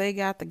know if they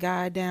got the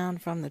guy down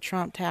from the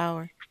Trump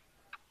Tower?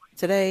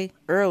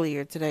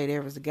 Earlier today,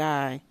 there was a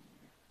guy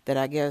that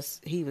I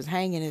guess he was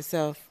hanging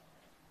himself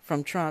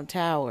from Trump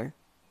Tower,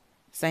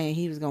 saying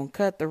he was going to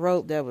cut the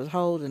rope that was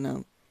holding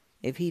him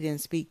if he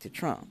didn't speak to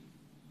Trump.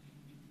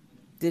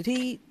 Did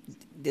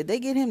they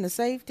get him to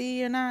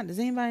safety or not? Does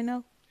anybody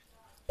know?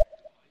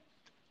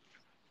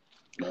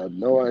 I have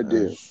no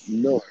idea.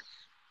 No.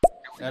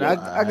 And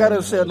I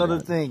gotta say another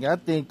thing. I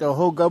think the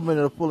whole government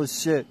is full of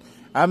shit.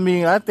 I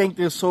mean, I think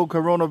this whole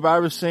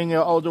coronavirus thing,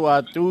 although I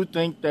do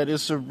think that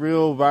it's a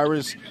real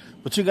virus,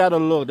 but you gotta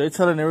look. They're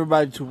telling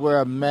everybody to wear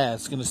a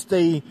mask and to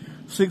stay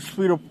 6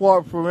 feet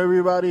apart from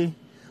everybody.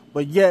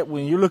 But yet,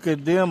 when you look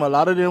at them, a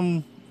lot of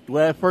them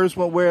at first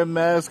won't wear a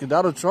mask, and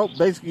Donald Trump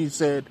basically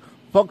said,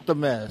 fuck the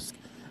mask.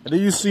 And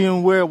then you see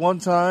him wear it one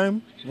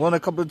a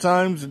couple of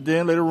times, and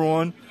then later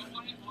on,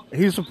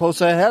 he's supposed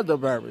to have the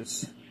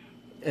virus.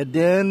 And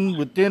then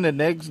within the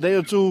next day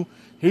or two,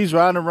 he's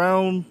riding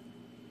around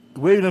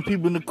waving at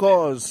people in the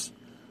cars.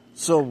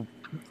 So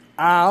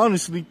I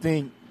honestly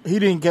think he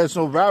didn't catch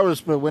no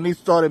virus, but when he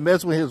started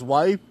messing with his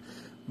wife,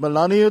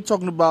 Melania,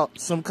 talking about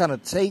some kind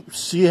of tape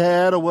she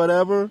had or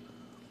whatever,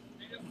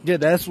 yeah,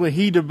 that's when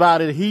he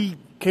divided. He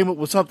came up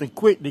with something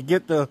quick to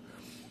get the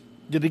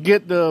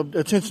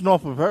attention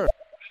off of her.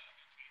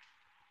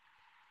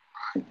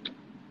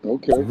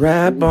 Okay.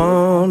 Rap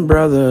on,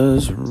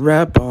 brothers,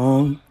 rap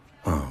on.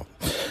 Oh,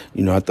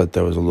 I thought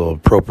that was a little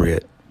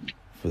appropriate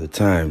for the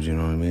times. You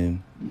know what I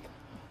mean?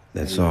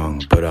 That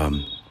song. But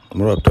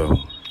what up though,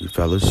 you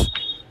fellas?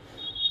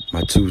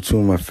 My two of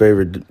my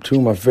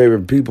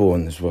favorite people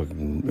in this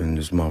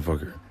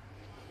motherfucker.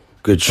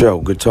 Good show,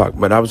 good talk.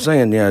 But I was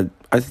saying, yeah,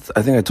 I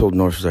think I told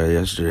Northstar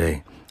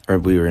yesterday, or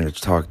we were in a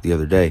talk the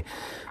other day.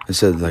 I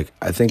said, like,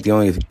 I think the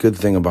only good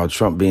thing about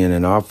Trump being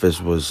in office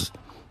was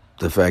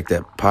the fact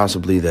that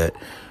possibly that,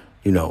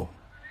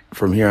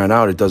 from here on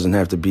out, it doesn't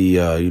have to be,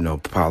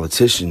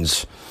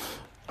 politicians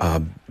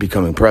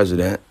becoming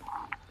president.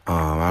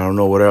 I don't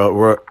know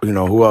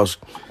who else,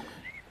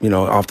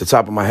 off the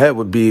top of my head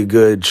would be a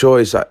good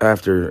choice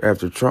after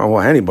Trump.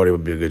 Well, anybody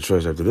would be a good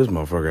choice after this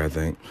motherfucker, I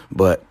think.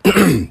 But,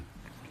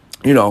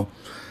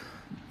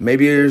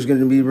 maybe there's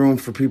going to be room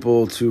for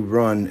people to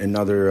run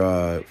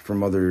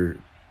from other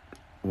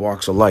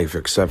walks of life,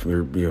 except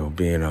for,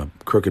 being a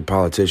crooked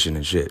politician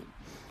and shit.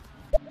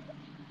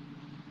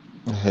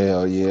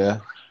 Hell yeah.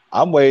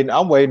 I'm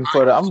waiting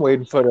for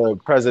the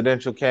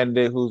presidential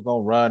candidate who's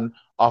gonna run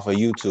off of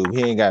YouTube.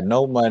 He ain't got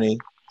no money,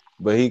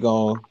 but he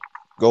gonna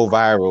go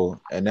viral,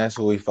 and that's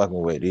who we fucking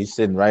with. He's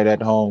sitting right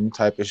at home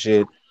type of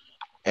shit.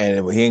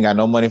 And he ain't got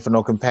no money for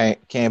no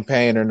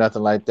campaign or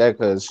nothing like that,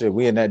 because shit,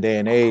 we in that day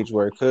and age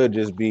where it could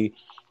just be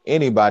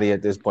anybody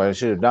at this point.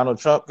 Shit, if Donald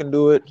Trump can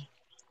do it,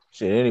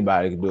 shit,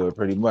 anybody can do it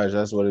pretty much.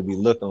 That's what it'd be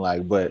looking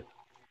like. But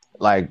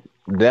like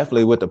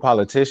definitely with the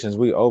politicians,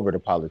 we over the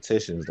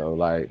politicians though.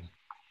 Like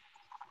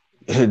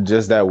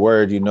just that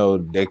word,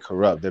 they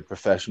corrupt. They're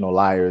professional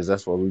liars.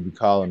 That's what we be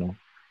calling them.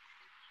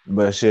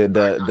 But shit,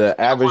 the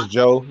average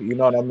Joe, you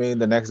know what I mean?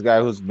 The next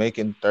guy who's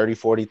making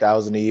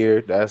 30,000-40,000 a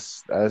year,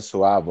 that's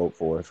who I vote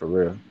for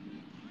real.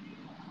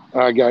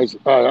 All right, guys.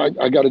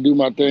 I got to do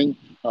my thing.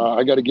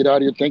 I got to get out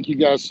of here. Thank you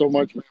guys so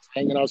much for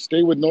hanging out.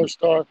 Stay with North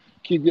Star.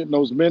 Keep getting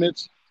those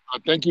minutes.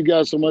 Thank you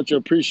guys so much. I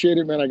appreciate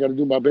it, man. I got to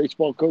do my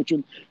baseball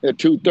coaching at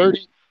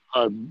 2:30.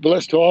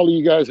 Blessed to all of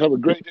you guys. Have a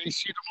great day.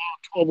 See you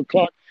tomorrow, 12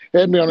 o'clock.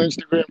 Add me on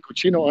Instagram,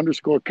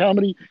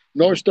 Cochino_comedy.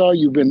 North Star,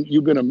 you've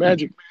been a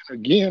magic man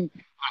again.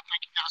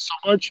 Thank you guys so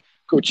much.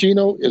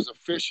 Cochino is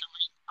officially